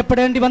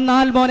ഒറ്റപ്പെടേണ്ടി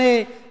വന്നാൽ മോനെ,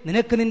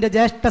 നിനക്ക് നിന്റെ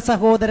ജ്യേഷ്ഠ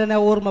സഹോദരനെ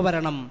ഓർമ്മ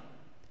വരണം.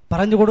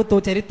 പറഞ്ഞുകൊടുത്തു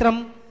ചരിത്രം.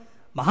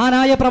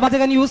 മഹാനായ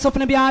പ്രവാചകൻ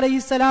യൂസുഫ് നബി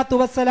അലൈഹിസ്സലാത്തു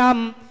വസ്സലാം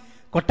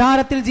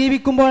കൊട്ടാരത്തിൽ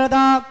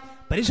ജീവിക്കുമ്പോഴതാ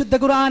പരിശുദ്ധ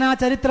ഖുർആൻ ആ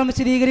ചരിത്രം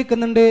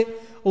വിശദീകരിക്കുന്നുണ്ട്.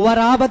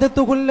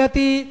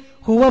 വറാബദതുഹുല്ലതി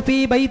ഹുവ ഫീ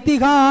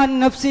ബൈതിഹാ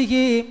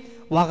നഫ്സിഹി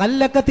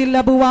വഗല്ലഖത്തിൽ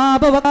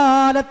അബ്വാബ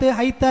വഖാലത്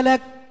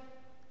ഹൈതലക്.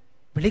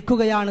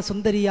 വിളിക്കുകയാണ്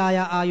സുന്ദരിയായ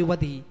ആ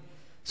യുവതി.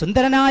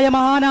 സുന്ദരനായ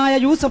മഹാനായ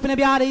യൂസുഫ്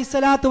നബി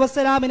അലൈഹിസ്സലാത്തു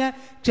വസ്സലാമിനെ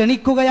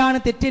ക്ഷണിക്കുകയാണ്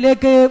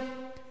തെറ്റിലേക്ക്.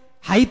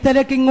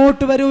 ഹൈതലക്,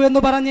 ഇങ്ങോട്ട് വരൂ എന്ന്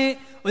പറഞ്ഞ്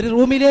ഒരു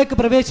റൂമിലേക്ക്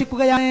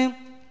പ്രവേശിക്കുകയാണ്.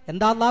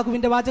 എന്താ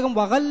അല്ലാഹുവിന്റെ വാചകം?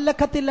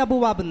 വഗല്ലഖത്തിൽ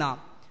അബ്വാബ്,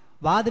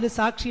 വാതിൽ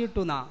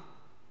സാക്ഷിയിട്ടു,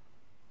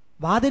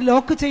 വാതിൽ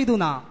ലോക്ക് ചെയ്തു.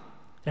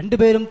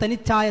 രണ്ടുപേരും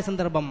തനിച്ചായ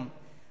സന്ദർഭം.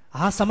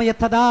 ആ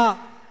സമയത്തതാ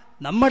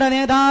നമ്മുടെ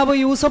നേതാവ്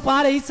യൂസുഫ്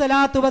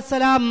അലൈഹിസ്സലാത്തു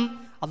വസ്സലാം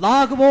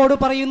അല്ലാഹുവോട്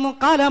പറയുന്നു,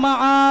 ഖാല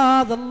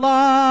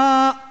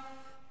മആദല്ലാഹ്,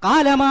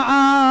 ഖാല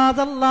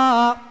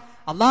മആദല്ലാഹ്,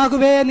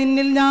 അല്ലാഹുവേ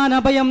നിന്നിൽ ഞാൻ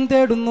അഭയം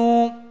തേടുന്നു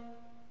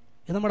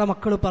എന്ന് നമ്മുടെ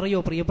മക്കൾ പറയോ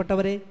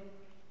പ്രിയപ്പെട്ടവരെ?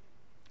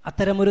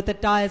 അത്തരമൊരു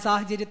തെറ്റായ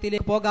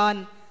സാഹചര്യത്തിലേക്ക് പോകാൻ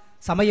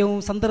സമയവും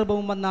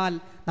സന്ദർഭവും വന്നാൽ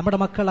നമ്മുടെ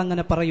മക്കൾ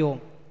അങ്ങനെ പറയോ?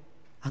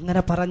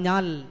 അങ്ങനെ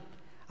പറഞ്ഞാൽ,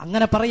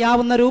 അങ്ങനെ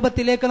പറയാവുന്ന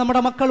രൂപത്തിലേക്ക്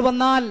നമ്മുടെ മക്കൾ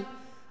വന്നാൽ,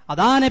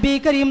 അതാ നബി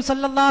കരീം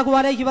സല്ലല്ലാഹു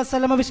അലൈഹി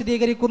വസല്ലം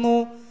വിശദീകരിക്കുന്നു,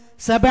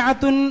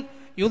 സബഅത്തുൻ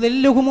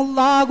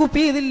യുദില്ലുഹുമുല്ലാഹു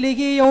ഫീ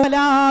ദില്ലിഹി യൗമ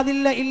ലാ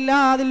ദില്ല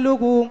ഇല്ലാ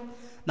ദില്ലുഹു.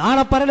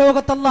 നാളെ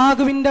പരലോകത്ത്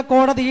അല്ലാഹുവിന്റെ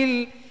കോടതിയിൽ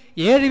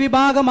 7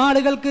 വിഭാഗം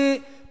ആളുകൾക്ക്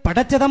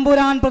പടച്ച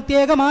തമ്പുരാൻ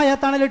പ്രത്യേകമായ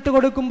തണലിട്ട്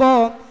കൊടുക്കുമ്പോ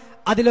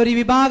അതിലൊരു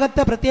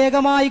വിഭാഗത്തെ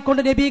പ്രത്യേകമായി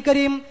കൊണ്ട് നബി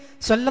കരീം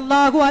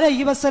സല്ലല്ലാഹു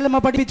അലൈഹി വസല്ലം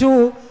പഠിപ്പിച്ചു.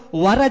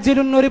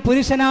 വറജുലുൻ, ഒരു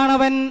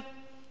പുരുഷനാണവൻ.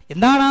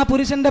 എന്താണ് ആ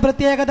പുരുഷന്റെ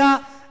പ്രത്യേകത?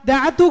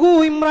 ദഅതുഹു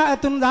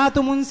ഇംറഅത്തുൻ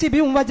ദാതു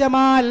മുൻസിബിൻ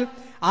വജമാൽ.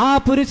 ആ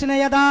പുരുഷനെ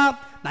യഥാ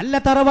നല്ല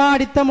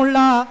തറവാടിത്തമുള്ള,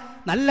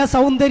 നല്ല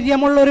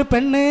സൗന്ദര്യമുള്ള ഒരു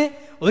പെണ്ണ്,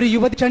 ഒരു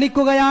യുവതി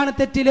ക്ഷണിക്കുകയാണ്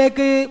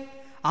തെറ്റിലേക്ക്.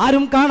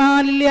 ആരും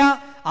കാണാനില്ല,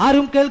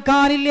 ആരും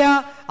കേൾക്കാനില്ല,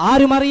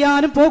 ആരും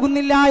അറിയാനും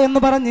പോകുന്നില്ല എന്ന്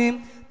പറഞ്ഞ്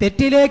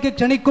തെറ്റിലേക്ക്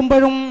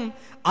ക്ഷണിക്കുമ്പോഴും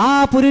ആ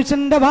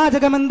പുരുഷന്റെ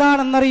വാചകം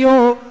എന്താണെന്നറിയോ?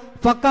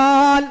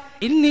 ഫഖാൽ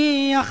ഇന്നി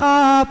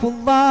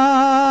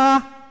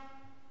അഖാഫുല്ലാഹ്.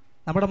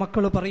 നമ്മുടെ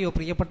മക്കൾ പറയോ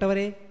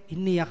പ്രിയപ്പെട്ടവരെ,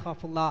 ഇന്നി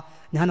അഖാഫുല്ലാഹ്,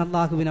 ഞാൻ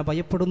അല്ലാഹുവിനെ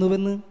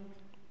ഭയപ്പെടുന്നുവെന്ന്?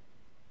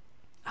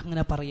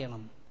 അങ്ങനെ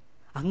പറയണം,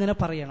 അങ്ങനെ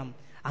പറയണം.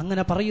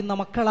 അങ്ങനെ പറയുന്ന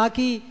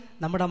മക്കളാക്കി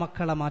നമ്മുടെ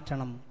മക്കളെ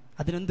മാറ്റണം.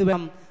 അതിനെന്ത്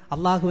വേണം?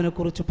 അള്ളാഹുവിനെ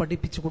കുറിച്ച്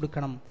പഠിപ്പിച്ചു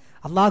കൊടുക്കണം.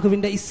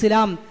 അള്ളാഹുവിന്റെ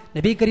ഇസ്ലാം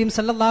നബി കരീം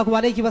സല്ലല്ലാഹു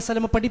അലൈഹി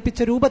വസല്ലം പഠിപ്പിച്ച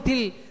രൂപത്തിൽ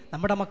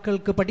നമ്മുടെ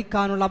മക്കൾക്ക്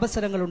പഠിക്കാനുള്ള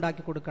അവസരങ്ങൾ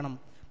ഉണ്ടാക്കി കൊടുക്കണം.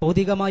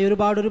 ഭൗതികമായ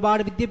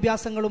ഒരുപാട്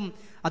വിദ്യാഭ്യാസങ്ങളും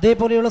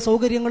അതേപോലെയുള്ള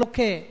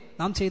സൗകര്യങ്ങളൊക്കെ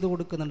നാം ചെയ്തു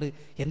കൊടുക്കുന്നുണ്ട്.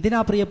 എന്തിനാ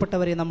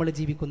പ്രിയപ്പെട്ടവരെ നമ്മൾ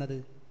ജീവിക്കുന്നത്?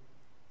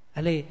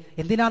 അല്ലെ,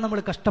 എന്തിനാ നമ്മൾ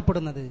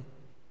കഷ്ടപ്പെടുന്നത്?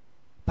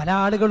 പല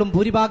ആളുകളും,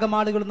 ഭൂരിഭാഗം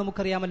ആളുകളും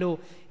നമുക്കറിയാമല്ലോ,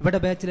 ഇവിടെ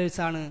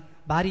ബാച്ചിലേഴ്സാണ്,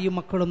 ഭാര്യയും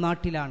മക്കളും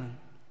നാട്ടിലാണ്.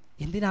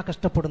 എന്തിനാ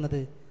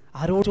കഷ്ടപ്പെടുന്നത്?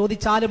 ആരോട്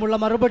ചോദിച്ചാലുമുള്ള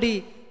മറുപടി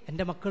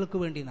എൻ്റെ മക്കൾക്ക്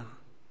വേണ്ടിനാ.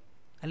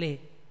 അല്ലേ,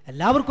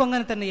 എല്ലാവർക്കും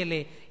അങ്ങനെ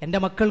തന്നെയല്ലേ? എൻ്റെ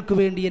മക്കൾക്ക്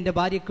വേണ്ടി, എൻ്റെ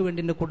ഭാര്യയ്ക്ക് വേണ്ടി,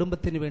 എൻ്റെ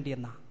കുടുംബത്തിന് വേണ്ടി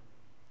എന്നാ.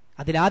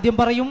 അതിലാദ്യം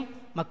പറയും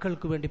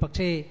മക്കൾക്ക് വേണ്ടി.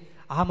 പക്ഷേ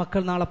ആ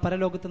മക്കൾ നാളെ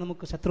പരലോകത്ത്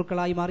നമുക്ക്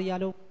ശത്രുക്കളായി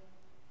മാറിയാലോ?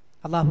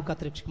 അള്ളാഹു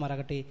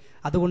കാത്തുരക്ഷിക്കുമാറാകട്ടെ.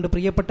 അതുകൊണ്ട്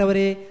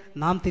പ്രിയപ്പെട്ടവരെ,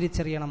 നാം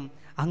തിരിച്ചറിയണം,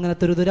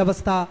 അങ്ങനത്തെ ഒരു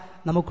ദുരവസ്ഥ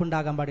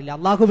നമുക്കുണ്ടാകാൻ പാടില്ല.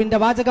 അള്ളാഹുവിന്റെ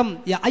വാചകം,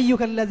 യാ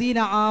അയ്യുഹല്ലദീന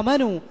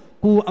ആമനു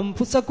ഖൂ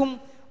അൻഫുസകും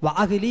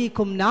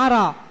വഅഹ്ലീകും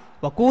നാറാ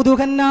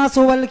വഖൂദുഹൻ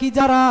നാസു വൽ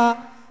ഹിജറ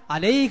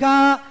അലൈഹാ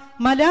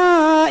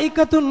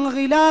മലായികത്തുൻ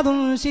ഗിലാദുൻ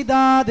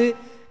ശിദാദ്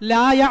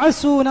ലാ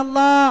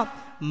യഅസൂനല്ലാഹ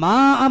മാ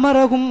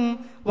അമറഹും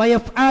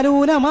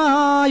വയഫ്അലൂന മാ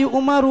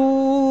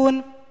യുഅമറൂൻ.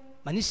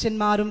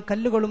 മനുഷ്യന്മാരും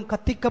കല്ലുകളും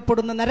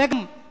കത്തിക്കപ്പെടുന്ന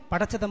നരകം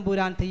പടച്ച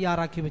തമ്പുരാൻ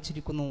തയ്യാറാക്കി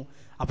വെച്ചിരിക്കുന്നു.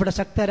 അവിടെ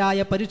ശക്തരായ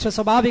പരുഷ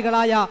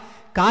സ്വഭാവികളായ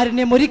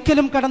കാരുണ്യം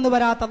ഒരിക്കലും കടന്നു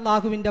വരാത്ത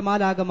അല്ലാഹുവിന്റെ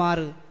മാലാകമാർ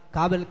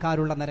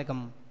കാവൽക്കാരുള്ള നരകം.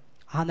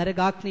 ആ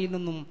നരകാഗ്നിയിൽ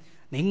നിന്നും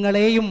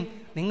നിങ്ങളെയും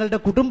നിങ്ങളുടെ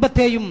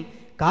കുടുംബത്തെയും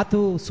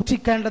കാത്തു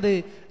സൂക്ഷിക്കേണ്ടത്,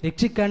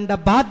 രക്ഷിക്കേണ്ട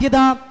ബാധ്യത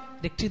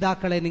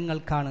രക്ഷിതാക്കളെ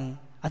നിങ്ങൾക്കാണ്.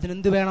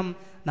 അതിനെന്ത് വേണം?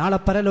 നാളെ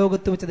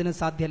പരലോകത്ത് വെച്ച് അതിന്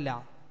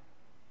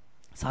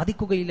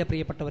സാധിക്കുകയില്ല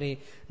പ്രിയപ്പെട്ടവരെ.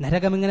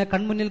 നരകം ഇങ്ങനെ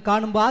കൺമുന്നിൽ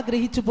കാണുമ്പോൾ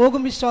ആഗ്രഹിച്ചു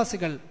പോകും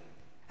വിശ്വാസികൾ.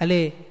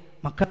 അല്ലേ,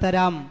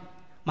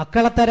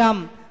 മക്കളെ തരാം,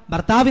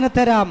 ഭർത്താവിനെ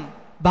തരാം,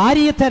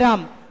 ഭാര്യയെ തരാം,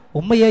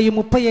 ഉമ്മയെയും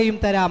ഉപ്പയെയും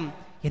തരാം,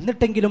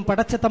 എന്നിട്ടെങ്കിലും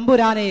പടച്ച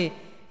തമ്പുരാനെ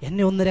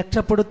എന്നെ ഒന്ന്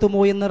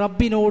രക്ഷപ്പെടുത്തുമോ എന്ന്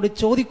റബ്ബിനോട്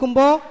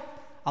ചോദിക്കുമ്പോ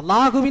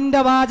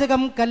അള്ളാഹുവിന്റെ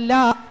വാചകം കല്ല,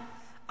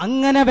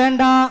 അങ്ങനെ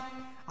വേണ്ട.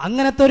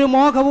 അങ്ങനത്തെ ഒരു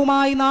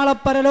മോഹവുമായി നാളെ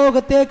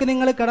പരലോകത്തേക്ക്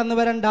നിങ്ങൾ കടന്നു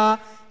വരണ്ട.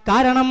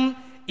 കാരണം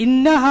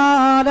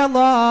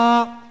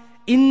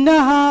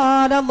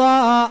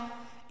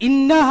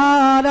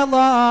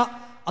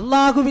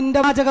അള്ളാഹുവിന്റെ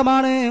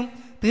വാചകമാണ്.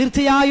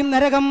 തീർച്ചയായും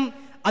നരകം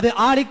അത്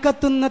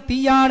ആളിക്കത്തുന്ന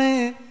തീയാണ്.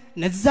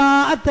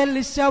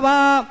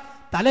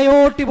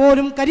 തലയോട്ടി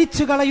പോലും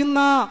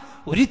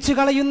ഉരിച്ചു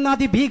കളയുന്ന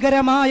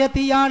അതിഭീകരമായ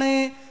തീയാണ്,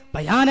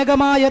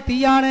 ഭയാനകമായ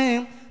തീയാണ്.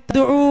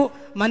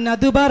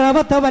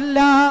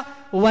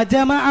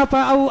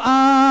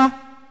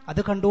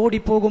 അത്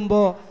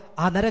കണ്ടോടിപ്പോകുമ്പോ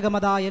ആ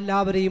നരകമതാ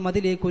എല്ലാവരെയും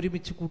അതിലേക്ക്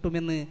ഒരുമിച്ച്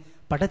കൂട്ടുമെന്ന്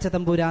പടച്ച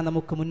തമ്പുരാൻ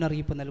നമുക്ക്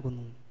മുന്നറിയിപ്പ്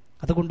നൽകുന്നു.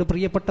 അതുകൊണ്ട്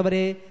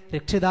പ്രിയപ്പെട്ടവരെ,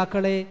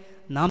 രക്ഷിതാക്കളെ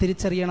നാം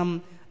തിരിച്ചറിയണം.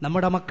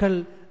 നമ്മുടെ മക്കൾ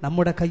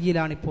നമ്മുടെ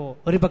കയ്യിലാണിപ്പോ.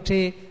 ഒരുപക്ഷെ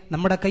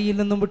നമ്മുടെ കയ്യിൽ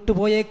നിന്നും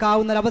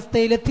വിട്ടുപോയേക്കാവുന്ന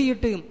ഒരവസ്ഥയിൽ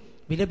എത്തിയിട്ട്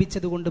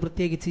വിലപിച്ചതുകൊണ്ട്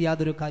പ്രത്യേകിച്ച്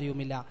യാതൊരു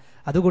കാര്യവുമില്ല.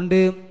 അതുകൊണ്ട്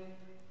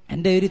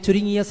എൻ്റെ ഒരു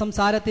ചുരുങ്ങിയ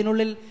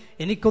സംസാരത്തിനുള്ളിൽ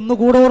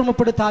എനിക്കൊന്നുകൂടെ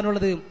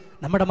ഓർമ്മപ്പെടുത്താനുള്ളത്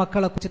നമ്മുടെ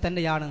മക്കളെ കുറിച്ച്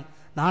തന്നെയാണ്.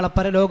 നാളെ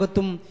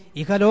പരലോകത്തും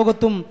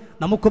ഇഹലോകത്തും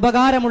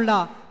നമുക്കുപകാരമുള്ള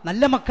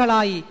നല്ല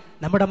മക്കളായി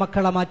നമ്മുടെ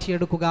മക്കളെ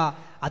മാറ്റിയെടുക്കുക.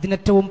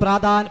 അതിനേറ്റവും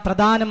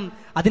പ്രാധാന്യം,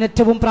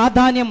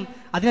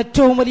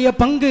 അതിനേറ്റവും വലിയ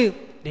പങ്ക്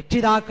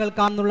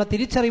രക്ഷിതാക്കൾക്കാണെന്നുള്ള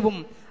തിരിച്ചറിവും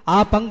ആ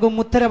പങ്കും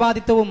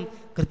ഉത്തരവാദിത്വവും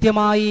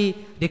കൃത്യമായി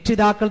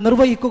രക്ഷിതാക്കൾ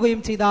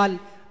നിർവഹിക്കുകയും ചെയ്താൽ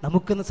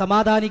നമുക്ക്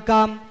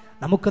സമാധാനിക്കാം,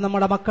 നമുക്ക്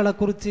നമ്മുടെ മക്കളെ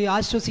കുറിച്ച്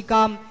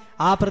ആശ്വസിക്കാം,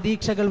 ആ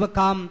പ്രതീക്ഷകൾ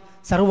വെക്കാം.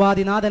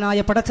 സർവാധിനാഥനായ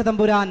പടച്ച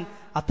തമ്പുരാൻ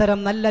അത്തരം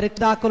നല്ല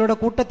രക്ഷിതാക്കളുടെ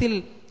കൂട്ടത്തിൽ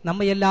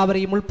നമ്മെ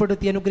എല്ലാവരെയും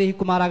ഉൾപ്പെടുത്തി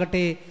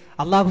അനുഗ്രഹിക്കുമാറാകട്ടെ.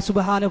 അല്ലാഹു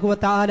സുബ്ഹാനഹു വ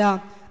തആല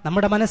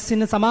നമ്മുടെ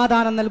മനസ്സിന്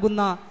സമാധാനം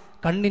നൽകുന്ന,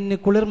 കണ്ണിന്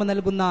കുളിർമ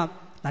നൽകുന്ന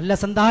നല്ല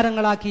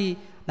സന്താനങ്ങളാക്കി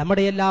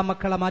നമ്മുടെ എല്ലാ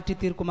മക്കളെ മാറ്റി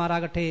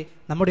തീർക്കുമാറാകട്ടെ.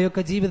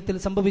 നമ്മുടെയൊക്കെ ജീവിതത്തിൽ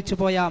സംഭവിച്ചു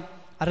പോയ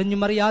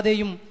അറിഞ്ഞും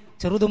അറിയാതെയും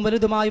ചെറുതും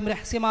വലുതുമായും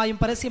രഹസ്യമായും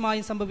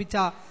പരസ്യമായും സംഭവിച്ച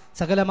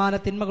സകലമാന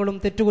തിന്മകളും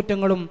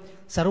തെറ്റുകുറ്റങ്ങളും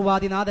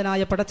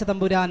സർവാധിനാഥനായ പടച്ച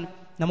തമ്പുരാൻ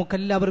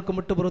നമുക്കെല്ലാവർക്കും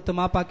വിട്ടുപുറത്ത്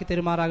മാപ്പാക്കി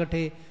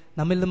തരുമാറാകട്ടെ.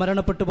 നമ്മിൽ നിന്ന്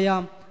മരണപ്പെട്ടു പോയ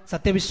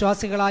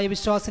സത്യവിശ്വാസികളായ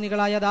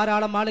വിശ്വാസിനികളായ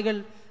ധാരാളം ആളുകൾ,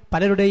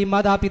 പലരുടെയും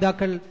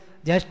മാതാപിതാക്കൾ,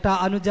 ജ്യേഷ്ഠ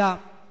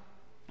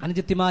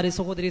അനുജത്തിമാര്,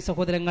 സഹോദരി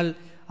സഹോദരങ്ങൾ,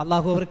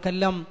 അള്ളാഹു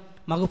അവർക്കെല്ലാം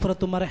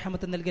മഗ്ഫിറത്തും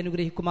റഹ്മത്തും നൽകി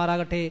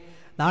അനുഗ്രഹിക്കുമാറാകട്ടെ.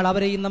 നാളെ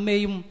അവരെയും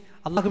നമ്മെയും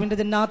അല്ലാഹുവിന്റെ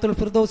ജന്നാത്തുൽ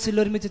ഫിർദൗസിൽ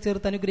ഒരുമിച്ച്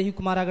ചേർത്ത്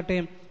അനുഗ്രഹിക്കുമാറാകട്ടെ.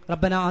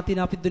 റബ്ബനാ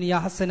ആതിനാ ഫിദ്ദുനിയാ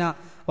ഹസന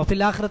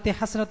വഫിൽ ആഖിറതി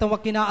ഹസനത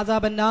വഖിനാ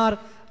അസാബന്നാർ.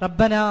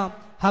 റബ്ബനാ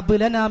ഹബ്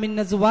ലനാ മിൻ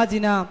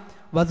അസ്വാജിനാ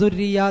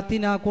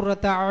വദുർരിയാതിനാ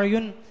ഖുറത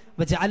അയുൻ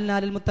വജഅൽനാ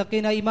ലിൽ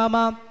മുത്തഖീന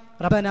ഇമാമാ.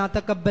 റബ്ബനാ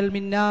തഖബ്ബൽ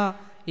മിന്നാ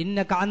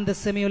ഇന്നക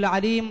അൻതസ് സമീഉൽ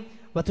അലീം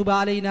വതുബ്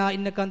അലൈനാ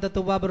ഇന്നക അൻതത്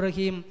തവ്വാബുർ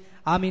റഹീം.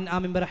 ആമീൻ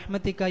ആമീൻ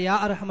ബിറഹ്മതിക യാ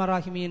അർഹമർ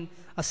റഹീമീൻ.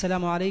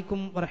 അസ്സലാമു അലൈക്കും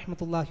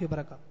വറഹ്മത്തുള്ളാഹി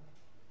വബറകാതുഹു.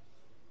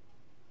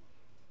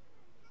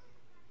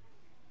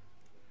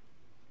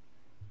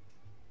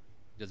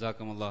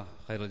 ജസാക്കമുല്ലാഹ്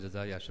ഖൈറുൽ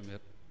ജസാ യാ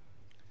ഷമീർ.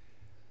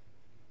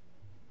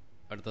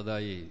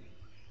 അടുത്തതായി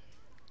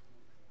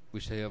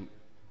വിഷയം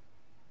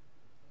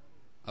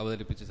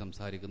അവതരിപ്പിച്ച്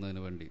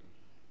സംസാരിക്കുന്നതിന് വേണ്ടി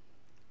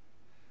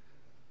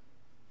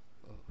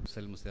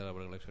മുസ്ലിയാർ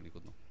അവരെ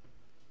ക്ഷണിക്കുന്നു.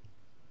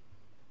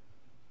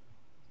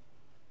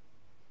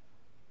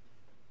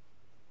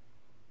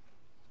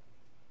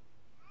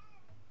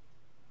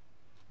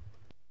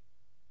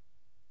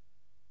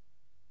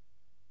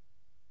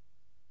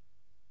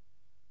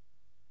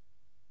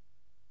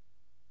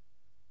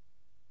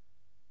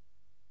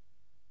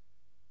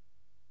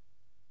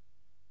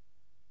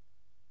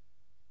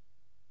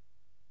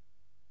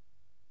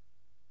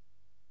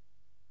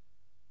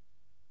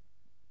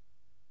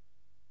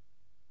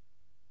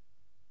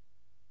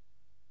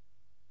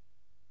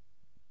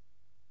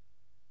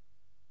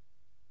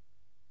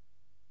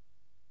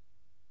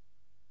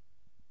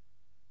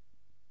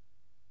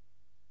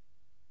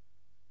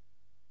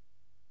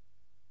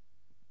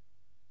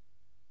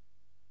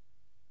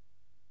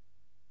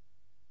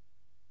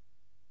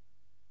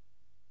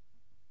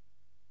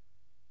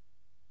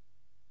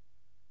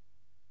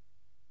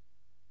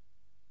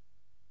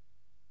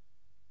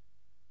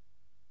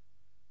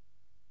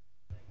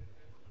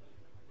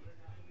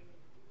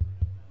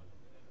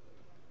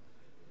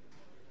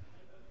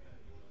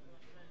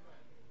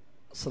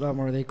 السلام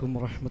عليكم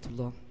ورحمة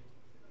الله.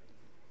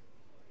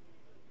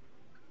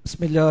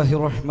 بسم الله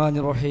الرحمن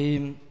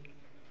الرحيم.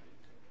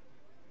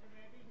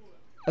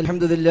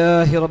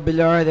 Alhamdulillahi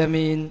Rabbil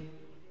Alameen.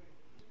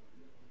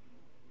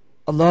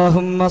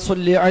 Allahumma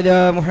salli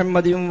ala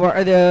Muhammadin wa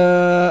ala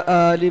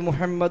ali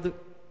Muhammad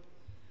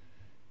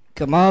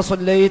kama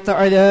sallaita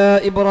ala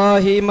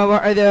Ibrahim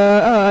wa ala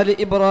ali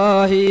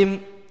Ibrahim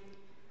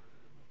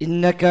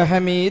innaka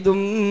Hamidum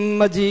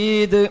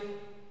Majid.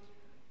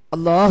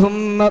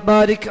 Allahumma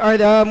barik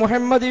ala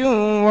Muhammadin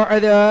wa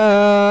ala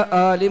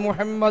ali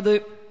Muhammad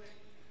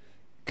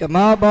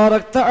kama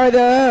barakta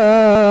ala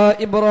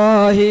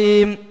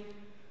Ibrahim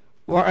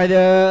wa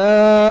ala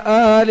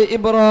ali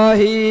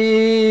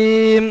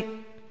Ibrahim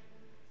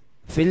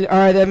fil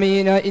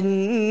alamin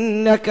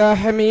innaka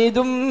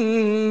Hamidum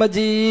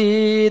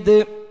Majid.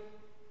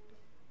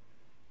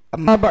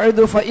 Amma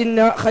ba'du fa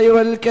inna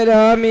khayral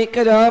kalami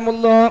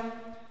kalamullah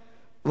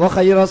wa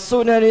khayras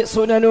sunani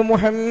sunanu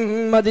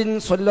Muhammadin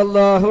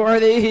sallallahu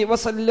alayhi wa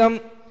sallam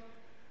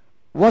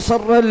wa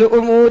sharral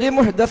umuri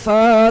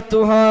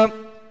muhdathatuha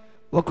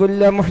wa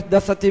kullu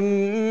muhdathatin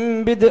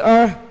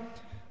bid'ah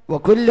wa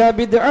kullu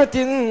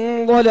bid'atin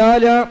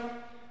dhalalah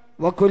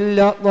wa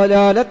kullu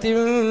dhalalatin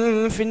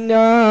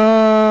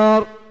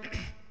fin-nar.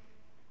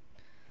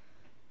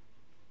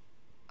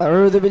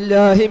 A'udzu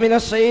billahi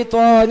minash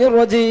shaitanir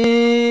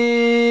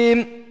rajim.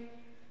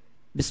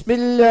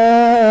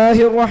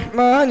 Bismillahir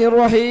rahmanir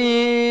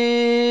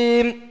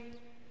rahim.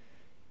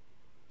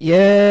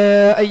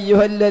 Ya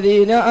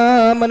ayyuhalladhina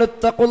amanu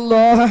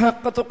ittaqullaha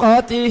haqqa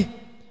tuqatih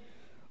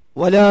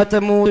wa la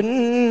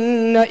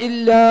tamutunna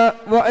illa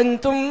wa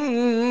antum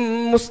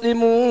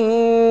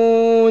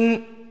muslimun.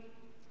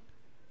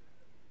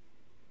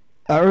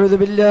 A'udzu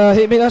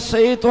billahi minash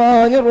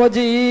shaitanir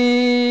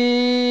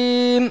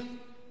rajim.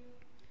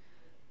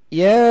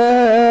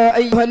 يا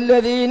أيها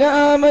الذين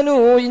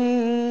آمنوا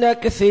إن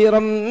كثيرا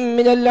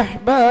من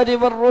الأحبار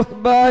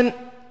والرهبان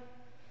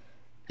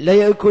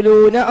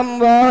ليأكلون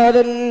أموال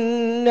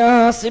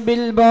الناس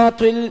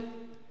بالباطل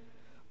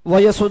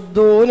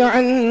ويصدون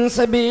عن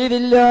سبيل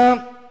الله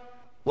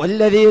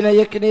والذين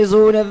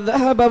يكنزون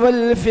الذهب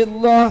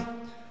والفضة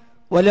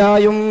ولا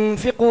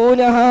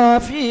ينفقونها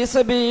في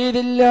سبيل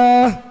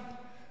الله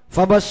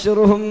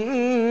فبشرهم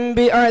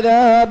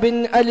بعذاب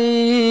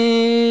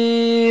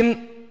أليم.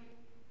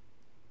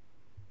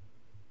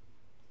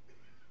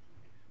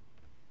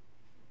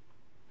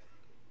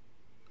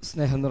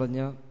 സ്നേഹം നിറഞ്ഞ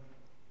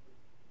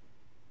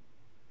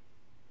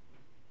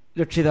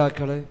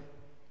രക്ഷിതാക്കളെ,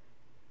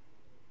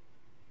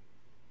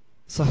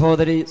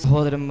 സഹോദരി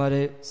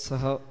സഹോദരന്മാരെ,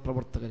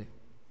 സഹപ്രവർത്തകരെ,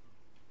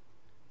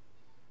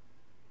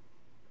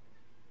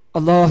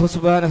 അല്ലാഹു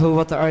സുബ്ഹാനഹു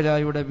വ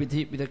തആലയുടെ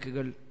വിധി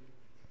വിലക്കുകൾ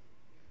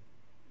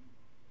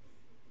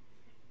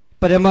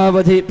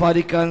പരമാവധി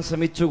പാലിക്കാൻ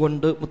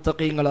ശ്രമിച്ചുകൊണ്ട്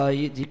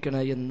മുത്തഖീങ്ങളായി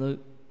ജീവിക്കണേ എന്ന്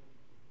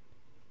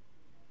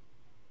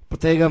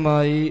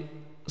പ്രത്യേകമായി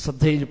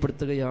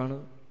ശ്രദ്ധയിൽപ്പെടുത്തുകയാണ്.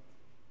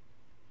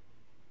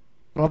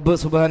 റബ്ബ്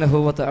സുബ്ഹാനഹു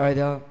വ തആല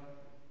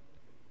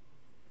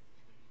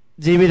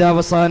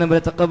ജീവിതാവസാനം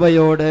വരെ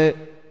തഖ്വയോടെ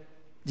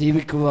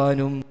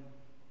ജീവിക്കുവാനും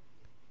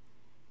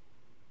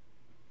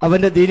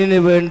അവന്റെ ദീനിന്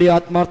വേണ്ടി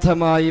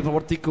ആത്മാർത്ഥമായി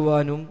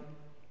പ്രവർത്തിക്കുവാനും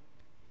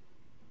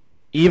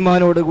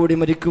ഈമാനോടുകൂടി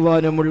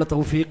മരിക്കുവാനുമുള്ള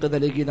തൗഫീഖ്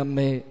നൽകി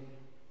നമ്മെ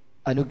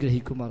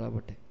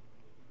അനുഗ്രഹിക്കുമാറാവട്ടെ.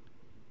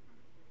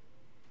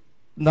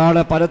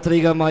 നാളെ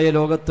പാരത്രികമായ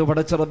ലോകത്ത്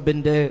പടച്ച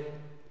റബ്ബിന്റെ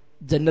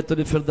ജന്നത്തുൽ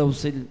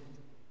ഫിർദൗസിൽ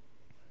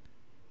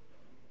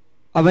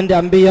അവന്റെ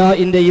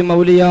അംബിയാഇന്റെയും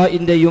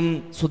ഔലിയാഇന്റെയും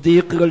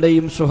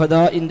സുദീഖുകളുടെയും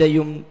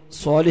ശുഹദാഇന്റെയും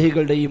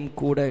സ്വാലിഹികളുടെയും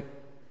കൂടെ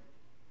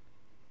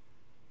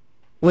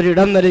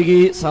ഒരിടം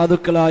നൽകി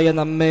സാധുക്കളായ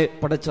നമ്മെ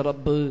പടച്ച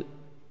റബ്ബ്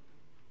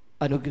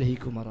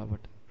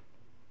അനുഗ്രഹിക്കുമാറാവട്ടെ.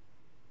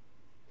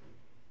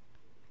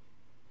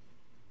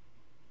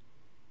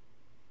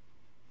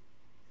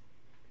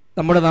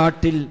 നമ്മുടെ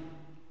നാട്ടിൽ,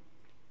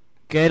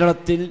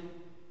 കേരളത്തിൽ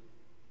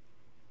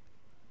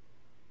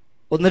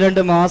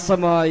 1-2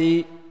 മാസമായി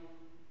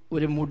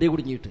ഒരു മുടി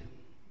കുടുങ്ങിയിട്ട്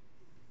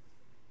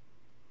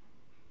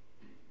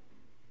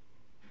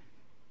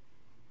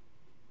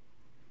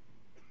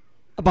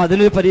അപ്പൊ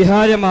അതിനൊരു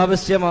പരിഹാരം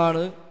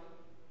ആവശ്യമാണ്.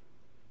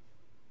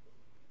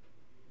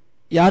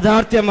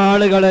 യാഥാർത്ഥ്യം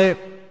ആളുകളെ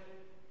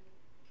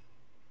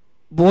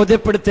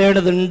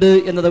ബോധ്യപ്പെടുത്തേണ്ടതുണ്ട്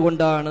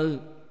എന്നതുകൊണ്ടാണ്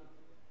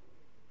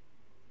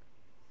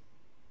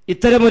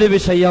ഇത്തരമൊരു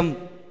വിഷയം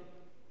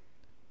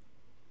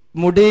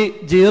മുടി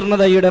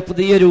ജീർണതയുടെ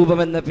പുതിയ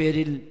രൂപം എന്ന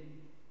പേരിൽ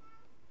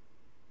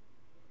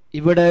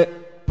ഇവിടെ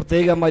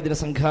പ്രത്യേകമായി ഇതിന്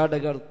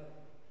സംഘാടകർ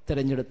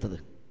തിരഞ്ഞെടുത്തത്.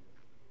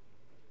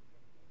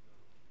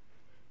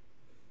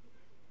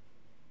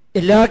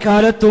 എല്ലാ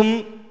കാലത്തും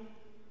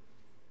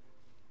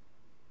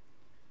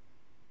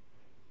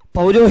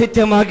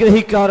പൗരോഹിത്യം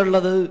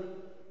ആഗ്രഹിക്കാറുള്ളത്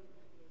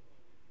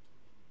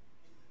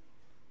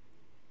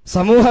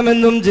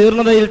സമൂഹമെന്നും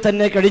ജീർണതയിൽ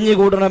തന്നെ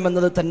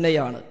കഴിഞ്ഞുകൂടണമെന്നത്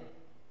തന്നെയാണ്.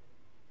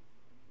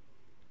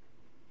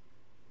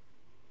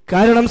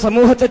 കാരണം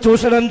സമൂഹത്തെ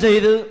ചൂഷണം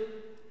ചെയ്ത്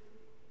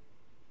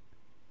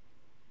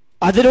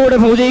അതിലൂടെ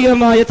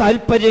ഭൗതികമായ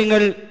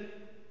താല്പര്യങ്ങൾ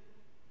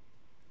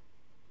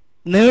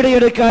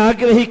നേടിയെടുക്കാൻ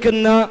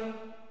ആഗ്രഹിക്കുന്ന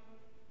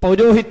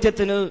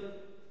പൗരോഹിത്യത്തിന്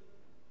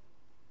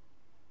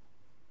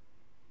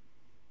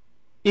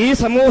ഈ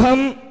സമൂഹം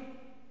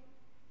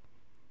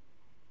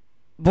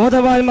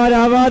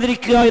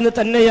ബോധവാന്മാരാവാതിരിക്കുക എന്ന്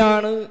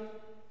തന്നെയാണ്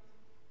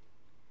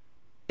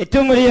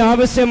ഏറ്റവും വലിയ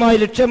ആവശ്യമായി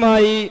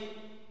ലക്ഷ്യമായി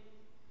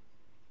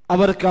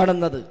അവർ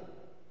കാണുന്നത്.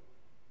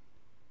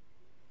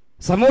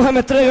 സമൂഹം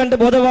എത്ര കണ്ട്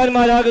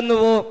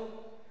ബോധവാന്മാരാകുന്നുവോ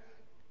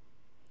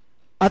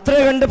അത്ര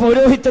കണ്ട്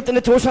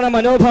പൗരോഹിത്യത്തിന്റെ ചൂഷണ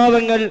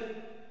മനോഭാവങ്ങൾ,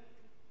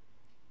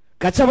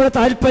 കച്ചവട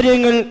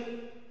താല്പര്യങ്ങൾ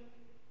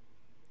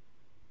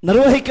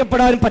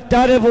നിർവഹിക്കപ്പെടാൻ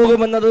പറ്റാതെ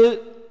പോകുമെന്നത്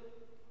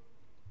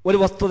ഒരു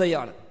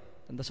വസ്തുതയാണ്.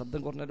 എന്താ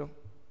ശബ്ദം കുറഞ്ഞല്ലോ?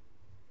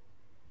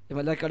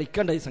 വല്ല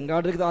കളിക്കണ്ട, ഈ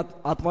സംഘാടകർക്ക്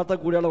ആത്മാർത്ഥ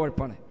കൂടിയുള്ള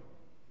കുഴപ്പമാണ്.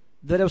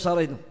 ഇതുവരെ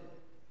ഉഷാറായിരുന്നു.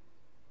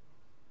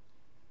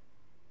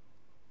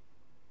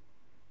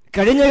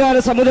 കഴിഞ്ഞകാല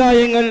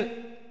സമുദായങ്ങൾ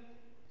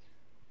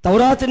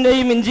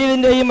തൗറാത്തിന്റെയും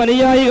ഇഞ്ചീലിന്റെയും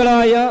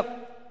അനുയായികളായ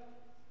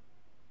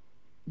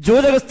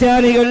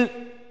ജൂതക്രിസ്ത്യാനികൾ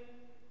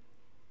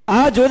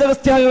ആ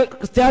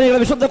ക്രിസ്ത്യാനികളെ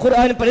വിശുദ്ധ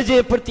ഖുർആൻ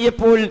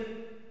പരിചയപ്പെടുത്തിയപ്പോൾ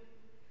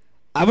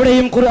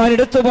അവിടെയും ഖുർആൻ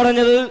എടുത്തു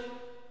പറഞ്ഞത്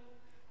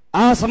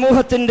ആ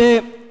സമൂഹത്തിന്റെ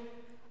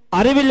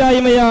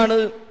അറിവില്ലായ്മയാണ്,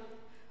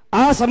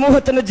 ആ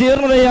സമൂഹത്തിന്റെ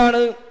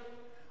ജീർണതയാണ്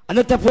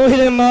അന്നത്തെ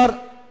പുരോഹിതന്മാർ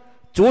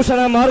ചൂഷണ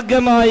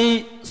മാർഗമായി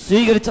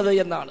സ്വീകരിച്ചത്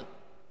എന്നാണ്.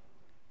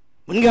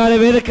 മുൻകാല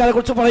വേദക്കാരെ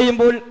കുറിച്ച്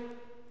പറയുമ്പോൾ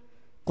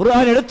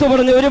ഖുർആൻ എടുത്തു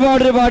പറഞ്ഞ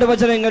ഒരുപാട്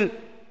വചനങ്ങൾ,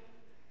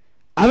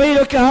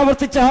 അവയിലൊക്കെ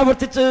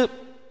ആവർത്തിച്ച്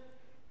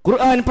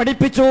ഖുർആൻ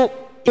പഠിപ്പിച്ചു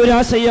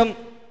ഒരാശയം.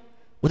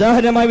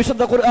 ഉദാഹരണമായി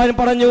വിശുദ്ധ ഖുർആൻ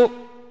പറഞ്ഞു,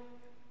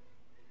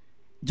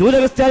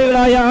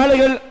 ജൂതക്രിസ്ത്യാനികളായ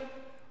ആളുകൾ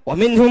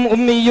വമിൻഹും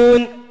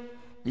ഉമ്മിയൂൻ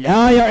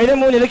ലാ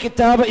യഅലമൂനൽ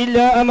കിതാബ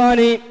ഇല്ലാ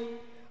അമാനി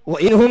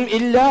വഇൻഹും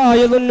ഇല്ലാ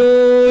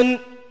യദുന്നൂൻ.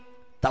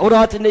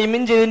 തൗറാത്തിന്റെയും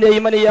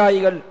ഇഞ്ചീലിന്റെയും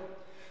അനുയായികൾ.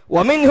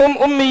 വമിൻഹും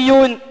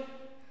ഉമ്മിയൂൻ,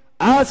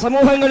 ആ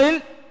സമൂഹങ്ങളിൽ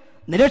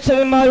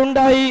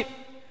നിരക്ഷരന്മാരുണ്ടായി,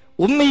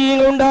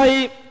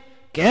 ഉമ്മിയീങ്ങളുണ്ടായി,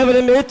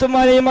 കേവലം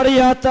എഴുത്തുമാരെയും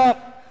അറിയാത്ത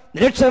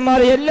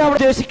നിരക്ഷരന്മാരെ എല്ലാം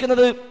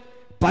ഉദ്ദേശിക്കുന്നത്.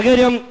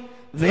 പകരം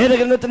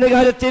വേദഗ്രന്ഥത്തിന്റെ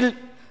കാര്യത്തിൽ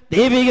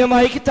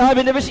ദൈവികമായ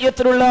കിതാബിന്റെ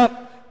വിഷയത്തിലുള്ള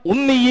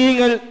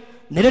ഉമ്മിയീങ്ങൾ,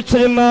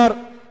 നിരക്ഷരന്മാർ,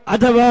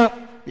 അഥവാ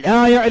ലാ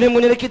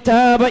യഅലമൂനൽ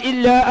കിതാബ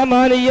ഇല്ലാ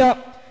അമാനിയ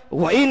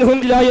വഇൻഹും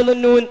ലാ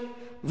യദുന്നൂൻ,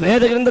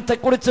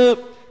 വേദഗ്രന്ഥത്തെക്കുറിച്ച്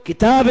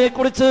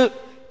കിതാബിനെക്കുറിച്ച്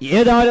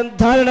ഏതാനും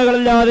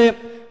ധാരണകളല്ലാതെ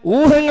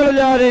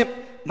ഊഹങ്ങളല്ലാതെ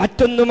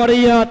മറ്റൊന്നും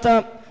അറിയാത്ത,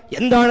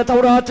 എന്താണ്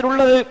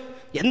തൗറാത്തിലുള്ളത്,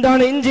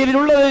 എന്താണ്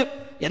ഇഞ്ചീലിലുള്ളത്,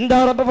 എന്താ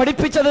റബ്ബ്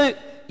പഠിപ്പിച്ചത്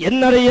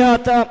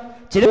എന്നറിയാത്ത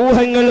ചില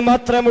ഊഹങ്ങൾ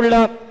മാത്രമുള്ള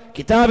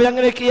കിതാബിൽ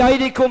അങ്ങനെയൊക്കെ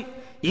ആയിരിക്കും,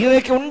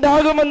 ഇങ്ങനെയൊക്കെ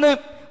ഉണ്ടാകുമെന്ന്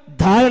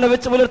ധാരണ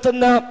വെച്ച്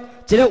പുലർത്തുന്ന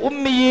ചില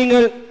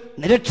ഉമ്മിയീങ്ങൾ,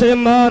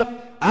 നിരക്ഷരന്മാർ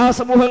ആ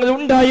സമൂഹങ്ങളിൽ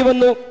ഉണ്ടായി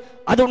വന്നു.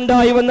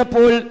 അതുണ്ടായി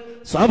വന്നപ്പോൾ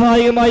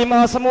സ്വാഭാവികമായും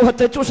ആ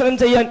സമൂഹത്തെ ചൂഷണം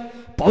ചെയ്യാൻ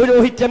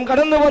പൗരോഹിത്യം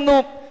കടന്നു വന്നു.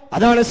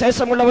 അതാണ്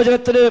ശേഷമുള്ള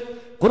വചനത്തിൽ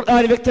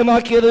ഖുർആൻ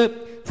വ്യക്തമാക്കിയത്.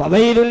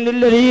 ഫവൈലുൽ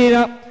ലില്ലദീന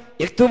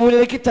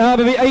യക്തുബൂനൽ കിതാബ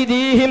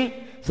ബിഐദീഹിം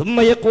ثم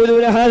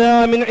يقولون هذا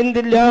من عند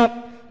الله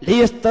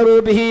ليشتروا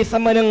به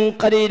ثمنا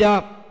قليلا.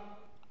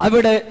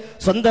 അവിടെ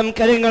സ്വന്തം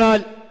കരങ്ങളാൽ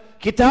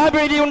കിതാബ്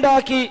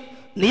എഴുതിയുണ്ടാക്കി,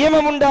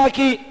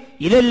 നിയമമുണ്ടാക്കി,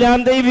 ഇതെല്ലാം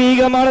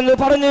ദൈവീകമാണെന്ന്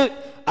പറഞ്ഞ്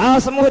ആ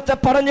സമൂഹത്തെ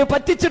പറഞ്ഞു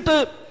പറ്റിച്ചിട്ട്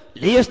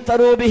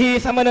ലിയസ്തറൂ ബിഹി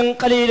സമനം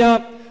ഖലീല,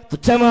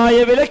 തുച്ഛമായ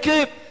വിലക്ക്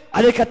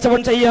അത്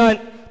കച്ചവടം ചെയ്യാൻ,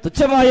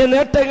 തുച്ഛമായ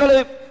നേട്ടങ്ങൾ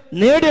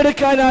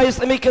നേടിയെടുക്കാനായി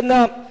ശ്രമിക്കുന്ന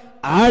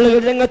ആളുകൾ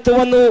രംഗത്ത്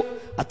വന്നു.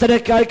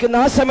 അത്തരക്കാർക്ക്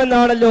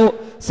നാശമെന്നാണല്ലോ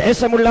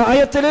ശേഷമുള്ള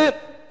ആയത്തില്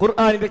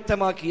ഖുർആൻ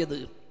വ്യക്തമാക്കിയത്.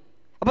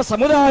 അപ്പൊ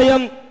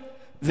സമുദായം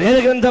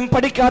വേദഗ്രന്ഥം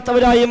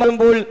പഠിക്കാത്തവരായി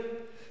മാറുമ്പോൾ,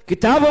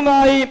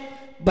 കിതാബുമായി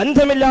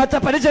ബന്ധമില്ലാത്ത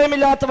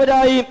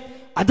പരിചയമില്ലാത്തവരായി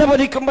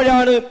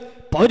അധപതിക്കുമ്പോഴാണ്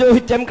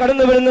പൗരോഹിത്യം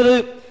കടന്നു വരുന്നത്.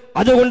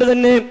 അതുകൊണ്ട്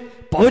തന്നെ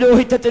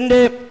പൗരോഹിത്യത്തിന്റെ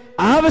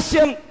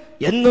ആവശ്യം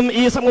എന്നും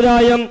ഈ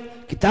സമുദായം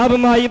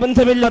കിതാബുമായി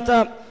ബന്ധമില്ലാത്ത,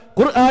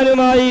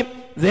 ഖുർആനുമായി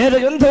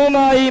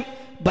വേദഗ്രന്ഥവുമായി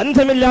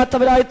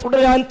ബന്ധമില്ലാത്തവരായി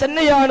തുടരാൻ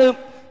തന്നെയാണ്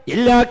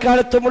എല്ലാ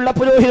കാലത്തുമുള്ള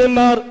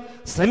പുരോഹിതന്മാർ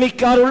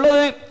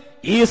ശ്രമിക്കാറുള്ളത്.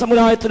 ഈ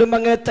സമുദായത്തിലും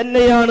അങ്ങനെ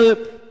തന്നെയാണ്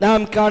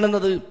നാം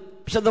കാണുന്നത്.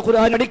 വിശുദ്ധ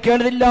ഖുർആൻ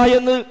പഠിക്കേണ്ടതില്ല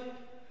എന്ന്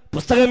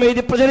പുസ്തകം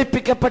എഴുതി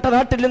പ്രചരിപ്പിക്കപ്പെട്ട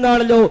നാട്ടിൽ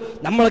നിന്നാണല്ലോ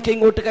നമ്മളൊക്കെ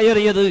ഇങ്ങോട്ട്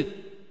കയറിയത്.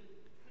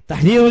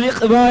 തഹ്രീറുൽ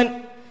ഇഖ്വാൻ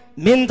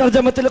മിൻ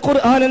തർജമത്തിൽ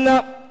ഖുർആൻ എന്ന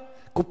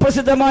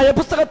കുപ്രസിദ്ധമായ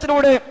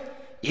പുസ്തകത്തിലൂടെ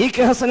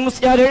ഇ.കെ. ഹസൻ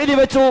മുസ്ലിയാർ എഴുതി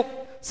വെച്ചു,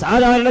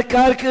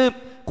 സാധാരണക്കാർക്ക്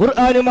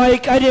ഖുർആനുമായി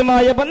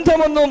കാര്യമായ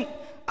ബന്ധമൊന്നും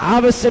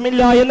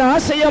ആവശ്യമില്ല എന്ന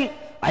ആശയം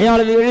അയാൾ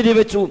എഴുതി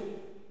വെച്ചു.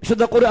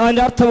 വിശുദ്ധ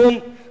ഖുർആന്റെ അർത്ഥവും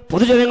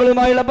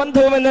പൊതുജനങ്ങളുമായുള്ള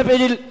ബന്ധവും എന്ന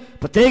പേരിൽ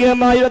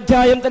പ്രത്യേകമായ ഒരു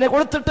അധ്യായം തന്നെ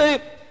കൊടുത്തിട്ട്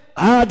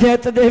ആ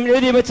അധ്യായത്തെ അദ്ദേഹം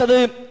എഴുതി വെച്ചത്,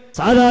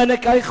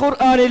 സാധാരണക്കാർ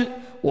ഖുർആനിൽ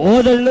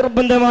ഓതൽ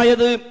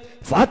നിർബന്ധമായത്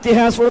ഫാത്തിഹ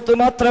സൂറത്ത്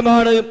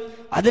മാത്രമാണ്.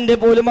 അതിന്റെ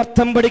പോലും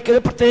അർത്ഥം പഠിക്കൽ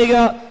പ്രത്യേക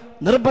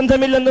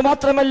നിർബന്ധമില്ലെന്ന്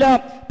മാത്രമല്ല,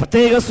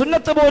 പ്രത്യേക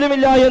സുന്നത്ത്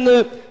പോലുമില്ല എന്ന്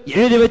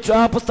എഴുതി വെച്ചു.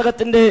 ആ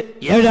പുസ്തകത്തിന്റെ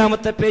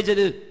 7-ാമത്തെ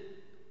പേജിൽ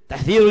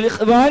തഹ്രീറുൽ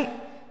ഇഖ്വാൻ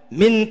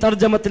മിൻ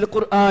തർജമത്തിൽ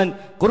ഖുർആൻ,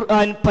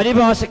 ഖുർആൻ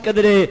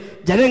പരിഭാഷക്കെതിരെ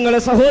ജനങ്ങളെ,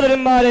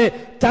 സഹോദരന്മാരെ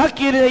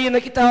താക്കീത് ചെയ്യുന്ന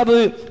കിതാബ്,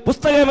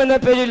 പുസ്തകം എന്ന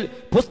പേരിൽ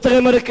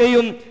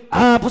പുസ്തകമിറക്കുകയും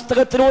ആ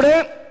പുസ്തകത്തിലൂടെ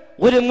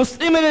ഒരു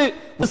മുസ്ലിമിന്,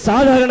 ഒരു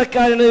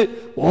സാധാരണക്കാരന്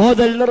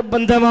ഓതൽ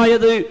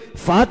നിർബന്ധമായത്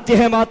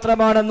ഫാത്തിഹ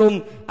മാത്രമാണെന്നും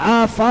ആ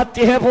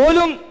ഫാത്തിഹ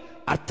പോലും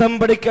അർത്ഥം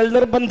പഠിക്കൽ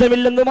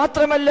നിർബന്ധമില്ലെന്ന്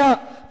മാത്രമല്ല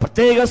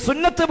പ്രത്യേക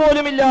സുന്നത്ത്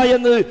പോലുമില്ല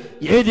എന്ന്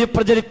എഴുതി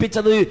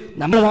പ്രചരിപ്പിച്ചത്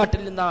നമ്മുടെ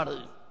നാട്ടിൽ നിന്നാണ്.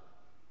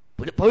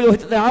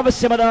 പൗരോഹിത്യത്തിന്റെ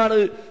ആവശ്യം അതാണ്.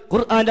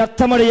 ഖുർആന്റെ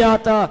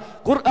അർത്ഥമറിയാത്ത,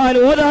 ഖുർആൻ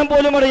ഓതാൻ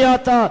പോലും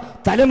അറിയാത്ത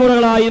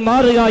തലമുറകളായി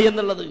മാറുക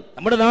എന്നുള്ളത്.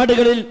 നമ്മുടെ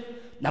നാടുകളിൽ,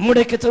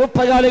 നമ്മുടെയൊക്കെ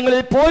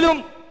ചെറുപ്പകാലങ്ങളിൽ പോലും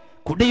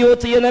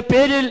കുടിയോത്ത് എന്ന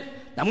പേരിൽ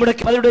നമ്മുടെ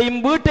പലരുടെയും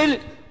വീട്ടിൽ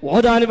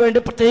ഓതാൻ വേണ്ടി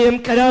പ്രത്യേകം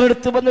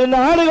കരാറെടുത്ത് വന്നിരുന്ന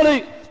ആളുകൾ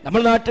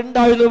നമ്മുടെ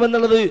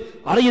നാട്ടിലുണ്ടായിരുന്നുവെന്നുള്ളത്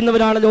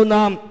അറിയുന്നവരാണല്ലോ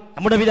നാം.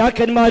 നമ്മുടെ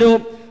പിതാക്കന്മാരോ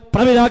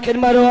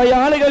പ്രപിതാക്കന്മാരോ ആയ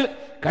ആളുകൾ,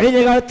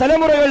 കഴിഞ്ഞകാല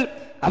തലമുറകൾ,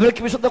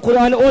 അവർക്ക് വിശുദ്ധ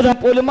ഖുർആൻ ഓതാൻ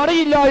പോലും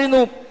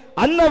അറിയില്ലായിരുന്നു.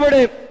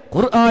 അന്നവിടെ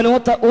ഖുർആൻ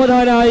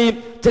ഓതാനായി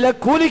ചില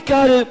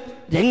കൂലിക്കാര്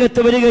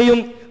രംഗത്ത് വരികയും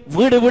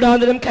വീട്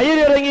വീടാന്തരം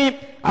കയ്യിലിറങ്ങി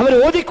അവർ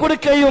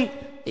ഓതിക്കൊടുക്കുകയും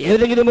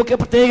ഏതെങ്കിലുമൊക്കെ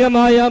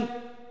പ്രത്യേകമായ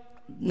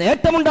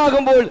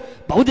നേട്ടമുണ്ടാകുമ്പോൾ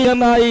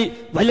ഭൗതികമായി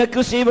വല്ല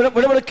കൃഷി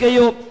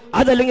വിളവെടുക്കുകയോ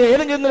അതല്ലെങ്കിൽ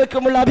ഏതെങ്കിലും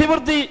നിലക്കുമുള്ള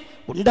അഭിവൃദ്ധി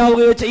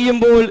ഉണ്ടാവുകയോ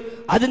ചെയ്യുമ്പോൾ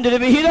അതിന്റെ ഒരു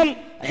വിഹിതം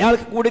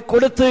അയാൾക്ക് കൂടി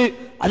കൊടുത്ത്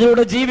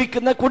അതിലൂടെ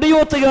ജീവിക്കുന്ന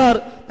കുടിയോത്തുകാർ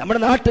നമ്മുടെ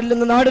നാട്ടിൽ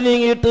നിന്ന് നാട്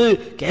നീങ്ങിയിട്ട്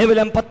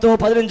കേവലം 10,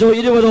 15,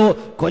 20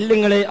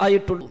 കൊല്ലങ്ങളെ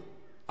ആയിട്ടുള്ളൂ.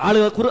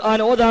 ആളുകൾ ഖുർആൻ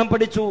ഓതാൻ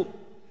പഠിച്ചു,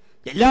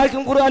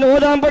 എല്ലാവർക്കും ഖുർആൻ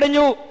ഓതാൻ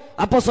പഠിഞ്ഞു.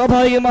 അപ്പൊ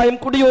സ്വാഭാവികമായും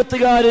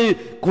കുടിയോത്തുകാര്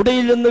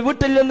കുടിയിൽ നിന്ന്,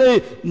 വീട്ടിൽ നിന്ന്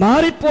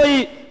മാറിപ്പോയി,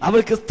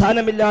 അവർക്ക്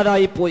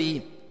സ്ഥാനമില്ലാതായി പോയി.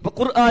 അപ്പൊ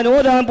ഖുർആൻ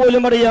ഓതാൻ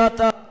പോലും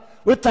അറിയാത്ത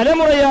ഒരു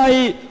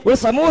തലമുറയായി, ഒരു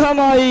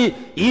സമൂഹമായി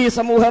ഈ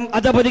സമൂഹം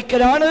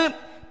അധപതിക്കലാണ്.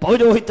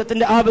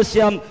 പൗരോഹിത്യത്തിന്റെ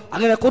ആവശ്യം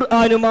അങ്ങനെ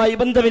ഖുർആനുമായി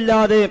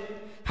ബന്ധമില്ലാതെ,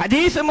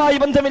 ഹദീസുമായി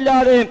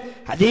ബന്ധമില്ലാതെ,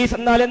 ഹദീസ്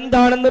എന്നാൽ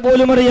എന്താണെന്ന്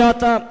പോലും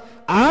അറിയാത്ത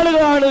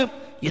ആളുകളാണ്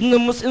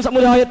ഇന്നും മുസ്ലിം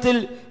സമുദായത്തിൽ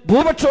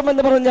ഭൂപക്ഷം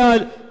എന്ന് പറഞ്ഞാൽ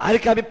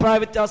ആർക്ക് അഭിപ്രായ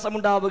വ്യത്യാസം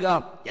ഉണ്ടാവുക.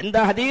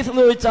 എന്താ ഹദീസ്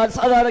എന്ന് ചോദിച്ചാൽ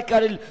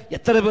സാധാരണക്കാരിൽ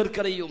എത്ര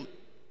പേർക്കറിയും?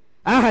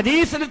 ആ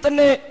ഹദീസിൽ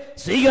തന്നെ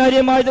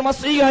സ്വീകാര്യമായതും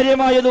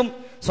അസ്വീകാര്യമായതും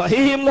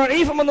സ്വഹീഹും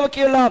ദഈഫും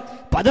എന്നൊക്കെയുള്ള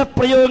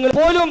പദപ്രയോഗങ്ങൾ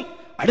പോലും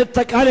അടുത്ത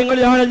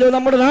കാലങ്ങളിലാണല്ലോ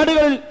നമ്മുടെ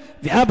നാടുകളിൽ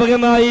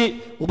വ്യാപകമായി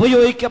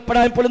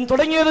ഉപയോഗിക്കപ്പെടാൻ പോലും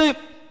തുടങ്ങിയത്.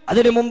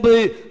 അതിനു മുമ്പ്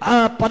ആ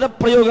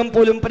പദപ്രയോഗം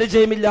പോലും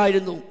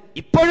പരിചയമില്ലായിരുന്നു.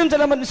 ഇപ്പോഴും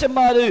ചില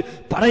മനുഷ്യന്മാര്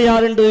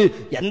പറയാറുണ്ട്,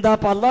 എന്താ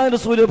അല്ലാഹു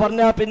റസൂല്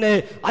പറഞ്ഞാ പിന്നെ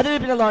അതിന്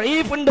പിന്നെ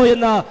ദഈഫ് ഉണ്ടോ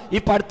എന്നാ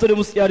ഇപ്പൊ അടുത്തൊരു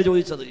മുസ്ലിയാർ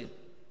ചോദിച്ചത്.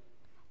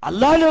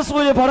 അല്ലാഹു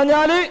റസൂല്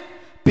പറഞ്ഞാല്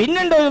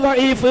പിന്നെണ്ടോ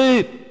ദഈഫ്?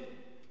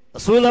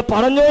 റസൂൽ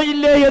പറഞ്ഞോ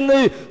ഇല്ലേ എന്ന്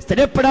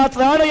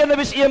സ്ഥിരപ്പെടാത്തതാണ് എന്ന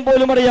വിഷയം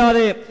പോലും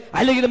അറിയാതെ,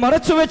 അല്ലെങ്കിൽ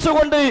മറച്ചു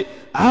വെച്ചുകൊണ്ട്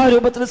ആ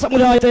രൂപത്തിൽ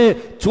സമുദായത്തെ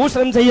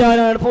ചൂഷണം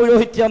ചെയ്യാനാണ്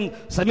പൗരോഹിത്യം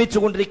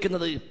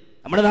ശ്രമിച്ചുകൊണ്ടിരിക്കുന്നത്.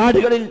 നമ്മുടെ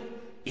നാടുകളിൽ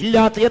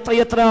ഇല്ലാത്ത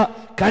എത്രയെത്ര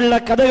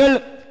കള്ളക്കഥകൾ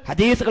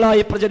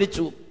ഹദീസുകളായി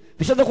പ്രചരിച്ചു.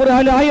 വിശുദ്ധ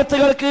ഖുർആന്റെ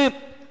ആയത്തുകൾക്ക്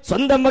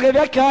സ്വന്തം വക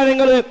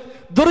വ്യാഖ്യാനങ്ങള്,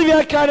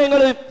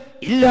 ദുർവ്യാഖ്യാനങ്ങള്,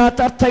 ഇല്ലാത്ത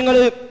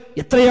അർത്ഥങ്ങള്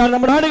എത്രയാണ്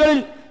നമ്മുടെ നാടുകളിൽ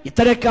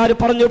ഇത്തരക്കാർ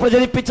പറഞ്ഞു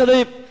പ്രചരിപ്പിച്ചത്.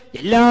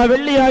 എല്ലാ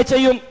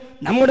വെള്ളിയാഴ്ചയും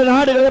നമ്മുടെ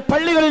നാടുകളിലെ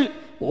പള്ളികളിൽ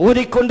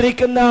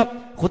ഓടിക്കൊണ്ടിരിക്കുന്ന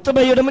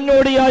ഖുത്ബയുടെ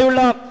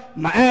മുന്നോടിയായുള്ള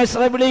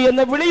മഅശറ വിളി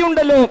എന്ന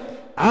വിളിയുണ്ടല്ലോ,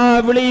 ആ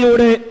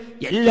വിളിയുടെ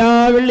എല്ലാ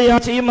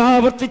വെള്ളിയാഴ്ചയും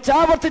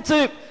ആവർത്തിച്ച്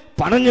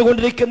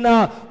പറഞ്ഞുകൊണ്ടിരിക്കുന്ന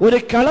ഒരു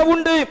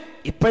കളവുണ്ട്.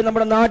 ഇപ്പോൾ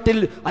നമ്മുടെ നാട്ടിൽ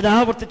അത്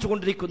ആവർത്തിച്ചു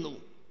കൊണ്ടിരിക്കുന്നു.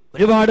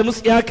 ഒരുപാട്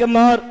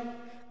മുസ്ലിയാക്കന്മാർ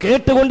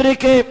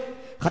കേട്ടുകൊണ്ടിരിക്കെ,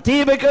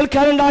 ഖതീബ്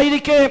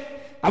കേൾക്കാനുണ്ടായിരിക്കെ,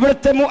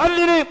 അവിടുത്തെ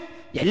മുഅല്ലിന്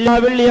എല്ലാ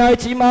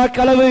വെള്ളിയാഴ്ചയും ആ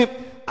കളവ്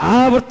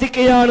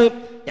ആവർത്തിക്കുകയാണ്.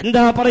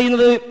 എന്താ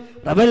പറയുന്നത്?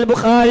 റവൽ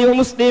ബുഖാരി വ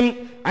മുസ്ലിം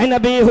അൻ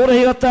അബീ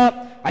ഹുറൈറത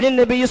عن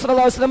النبي صلى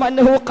الله عليه وسلم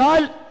أنه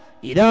قال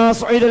إذا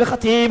صعد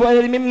الخطيب على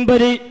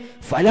المنبر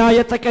فلا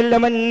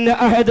يتكلمن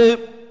أحد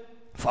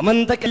فمن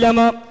تكلم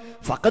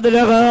فقد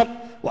لغى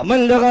ومن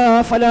لغى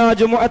فلا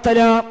جمعة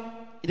له.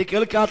 ഇത്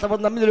കേൾക്കാത്തവർ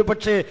നമ്മിലൊരു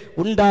പക്ഷേ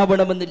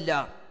ഉണ്ടാവണമെന്നില്ല.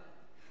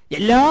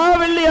 എല്ലാ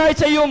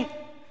വെള്ളിയാഴ്ചയും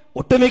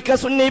ഒട്ടുമിക്ക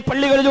സുന്നി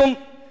പള്ളികളിലും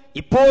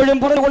ഇപ്പോഴും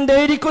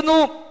പറഞ്ഞുകൊണ്ടേയിരിക്കുന്നു.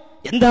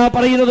 എന്താ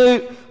പറയുന്നത്?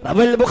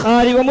 റവൽ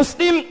ബുഖാരി വ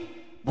മുസ്ലിം,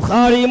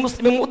 ബുഖാരിയും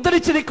മുസ്ലിമും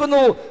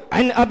ഉദ്ധരിച്ചിരിക്കുന്നു.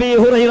 അൻ അബീ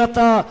ഹുറൈറത,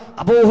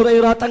 അബൂ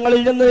ഹുറൈറ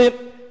തങ്ങളിൽ നിന്ന്,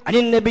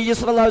 അനിൻ നബി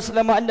സ്വല്ലല്ലാഹു അലൈഹി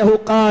വസല്ലം അന്നഹു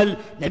ഖാൽ,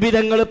 നബി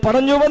തങ്ങൾ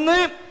പറഞ്ഞുവെന്ന്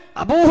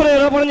അബൂ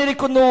ഹുറൈറ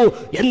പറഞ്ഞിരിക്കുന്നു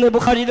എന്ന്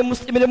ബുഖാരിയിലും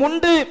മുസ്ലിമിലും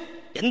ഉണ്ട്.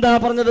 എന്താ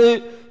പറഞ്ഞത്?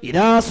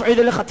 ഇദാ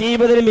സുഇദൽ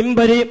ഖതീബ് അലൽ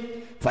മിംബരി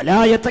ഫലാ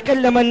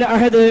യതകല്ലമൻ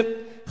അഹദ്.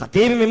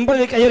 ഖതീബ്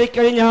മിംബറിൽ കയറി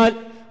കഴിഞ്ഞാൽ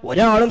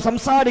ഒരാളും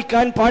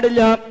സംസാരിക്കാൻ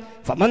പാടില്ല.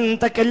 ഫമൻ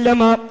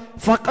തകല്ലമ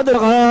ഫഖദ്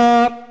ഗാ,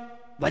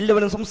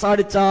 വല്ലവനും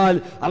സംസാരിച്ചാൽ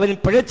അവൻ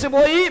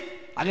പിഴച്ചുപോയി.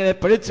 അങ്ങനെ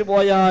പിഴച്ചു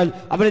പോയാൽ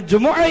അവന്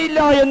ജുമുഅയില്ല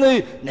എന്ന്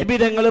നബി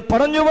തങ്ങൾ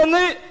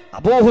പറഞ്ഞുവെന്ന്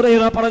അബൂ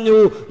ഹുറൈറ പറഞ്ഞു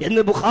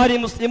എന്ന് ബുഖാരി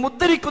മുസ്ലിം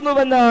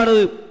ഉദ്ധരിക്കുന്നുവെന്നാണ്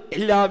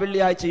എല്ലാ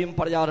വെള്ളിയാഴ്ചയും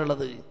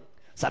പറയാറുള്ളത്.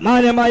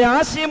 സമാനമായ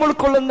ആശയം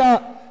ഉൾക്കൊള്ളുന്ന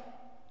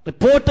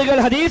റിപ്പോർട്ടുകൾ,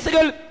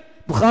 ഹദീസുകൾ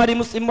ബുഖാരി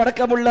മുസ്ലിം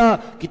അടക്കമുള്ള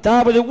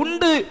കിതാബിൽ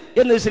ഉണ്ട്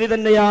എന്ന് ശരി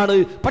തന്നെയാണ്.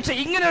 പക്ഷെ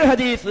ഇങ്ങനെ ഒരു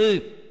ഹദീസ്,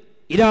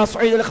 ഇദാ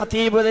സുഇദൽ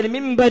ഖതീബ് അലൽ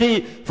മിംബരി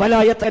ഫലാ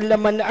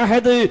യതകല്ലമൻ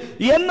അഹദ്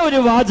എന്നൊരു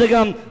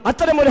വാചകം,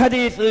 അത്തരമൊരു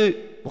ഹദീസ്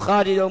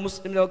ബുഖാരിയിലോ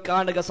മുസ്ലിമിലോ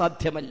കാണുക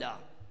സാധ്യമല്ല.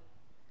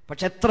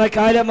 പക്ഷെ എത്ര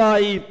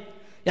കാലമായി,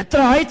 എത്ര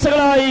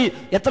ആഴ്ചകളായി,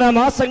 എത്ര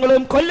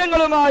മാസങ്ങളും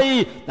കൊല്ലങ്ങളുമായി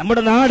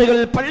നമ്മുടെ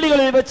നാടുകളിൽ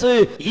പള്ളികളിൽ വെച്ച്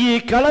ഈ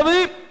കളവ്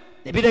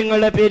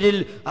നബിതങ്ങളുടെ പേരിൽ,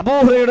 അബൂ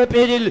ഹുറൈറയുടെ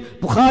പേരിൽ,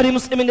 ബുഖാരി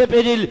മുസ്ലിമിന്റെ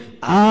പേരിൽ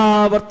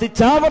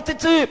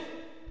ആവർത്തിച്ച്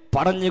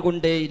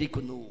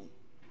പറഞ്ഞുകൊണ്ടേയിരിക്കുന്നു.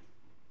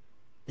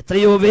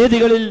 എത്രയോ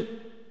വേദികളിൽ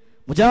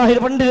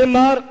മുജാഹിദ്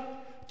പണ്ഡിതന്മാർ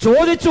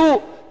ചോദിച്ചു,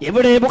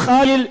 എവിടെ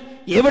ബുഖാരിയിൽ,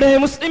 എവിടെ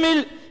മുസ്ലിമിൽ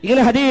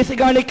ഇങ്ങനെ ഹദീസ്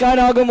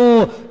കാണിക്കാനാകുമോ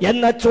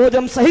എന്ന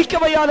ചോദ്യം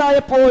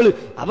സഹിക്കവയ്യാതായപ്പോൾ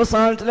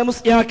അവസാനം ചില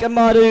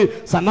മുസ്ലിയാക്കന്മാര്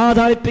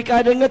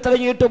സമാധാനിപ്പിക്കാൻ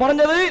രംഗത്തിറങ്ങിയിട്ട്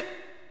പറഞ്ഞത്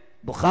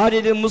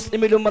ബുഖാരിയിലും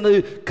മുസ്ലിമിലും അത്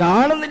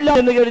കാണുന്നില്ല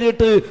എന്ന്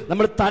കരുതിയിട്ട്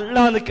നമ്മൾ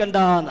തള്ളാൻ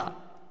നിൽക്കണ്ടെന്ന.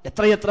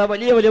 എത്രയെത്ര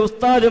വലിയ വലിയ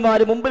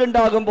ഉസ്താദുമാര്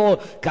മുമ്പിലുണ്ടാകുമ്പോ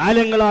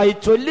കാലങ്ങളായി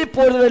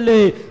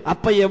ചൊല്ലിപ്പോരുന്നതല്ലേ,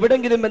 അപ്പൊ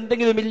എവിടെങ്കിലും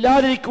എന്തെങ്കിലും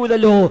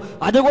ഇല്ലാതിരിക്കൂലല്ലോ.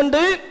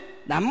 അതുകൊണ്ട്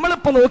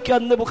നമ്മളിപ്പോ നോക്കി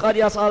അന്ന് ബുഖാരി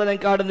ആ സാധനം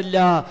കാണുന്നില്ല,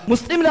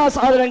 മുസ്ലിമിൽ ആ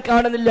സാധനം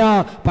കാണുന്നില്ല,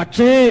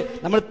 പക്ഷേ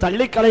നമ്മൾ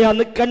തള്ളിക്കളയാൻ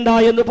നിൽക്കണ്ട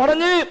എന്ന്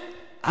പറഞ്ഞ്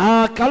ആ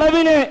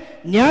കളവിനെ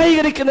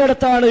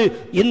ന്യായീകരിക്കുന്നിടത്താണ്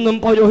ഇന്നും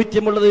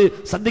പൗരോഹിത്യമുള്ളത്.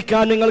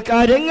 ശ്രദ്ധിക്കാൻ നിങ്ങൾക്ക്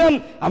ആ രംഗം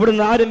അവിടെ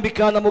നിന്ന്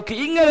ആരംഭിക്കാൻ. നമുക്ക്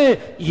ഇങ്ങനെ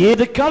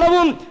ഏത്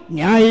കളവും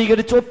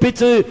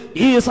ന്യായീകരിച്ചൊപ്പിച്ച്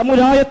ഈ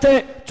സമുദായത്തെ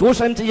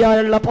ചൂഷണം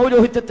ചെയ്യാനുള്ള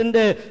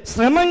പൗരോഹിത്യത്തിന്റെ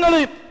ശ്രമങ്ങൾ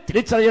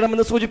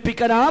തിരിച്ചറിയണമെന്ന്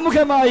സൂചിപ്പിക്കാൻ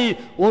ആമുഖമായി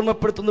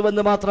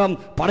ഓർമ്മപ്പെടുത്തുന്നുവെന്ന് മാത്രം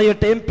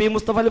പറയട്ടെ. MP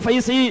മുസ്തഫ അൽ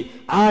ഫൈസി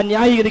ആ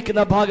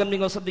ന്യായീകരിക്കുന്ന ഭാഗം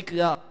നിങ്ങൾ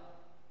ശ്രദ്ധിക്കുക.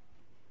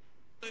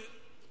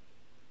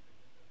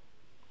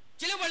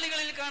 ചില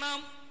പള്ളികളിൽ കാണാം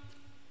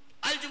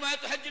അൽ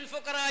ജുമുഅത്തു ഹജ്ജുൽ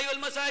ഫുഖറാഇ വൽ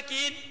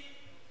മസാകീൻ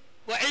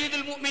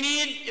വഈദുൽ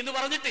മുഅ്മിനീൻ എന്ന്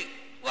പറഞ്ഞിട്ട്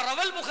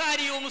വറവൽ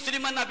ബുഖാരി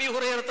വമുസ്ലിം അൻ അബീ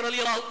ഹുറൈറ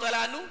റളിയല്ലാഹു തആല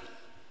അൻഹു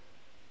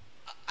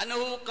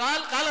അന്നഹു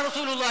ഖാല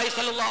റസൂലുള്ളാഹി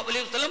സ്വല്ലല്ലാഹു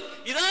അലൈഹി വസല്ലം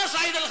ഇദാ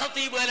സഅദൽ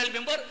ഖതീബു അലൽ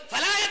മിൻബർ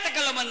ഫലാ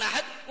യതകല്ലമു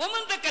അഹദ്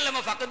വമൻ തകല്ലമ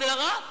ഫഖദ്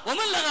ലഗാ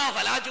വമൻ ലഗാ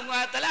ഫലാ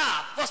ജുമുഅത ല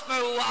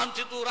ഫസ്മഉ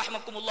വഅൻസിതു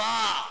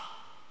റഹ്മക്കുമുല്ലാഹ്.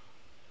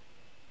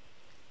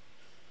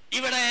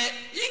 ഇവിടെ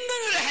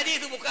ഇങ്ങനൊരു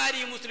ഹദീസ്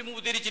ബുഖാരിയും മുസ്ലിമും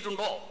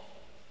ഉദ്ധരിച്ചിട്ടുണ്ടോ?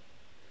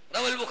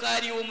 റവൽ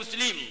ബുഖാരിയോ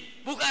മുസ്ലിം,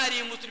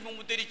 ബുഖാരിയും മുസ്ലിമും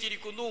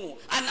ഉദ്ധരിച്ചിരിക്കുന്നു.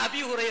 അൻ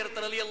അബീ ഹുറൈറ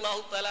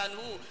റളിയല്ലാഹു തആല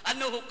അൻഹു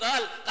അന്നഹു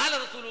ഖാല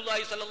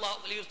റസൂലുള്ളാഹി സ്വല്ലല്ലാഹു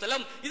അലൈഹി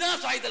വസല്ലം ഇദാ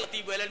സഅദൽ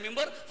ഖതീബു അലൽ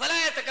മിൻബർ ഫലാ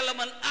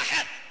യതകല്ലമു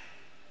അഹദ്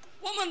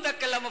വമൻ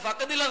തകല്ലമ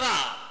ഫഖദ് ലഗാ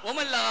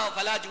വമൻ ലഗാ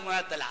ഫലാ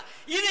ജുമുഅത ല.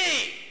 ഇത്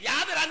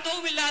യാതൊരു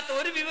അന്തവുമില്ലാത്ത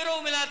ഒരു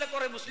വിവരവുമില്ലാത്ത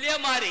കുറെ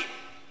മുസ്ലിംമാര്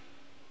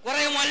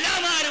കുറെ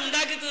മൊല്ലാമാര്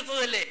ഉണ്ടാക്കി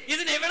തീർത്തതല്ലേ,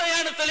 ഇതിന്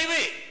എവിടെയാണ്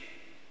തെളിവ്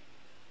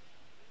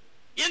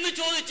എന്ന്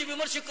ചോദിച്ച്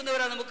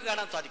വിമർശിക്കുന്നവരെ നമുക്ക്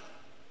കാണാൻ സാധിക്കും.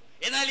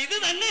 എന്നാൽ ഇത്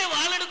തന്നെ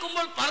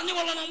വാളെടുക്കുമ്പോൾ പറഞ്ഞു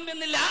കൊള്ളണം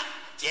എന്നില്ല.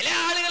 ചില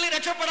ആളുകൾ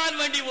രക്ഷപ്പെടാൻ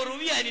വേണ്ടി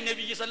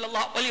നബി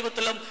സല്ലല്ലാഹു അലൈഹി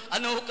വസല്ലം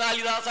അന്നഹു ഖാല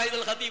ഇദാ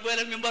സഅദൽ ഖതീബു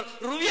അലൽ മിൻബർ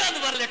റുവിയ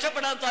എന്ന് പറഞ്ഞ്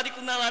രക്ഷപ്പെടാൻ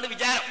സാധിക്കുന്നതാണ്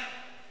വിചാരം.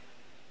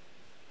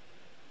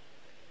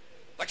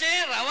 പക്ഷേ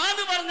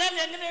റവാന്ന് പറഞ്ഞാൽ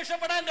എങ്ങനെ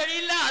രക്ഷപ്പെടാൻ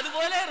കഴിയില്ല,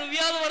 അതുപോലെ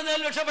റുവിയ എന്ന് പറഞ്ഞാൽ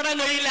രക്ഷപ്പെടാൻ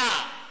കഴിയില്ല.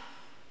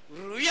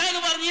 റുവിയ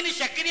എന്ന് പറഞ്ഞതിന്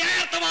ശക്തിയായ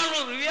അർത്ഥമാണല്ലോ.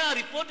 റുവിയ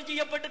റിപ്പോർട്ട്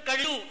ചെയ്യപ്പെട്ട്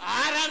കഴിഞ്ഞു,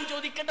 ആരാണ്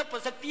ചോദിക്കേണ്ട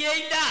പ്രസക്തിയേ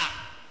ഇല്ല,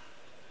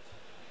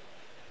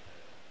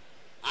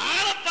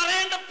 ആളെ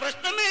പറയേണ്ട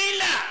പ്രശ്നമേ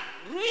ഇല്ല.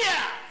 റുവിയ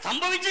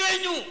സംഭവിച്ചു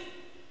കഴിഞ്ഞു.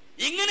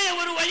 ഇങ്ങനെ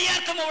ഒരു വലിയ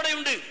അർത്ഥം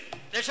അവിടെയുണ്ട്,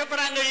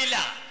 രക്ഷപ്പെടാൻ കഴിയില്ല.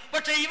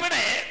 പക്ഷെ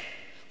ഇവിടെ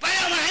പല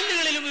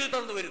മഹല്ലുകളിലും ഇത്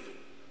തുറന്നു വരുന്നു.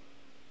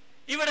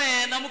 ഇവിടെ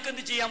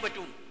നമുക്കെന്ത് ചെയ്യാൻ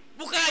പറ്റും?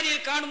 ബുഖാരിയിൽ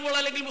കാണുമ്പോൾ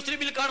അല്ലെങ്കിൽ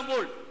മുസ്ലിമിൽ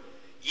കാണുമ്പോൾ,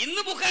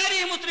 ഇന്ന്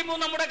ബുഖാരിയും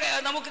മുസ്ലിമും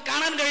നമുക്ക്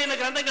കാണാൻ കഴിയുന്ന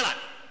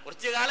ഗ്രന്ഥങ്ങളാണ്.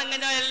 കുറച്ചു കാലം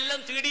കഴിഞ്ഞാൽ എല്ലാം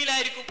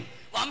CD-യിലായിരിക്കും.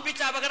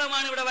 വമ്പിച്ച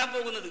അപകടമാണ് ഇവിടെ വരാൻ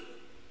പോകുന്നത്,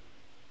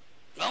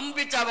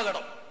 വമ്പിച്ച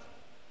അപകടം.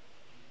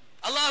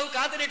 അള്ളാഹു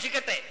കാത്തു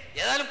രക്ഷിക്കട്ടെ.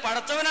 ഏതായാലും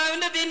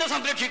പടച്ചവനാവിന്റെ ദീനെ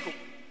സംരക്ഷിക്കും.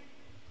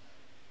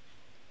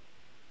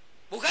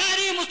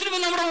 ബുഖാരിയും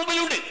മുസ്ലിമും നമ്മുടെ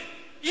മുമ്പിലുണ്ട്,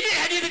 ഈ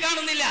ഹദീസ്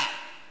കാണുന്നില്ല.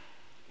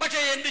 പക്ഷെ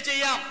എന്ത്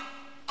ചെയ്യാം?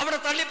 അവിടെ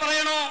തള്ളി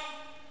പറയണോ?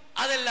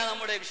 അതല്ല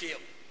നമ്മുടെ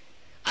വിഷയം,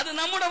 അത്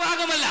നമ്മുടെ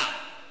ഭാഗമല്ല.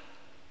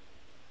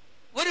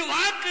 ഒരു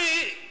വാക്ക്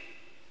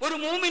ഒരു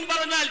മൂമിൻ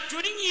പറഞ്ഞാൽ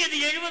ചുരുങ്ങിയത്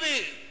 70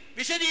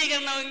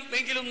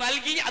 വിശദീകരണമെങ്കിലും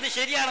നൽകി അത്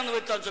ശരിയാണെന്ന്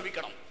വെക്കാൻ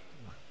ശ്രമിക്കണം.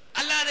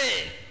 അല്ലാതെ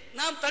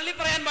നാം തള്ളി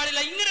പറയാൻ പാടില്ല.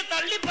 ഇങ്ങനെ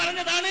തള്ളി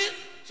പറഞ്ഞതാണ്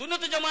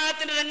സുന്നത്ത്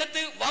ജമാഅത്തിന്റെ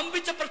രംഗത്ത്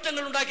വമ്പിച്ച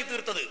പ്രശ്നങ്ങൾ ഉണ്ടാക്കി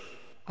തീർത്തത്.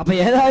 അപ്പൊ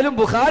ഏതായാലും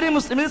ബുഖാരി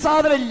മുസ്ലിമിൽ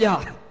സാധനമില്ല.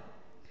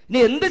 ഇനി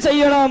എന്ത്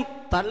ചെയ്യണം?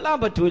 തള്ളാൻ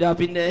പറ്റൂല.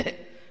 പിന്നെ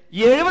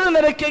 70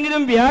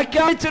 നിരക്കെങ്കിലും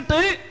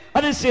വ്യാഖ്യാനിച്ചിട്ട്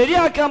അത്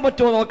ശരിയാക്കാൻ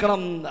പറ്റുമോ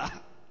നോക്കണം.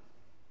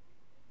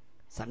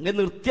 സംഗതി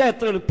നിർത്തിയ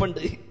എത്ര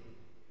എളുപ്പമുണ്ട്.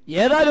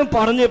 ഏതായാലും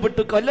പറഞ്ഞു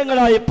വിട്ടു,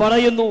 കൊല്ലങ്ങളായി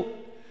പറയുന്നു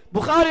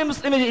ബുഖാരി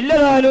മുസ്ലിമിൽ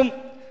ഇല്ലതാനും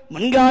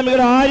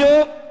മുൻഗാമികൾ ആരോ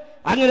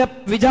അങ്ങനെ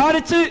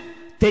വിചാരിച്ച്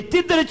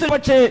തെറ്റിദ്ധരിച്ചു.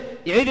 പക്ഷേ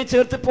എഴുതി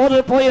ചേർത്ത്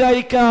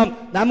പോയതായിരിക്കാം,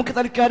 നമുക്ക്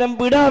തൽക്കാലം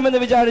വിടാമെന്ന്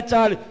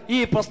വിചാരിച്ചാൽ ഈ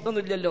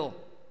പ്രശ്നമൊന്നുമില്ലല്ലോ.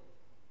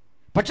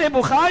 പക്ഷേ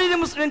ബുഖാരി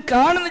മുസ്ലിം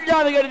കാണുന്നില്ല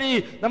എന്ന് കരുതി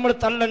നമ്മൾ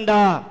തള്ളണ്ട.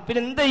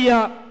 പിന്നെ എന്ത് ചെയ്യാ?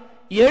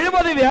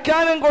 70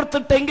 വ്യാഖ്യാനം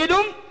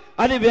കൊടുത്തിട്ടെങ്കിലും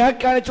അത്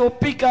വ്യാഖ്യാനിച്ച്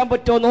ഒപ്പിക്കാൻ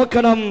പറ്റുമോ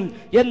നോക്കണം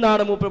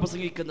എന്നാണ് മൂപ്പർ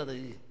പ്രസംഗിക്കുന്നത്.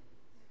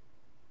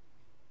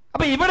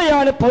 അപ്പൊ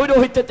ഇവിടെയാണ്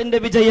പൗരോഹിത്യത്തിന്റെ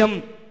വിജയം.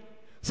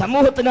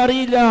 സമൂഹത്തിന്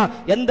അറിയില്ല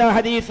എന്താ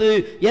ഹദീസ്,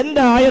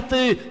 എന്താ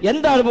ആയത്ത്,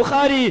 എന്താണ്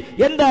ബുഖാരി,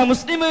 എന്താ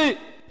മുസ്ലിം.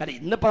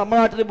 ഇന്നിപ്പോ നമ്മുടെ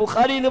നാട്ടിൽ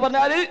ബുഖാരി എന്ന്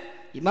പറഞ്ഞാല്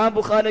ഇമാം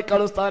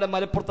ബുഖാരിനേക്കാളും സ്ഥാനം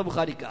മലപ്പുറത്തെ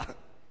ബുഖാരിക്ക.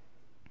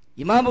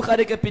 ഇമാം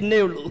ബുഖാരിക്ക് പിന്നെ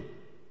ഉള്ളൂ.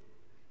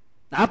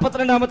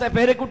 42ാമത്തെ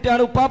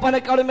പേരക്കുട്ടിയാണ്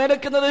ഉപ്പാപ്പനേക്കാളും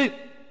മേലക്കുന്നത്.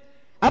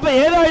 അപ്പൊ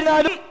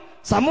ഏതായിരുന്നാലും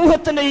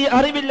സമൂഹത്തിന്റെ ഈ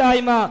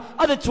അറിവില്ലായ്മ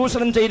അത്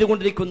ചൂഷണം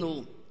ചെയ്തുകൊണ്ടിരിക്കുന്നു.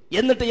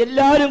 എന്നിട്ട്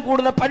എല്ലാവരും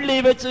കൂടുന്ന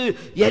പള്ളിയിൽ വെച്ച്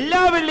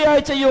എല്ലാ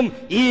വെള്ളിയാഴ്ചയും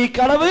ഈ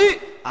കളവ്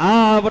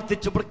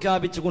ആവർത്തിച്ചു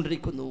പ്രഖ്യാപിച്ചു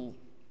കൊണ്ടിരിക്കുന്നു.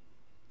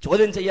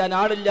 ചോദ്യം ചെയ്യാൻ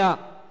ആളില്ല,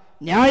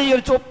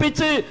 ന്യായീകരിച്ച്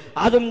ഒപ്പിച്ച്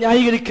അതും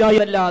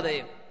ന്യായീകരിക്കാതെ.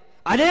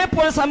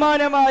 അതേപോലെ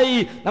സമാനമായി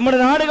നമ്മുടെ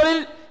നാടുകളിൽ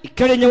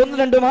ഇക്കഴിഞ്ഞ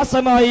 1-2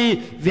 മാസമായി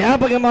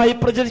വ്യാപകമായി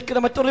പ്രചരിക്കുന്ന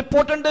മറ്റൊരു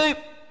റിപ്പോർട്ടുണ്ട്.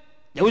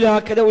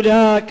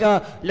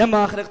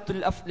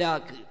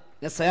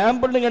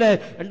 സാമ്പിൾ ഇങ്ങനെ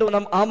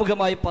രണ്ടും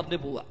ആമുഖമായി പറഞ്ഞു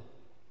പോവാ.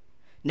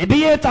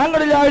 നബിയെ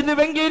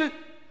താങ്കളിലായിരുന്നുവെങ്കിൽ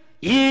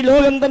ഈ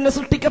ലോകം തന്നെ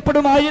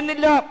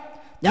സൃഷ്ടിക്കപ്പെടുമായിരുന്നില്ല,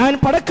 ഞാൻ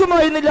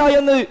പടക്കുമായിരുന്നില്ല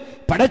എന്ന്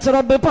പടച്ച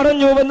റബ്ബ്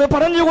പറഞ്ഞുവെന്ന്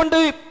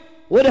പറഞ്ഞുകൊണ്ട്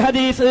ഒരു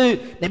ഹദീസ്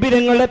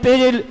നബിതങ്ങളുടെ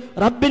പേരിൽ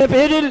റബ്ബിന്റെ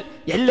പേരിൽ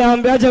എല്ലാം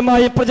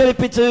വ്യാജമായി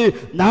പ്രചരിപ്പിച്ച്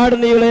നാട്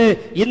നീളെ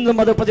ഇന്നും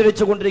അത്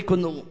പ്രചരിച്ചു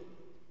കൊണ്ടിരിക്കുന്നു.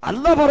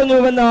 അല്ലാഹ്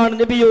പറഞ്ഞുവെന്നാണ്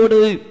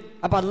നബിയോട്.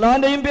 അപ്പൊ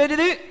അള്ളാന്റെയും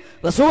പേരിൽ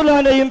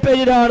റസൂലാന്റെയും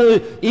പേരിലാണ്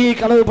ഈ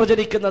കളവ്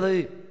പ്രചരിക്കുന്നത്.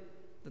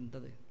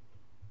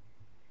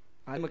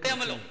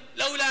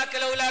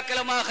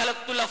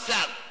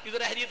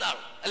 ഇതൊരു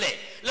ഹരീതാണ് അല്ലേ?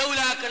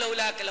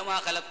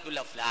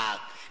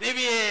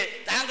 നബിയെ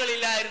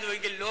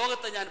താങ്കളില്ലായിരുന്നുവെങ്കിൽ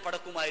ലോകത്തെ ഞാൻ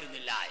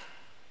പടക്കുമായിരുന്നില്ല.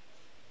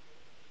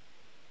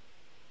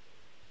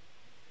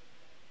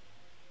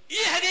 ഈ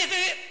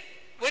ഹദീസ്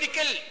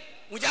ഒരിക്കൽ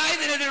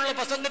മുജാഹിദിനെതിരെയുള്ള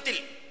പ്രസംഗത്തിൽ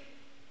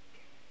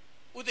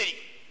ഉദ്ധരി.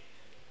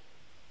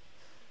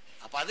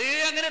 അപ്പൊ അത്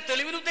അങ്ങനെ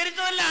തെളിവിന്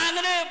ഉദ്ധരിച്ചതല്ല,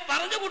 അങ്ങനെ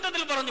പറഞ്ഞ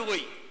കൂട്ടത്തിൽ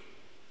പറഞ്ഞുപോയി.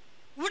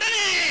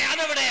 ഉടനെ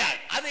അതെവിടെയാണ്?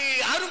 അത്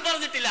ആരും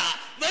പറഞ്ഞിട്ടില്ല,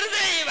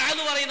 വെറുതെ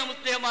വാഴു പറയുന്ന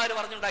മുസ്ലിംമാർ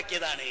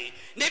പറഞ്ഞുണ്ടാക്കിയതാണ്.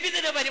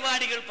 നബിദിന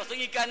പരിപാടികൾ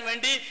പ്രസംഗിക്കാൻ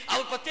വേണ്ടി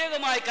അവർ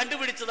പ്രത്യേകമായി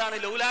കണ്ടുപിടിച്ചതാണ്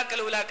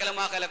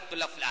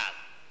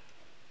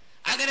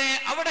അങ്ങനെ.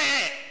 അവിടെ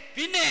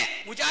പിന്നെ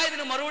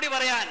മുജാഹിദിന് മറുപടി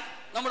പറയാൻ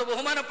നമ്മുടെ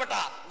ബഹുമാനപ്പെട്ട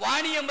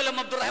വാണിയമ്പലം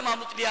അബ്ദുറഹ്മാൻ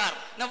മുസ്ലിയാർ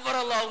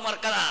നവ്വറല്ലാഹു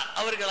മർക്കദ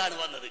അവർകളാണ്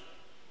വന്നത്.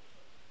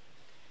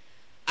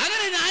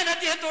 അങ്ങനെ ഞാൻ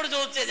അദ്ദേഹത്തോട്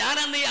ചോദിച്ചേ, ഞാൻ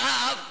അന്ന് ആ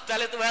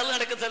സ്ഥലത്ത് വേള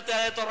നടക്കുന്ന സ്ഥലത്ത്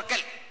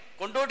തുറക്കൽ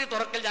കൊണ്ടോട്ടി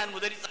തുറക്കൽ ഞാൻ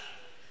മുദരിസ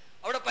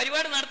അവിടെ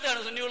പരിപാടി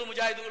നടത്തുകയാണ് സുന്നികളും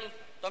മുജാഹിദുകളും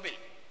തമ്മിൽ.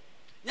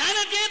 ഞാൻ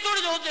അദ്ദേഹത്തോട്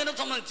ചോദിച്ചതിനെ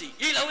സംബന്ധിച്ച്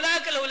ഈ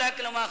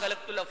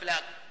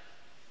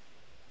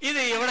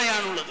ഇത്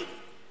എവിടെയാണുള്ളത്?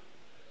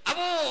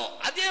 അപ്പോ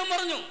അദ്ദേഹം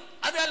പറഞ്ഞു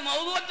അത് അൽ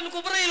മൗദൂഅത്തുൽ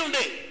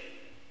കുബ്രയിലുണ്ട്.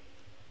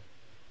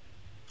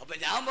 അപ്പൊ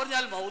ഞാൻ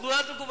പറഞ്ഞാൽ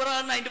മൗദൂഅത്തുൽ കുബ്ര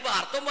എന്ന് അതിന്റെ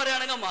അർത്ഥം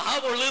പറയുകയാണെങ്കിൽ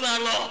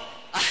മഹാപൊള്ളുന്നാണല്ലോ.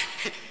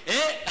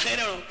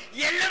 അങ്ങനെയാണോ?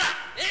 എല്ലടാ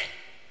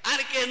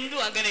ആരൊക്കെ എന്തു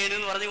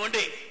അങ്ങനെയാണെന്ന്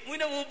പറഞ്ഞുകൊണ്ട്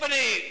മുന്നേ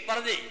മൂപ്പനെ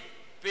പറഞ്ഞേ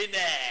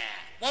പിന്നെ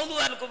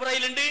മൗദൂഅത്തുൽ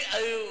കുബ്രയിലുണ്ട്,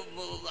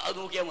 അത്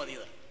നോക്കിയാൽ മതി.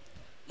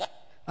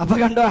 അപ്പൊ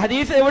കണ്ടോ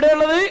ഹദീസ്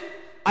എവിടെയുള്ളത്?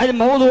 അൽ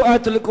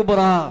മൗദൂഅത്തുൽ കുബ്ര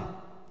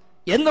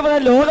എന്ന്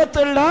പറഞ്ഞ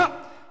ലോകത്തുള്ള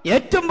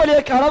ഏറ്റവും വലിയ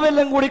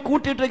കളവെല്ലാം കൂടി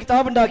കൂട്ടിയിട്ട്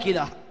കിതാബ്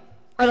ഉണ്ടാക്കിയതാ.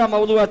 അതാ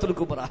മൗദൂഅത്തുൽ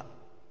കുബ്ര.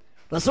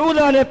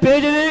 റസൂലുള്ളാഹിന്റെ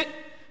പേരിൽ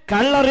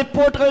കള്ള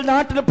റിപ്പോർട്ടുകൾ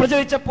നാട്ടിൽ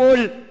പ്രചരിച്ചപ്പോൾ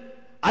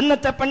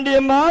അന്നത്തെ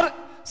പണ്ഡിതന്മാർ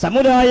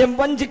സമുദായം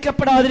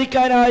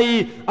വഞ്ചിക്കപ്പെടാതിരിക്കാനായി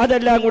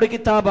അതെല്ലാം കൂടി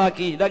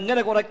കിതാബാക്കി.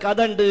 ഇതങ്ങനെ കുറെ കഥ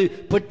ഉണ്ട്,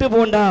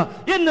 പെട്ടുപോണ്ട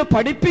എന്ന്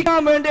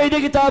പഠിപ്പിക്കാൻ വേണ്ടി എഴുതിയ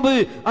കിതാബ്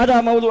അതാ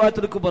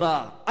മൗദൂഅത്തുൽ കുബ്ര.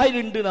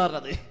 അതിലുണ്ട്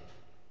പറഞ്ഞത്.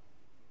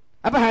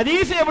 അപ്പൊ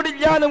ഹദീസ് എവിടെ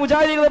ഇല്ല എന്ന്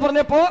മുജാഹിദുകൾ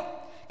പറഞ്ഞപ്പോ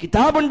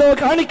കിതാബുണ്ടോ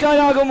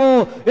കാണിക്കാനാകുമോ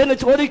എന്ന്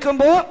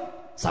ചോദിക്കുമ്പോ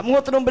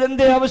സമൂഹത്തിന് മുമ്പിൽ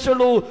എന്തേ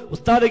ആവശ്യമുള്ളൂ?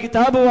 ഉസ്താദ്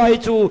കിതാബ്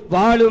വായിച്ചു,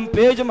 വാളും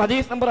പേജും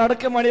ഹദീസ് നമ്പർ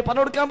അടക്കം വേണ്ടി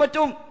പറഞ്ഞു കൊടുക്കാൻ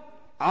പറ്റും.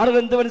 ആളുകൾ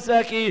എന്ത്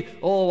മനസ്സിലാക്കി?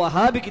 ഓ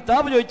വഹാബി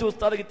കിതാബ് ചോദിച്ചു,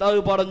 ഉസ്താദ് കിതാബ്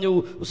പറഞ്ഞു,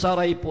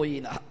 ഉഷാറായി പോയി.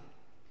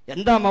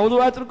 എന്താ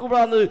മൗദൂഅത്തുൽ കുബ്ര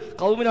എന്ന്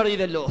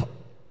ഖൗമിനറിയില്ലല്ലോ.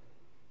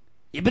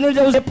 ഇബ്നുൽ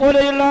ജൗസിയെ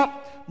പോലെയുള്ള,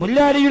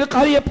 മുല്ലാ അലിയുൽ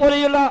ഖാരിയെ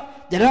പോലെയുള്ള,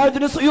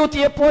 ജലാലുദ്ദീൻ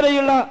സുയൂത്തിയെ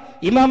പോലെയുള്ള,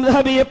 ഇമാം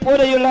ദഹബിയെ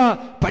പോലെയുള്ള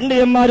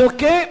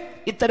പണ്ഡിതന്മാരൊക്കെ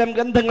ഇത്തരം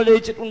ഗ്രന്ഥങ്ങൾ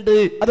രചിച്ചിട്ടുണ്ട്.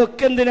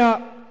 അതൊക്കെ എന്തിനാ?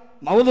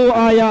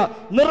 മൗദൂആയ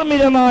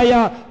നിർമ്മിതമായ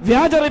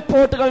വ്യാജ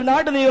റിപ്പോർട്ടുകൾ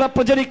നാടുനീളെ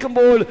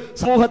പ്രചരിക്കുമ്പോൾ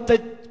സമൂഹത്തെ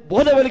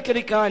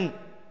ബോധവൽക്കരിക്കാൻ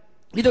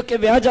ഇതൊക്കെ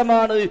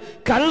വ്യാജമാണ്,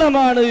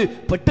 കള്ളമാണ്,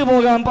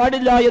 പെട്ടുപോകാൻ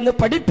പാടില്ല എന്ന്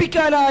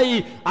പഠിപ്പിക്കാനായി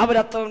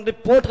അവരത്ര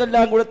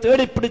റിപ്പോർട്ടുകളെല്ലാം കൂടെ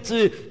തേടിപ്പിടിച്ച്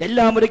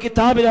എല്ലാം ഒരു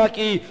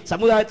കിതാബിലാക്കി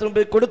സമുദായത്തിന്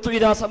മുമ്പിൽ കൊടുത്തു.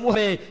 ഇതാ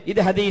സമൂഹമേ,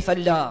 ഇത്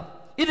ഹദീസല്ല,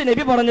 ഇത്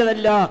നബി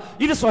പറഞ്ഞതല്ല,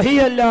 ഇത്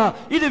സ്വഹീഹല്ല,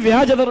 ഇത്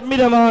വ്യാജ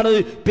നിർമ്മിതമാണ്,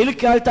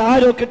 പിൽക്കാലത്ത്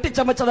ആരോ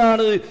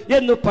കെട്ടിച്ചമച്ചതാണ്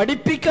എന്ന്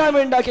പഠിപ്പിക്കാൻ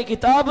വേണ്ടാക്കിയ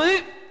കിതാബ്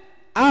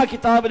ആ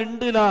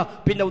കിതാബിലുണ്ട് എന്നാ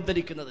പിന്നെ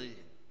ഉദ്ധരിക്കുന്നത്.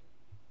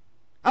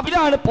 അപ്പൊ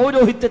ഇതാണ്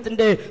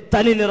പൗരോഹിത്യത്തിന്റെ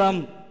തനിനിറം.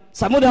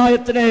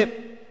 സമുദായത്തിനെ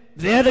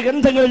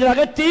വേദഗ്രന്ഥങ്ങളിൽ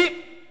അകറ്റി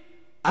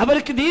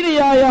അവർക്ക്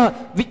ദീനിയായ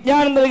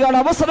വിജ്ഞാനം നൽകാൻ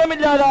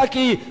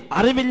അവസരമില്ലാതാക്കി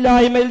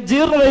അറിവില്ലായ്മയിൽ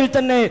ജീർണതയിൽ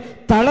തന്നെ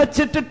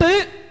തളച്ചിട്ടിട്ട്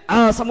ആ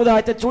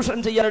സമുദായത്തെ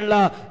ചൂഷണം ചെയ്യാനുള്ള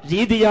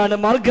രീതിയാണ്,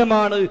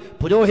 മാർഗമാണ്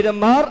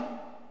പുരോഹിതന്മാർ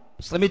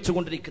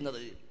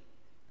ശ്രമിച്ചുകൊണ്ടിരിക്കുന്നത്.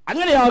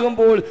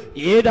 അങ്ങനെയാകുമ്പോൾ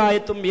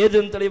ഏതായത്തും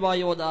ഏതും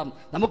തെളിവായി ഓതാം.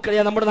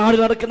 നമുക്കറിയാം നമ്മുടെ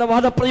നാട്ടിൽ നടക്കുന്ന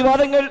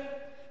വാദപ്രതിവാദങ്ങൾ.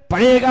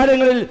 പഴയ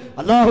കാലങ്ങളിൽ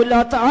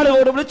അല്ലാഹുവില്ലാത്ത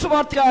ആളുകളോട് വിളിച്ചു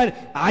മാറ്റാൻ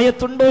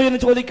ആയത്തുണ്ടോ എന്ന്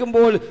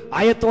ചോദിക്കുമ്പോൾ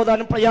ആയത്തോതാൻ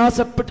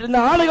പ്രയാസപ്പെട്ടിരുന്ന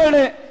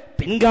ആളുകളുടെ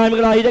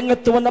പിൻഗാമികളായി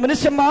രംഗത്ത് വന്ന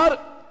മനുഷ്യന്മാർ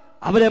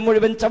അവരെ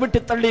മുഴുവൻ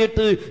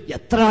ചവിട്ടിത്തള്ളിയിട്ട്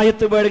എത്ര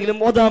ആയത്ത് വേണമെങ്കിലും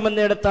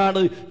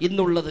ഓതാമെന്നിടത്താണ്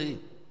ഇന്നുള്ളത്.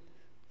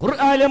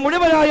 ഖുർആനിലെ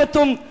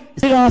മുഴുവനായത്തും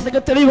ഇതിഹാസ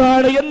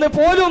തെളിവാണ് എന്ന്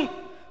പോലും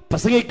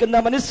പ്രസംഗിക്കുന്ന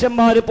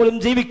മനുഷ്യന്മാര് പോലും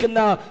ജീവിക്കുന്ന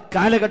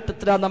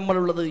കാലഘട്ടത്തിലാണ്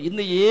നമ്മളുള്ളത്.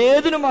 ഇന്ന്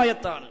ഏതിനും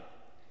ആയത്താണ്,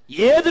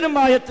 ഏതിനും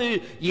ആയത്ത്,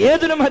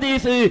 ഏതിനും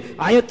ഹദീസ്.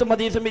 ആയത്തും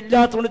ഹദീസും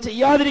ഇല്ലാത്തതുകൊണ്ട്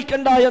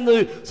ചെയ്യാതിരിക്കണ്ട എന്ന്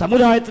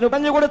സമുദായത്തിന്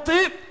പറഞ്ഞുകൊടുത്ത്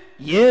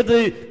ഏത്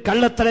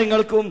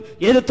കള്ളത്തരങ്ങൾക്കും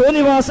ഏത്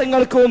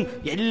തോന്നിവാസങ്ങൾക്കും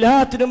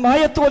എല്ലാത്തിനും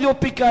ആയത്തോതി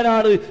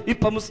ഒപ്പിക്കാനാണ്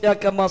ഇപ്പൊ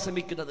മുസ്ലിയാക്കന്മാർ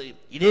ശ്രമിക്കുന്നത്.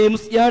 ഇതേ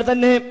മുസ്ലിയാർ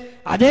തന്നെ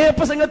അതേ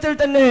പ്രസംഗത്തിൽ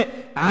തന്നെ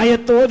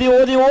ആയത്തോതി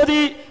ഓതി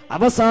ഓതി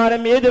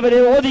അവസാനം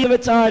ഏതുവരെ ഓതി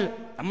വെച്ചാൽ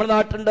നമ്മുടെ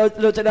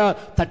നാട്ടിലുണ്ടോ ചില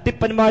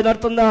തട്ടിപ്പന്മാർ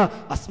നടത്തുന്ന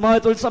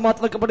അസ്മാഅത്തുൽ സമാത്ത്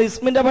എന്നൊക്കെ പറഞ്ഞ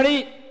ഇസ്മിന്റെ പണി.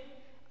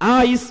 ആ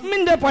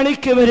ഇസ്മിന്റെ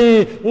പണിക്ക് വരെ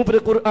മൂപ്പര്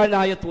ഖുർആൻ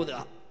ആയത്ത് ഓതുക.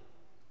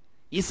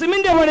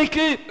 ഇസ്മിന്റെ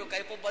പണിക്ക്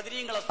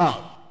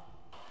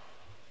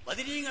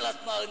ബദരീങ്ങൾ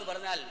അസ്മാ എന്ന്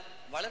പറഞ്ഞാൽ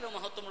വളരെ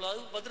മഹത്വമുള്ള,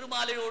 അത്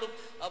ബദ്ർമാലയോടും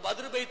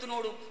ബദ്ർ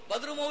ബൈത്തിനോടും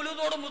ബദ്ർ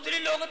മൗലൂദോടും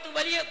മുസ്ലിം ലോകത്ത്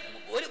വലിയ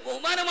ഒരു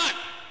ബഹുമാനമാണ്.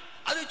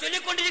 അത്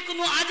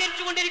ചൊല്ലിക്കൊണ്ടിരിക്കുന്നു,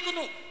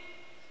 ആചരിച്ചുകൊണ്ടിരിക്കുന്നു.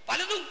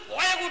 പലതും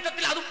പോയ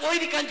കൂട്ടത്തിൽ അത്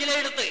പോയിരിക്കാൻ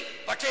ചിലയിടത്ത്,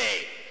 പക്ഷേ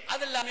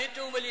അതെല്ലാം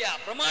ഏറ്റവും വലിയ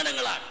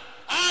പ്രമാണങ്ങളാണ്.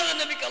 ആ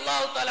നബിക്ക്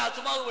അല്ലാഹു തആല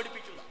അസ്മാവ്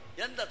പഠിപ്പിച്ചു.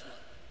 എന്താ അസ്മാ?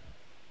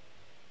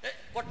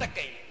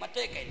 കൊട്ടക്കൈ,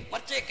 മറ്റേ കൈ,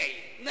 മറിച്ചേ കൈ,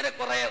 ഇങ്ങനെ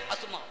കുറെ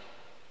അസ്മാ.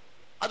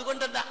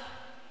 അതുകൊണ്ടെന്താ?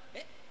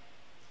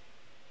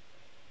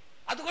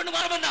 അതുകൊണ്ട്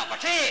മാറുമെന്നാ.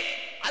 പക്ഷേ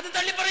അത്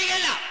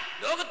തള്ളിപ്പറയുകയല്ല.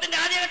 ലോകത്തിന്റെ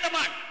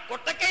ആദ്യഘട്ടമാണ്,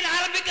 കൊട്ടക്കയിൽ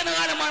ആരംഭിക്കുന്ന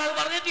കാലമാണ്, അത്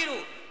പറഞ്ഞേ തീരൂ.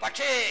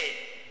 പക്ഷേ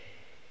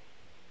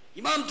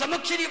ഇമാം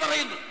ജമഖ്ശരി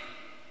പറയുന്നു,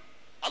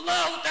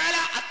 അല്ലാഹു തആല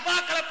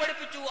ആത്മാക്കളെ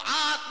പഠിപ്പിച്ചു. ആ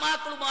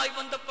ആത്മാക്കളുമായി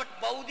ബന്ധപ്പെട്ട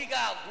ഭൗതിക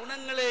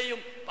ഗുണങ്ങളെയും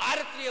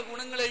പാരത്രിക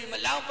ഗുണങ്ങളെയും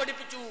എല്ലാം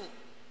പഠിപ്പിച്ചു.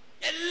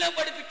 എല്ലാം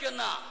പഠിപ്പിച്ചു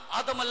എന്ന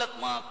ആദമൽ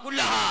ആത്മാ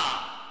കുല്ലഹ.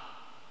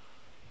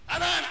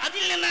 അതാണ്,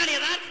 അതിൽ നിന്നാണ്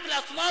യഥാർത്ഥത്തിൽ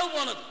അസ്മാവ്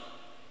പോകുന്നത്.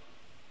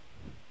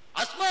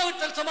 അസ്മാഉൽ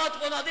സമാത്ത്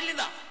പോകുന്നത് അതിൽ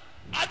നിന്നാണ്.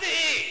 അത്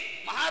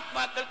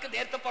മഹാത്മാക്കൾക്ക്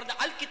നേരത്തെ പറഞ്ഞ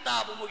അൽ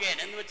കിതാബ് മുഖേന,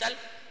 എന്ന് വെച്ചാൽ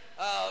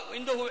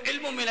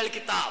ഇൽമു മിനൽ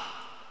കിതാബ്,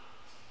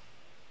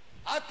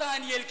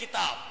 ആതാനിയൽ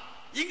കിതാബ്,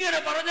 ഇങ്ങനെ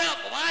പറഞ്ഞ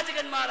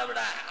പ്രവാചകന്മാർ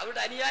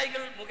അവരുടെ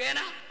അനുയായികൾ മുഖേന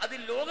അത്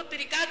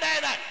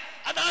ലോകത്തിരിക്കാതായതാണ്.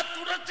 അത് ആ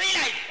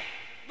തുടർച്ചയിലായിരിക്കും.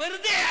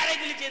 വെറുതെ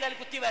ആരെങ്കിലും ചെയ്താൽ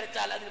കുത്തി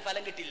വരച്ചാൽ അതിന്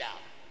ഫലം കിട്ടില്ല.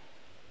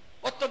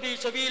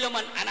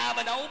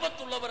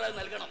 അനാപനൗപത്തുള്ളവർ അത്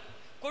നൽകണം,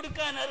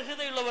 കൊടുക്കാൻ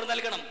അർഹതയുള്ളവർ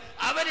നൽകണം.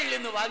 അവരിൽ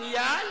നിന്ന്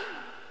വാങ്ങിയാൽ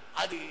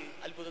അത്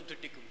അത്ഭുതം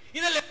തെട്ടിക്കും.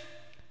 ഇതല്ലേ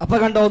അപ്പൊ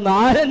കണ്ടോ,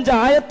 4-5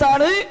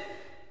 ആയത്താണ്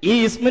ഈ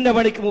ഇസ്മിന്റെ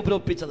പണിക്ക് മൂപ്പര്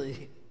ഒപ്പിച്ചത്.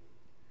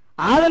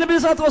 ആദം നബി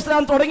സ്വല്ലല്ലാഹു അലൈഹി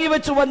വസല്ലം തുടങ്ങി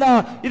വെച്ചു വന്ന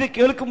ഇത്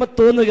കേൾക്കുമ്പോ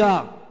തോന്നുക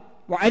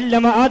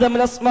വഅല്ലമ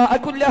ആദമൽ അസ്മാഅ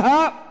കുല്ലഹാ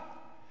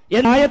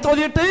എന്ന ആയത്ത്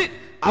ഓതിയിട്ട്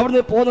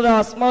അവിടുന്ന് പോകുന്നത്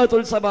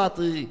അസ്മാഉൽ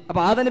സമാത്ത്. അപ്പൊ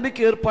ആദം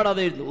നബിക്ക് ഏർപ്പാട്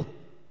അതായിരുന്നു.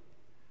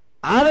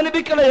 ആദം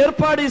നബിക്കുള്ള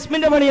ഏർപ്പാട്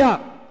ഇസ്മിന്റെ പണിയാ.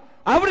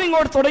 അവിടെ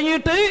ഇങ്ങോട്ട്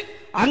തുടങ്ങിയിട്ട്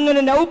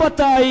അങ്ങനെ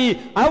നൗബത്തായി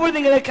അവിടെ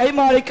ഇങ്ങനെ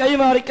കൈമാറി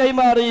കൈമാറി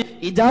കൈമാറി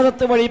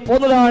ഇജാദത്ത് വഴി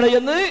പോന്നതാണ്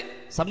എന്ന്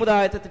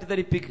സമുദായത്തെ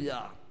തെറ്റിദ്ധരിപ്പിക്കുക.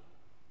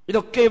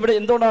 ഇതൊക്കെ ഇവിടെ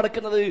എന്തുകൊണ്ട്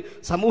നടക്കുന്നത്?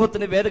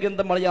 സമൂഹത്തിന്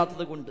വേദഗ്രന്ഥം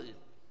അറിയാത്തത് കൊണ്ട്.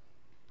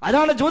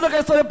 അതാണ് ജൂത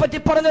ക്രൈസ്തവരെ പറ്റി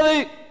പറഞ്ഞത്.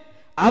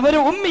 അവര്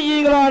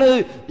ഉമ്മിയീങ്ങളാണ്.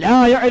 ലാ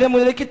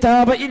യഅലമുൽ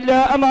കിതാബ ഇല്ലാ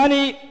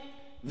അമാനി.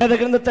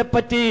 വേദഗ്രന്ഥത്തെ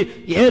പറ്റി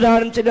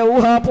ഏതാനും ചില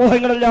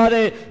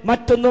ഊഹാപോഹങ്ങളല്ലാതെ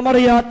മറ്റൊന്നും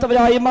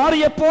അറിയാത്തവരായി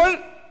മാറിയപ്പോൾ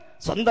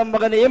സ്വന്തം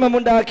മകൻ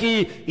നിയമമുണ്ടാക്കി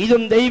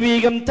ഇതും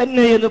ദൈവീകം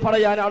തന്നെ എന്ന്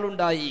പറയാൻ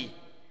ആളുണ്ടായി.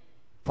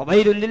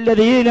 ഫവൈലുൽ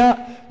ലില്ലദീന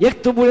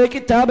യക്തുബൂന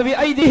കിതാബ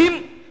ബിഐദിഹിം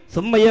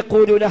സുമ്മ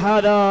യഖൂലൂന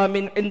ഹാദാ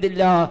മിൻ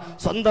ഇൻദില്ലാഹ്.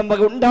 സ്വന്തം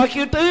മകൻ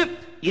ഉണ്ടാക്കിയിട്ട്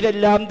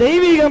ഇതെല്ലാം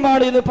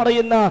ദൈവികമാണ് എന്ന്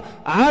പറയുന്ന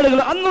ആളുകൾ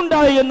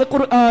അന്നുണ്ടായി എന്ന്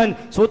ഖുർആൻ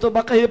സൂറത്ത്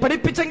ബഖറയിൽ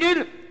പഠിപ്പിച്ചെങ്കിൽ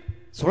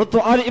സൂറത്ത്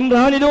ആൽ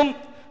ഇംറാനിലും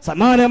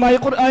സമാനമായ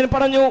ഖുർആൻ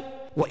പറഞ്ഞു,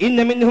 വഇന്ന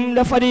മിൻഹും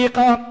ലഫരീഖ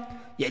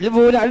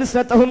യൽവൂന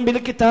അൽസതഹും ബിൽ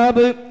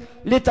കിതാബ്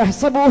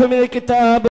ലിതഹ്സബൂഹു മിനൽ കിതാബ്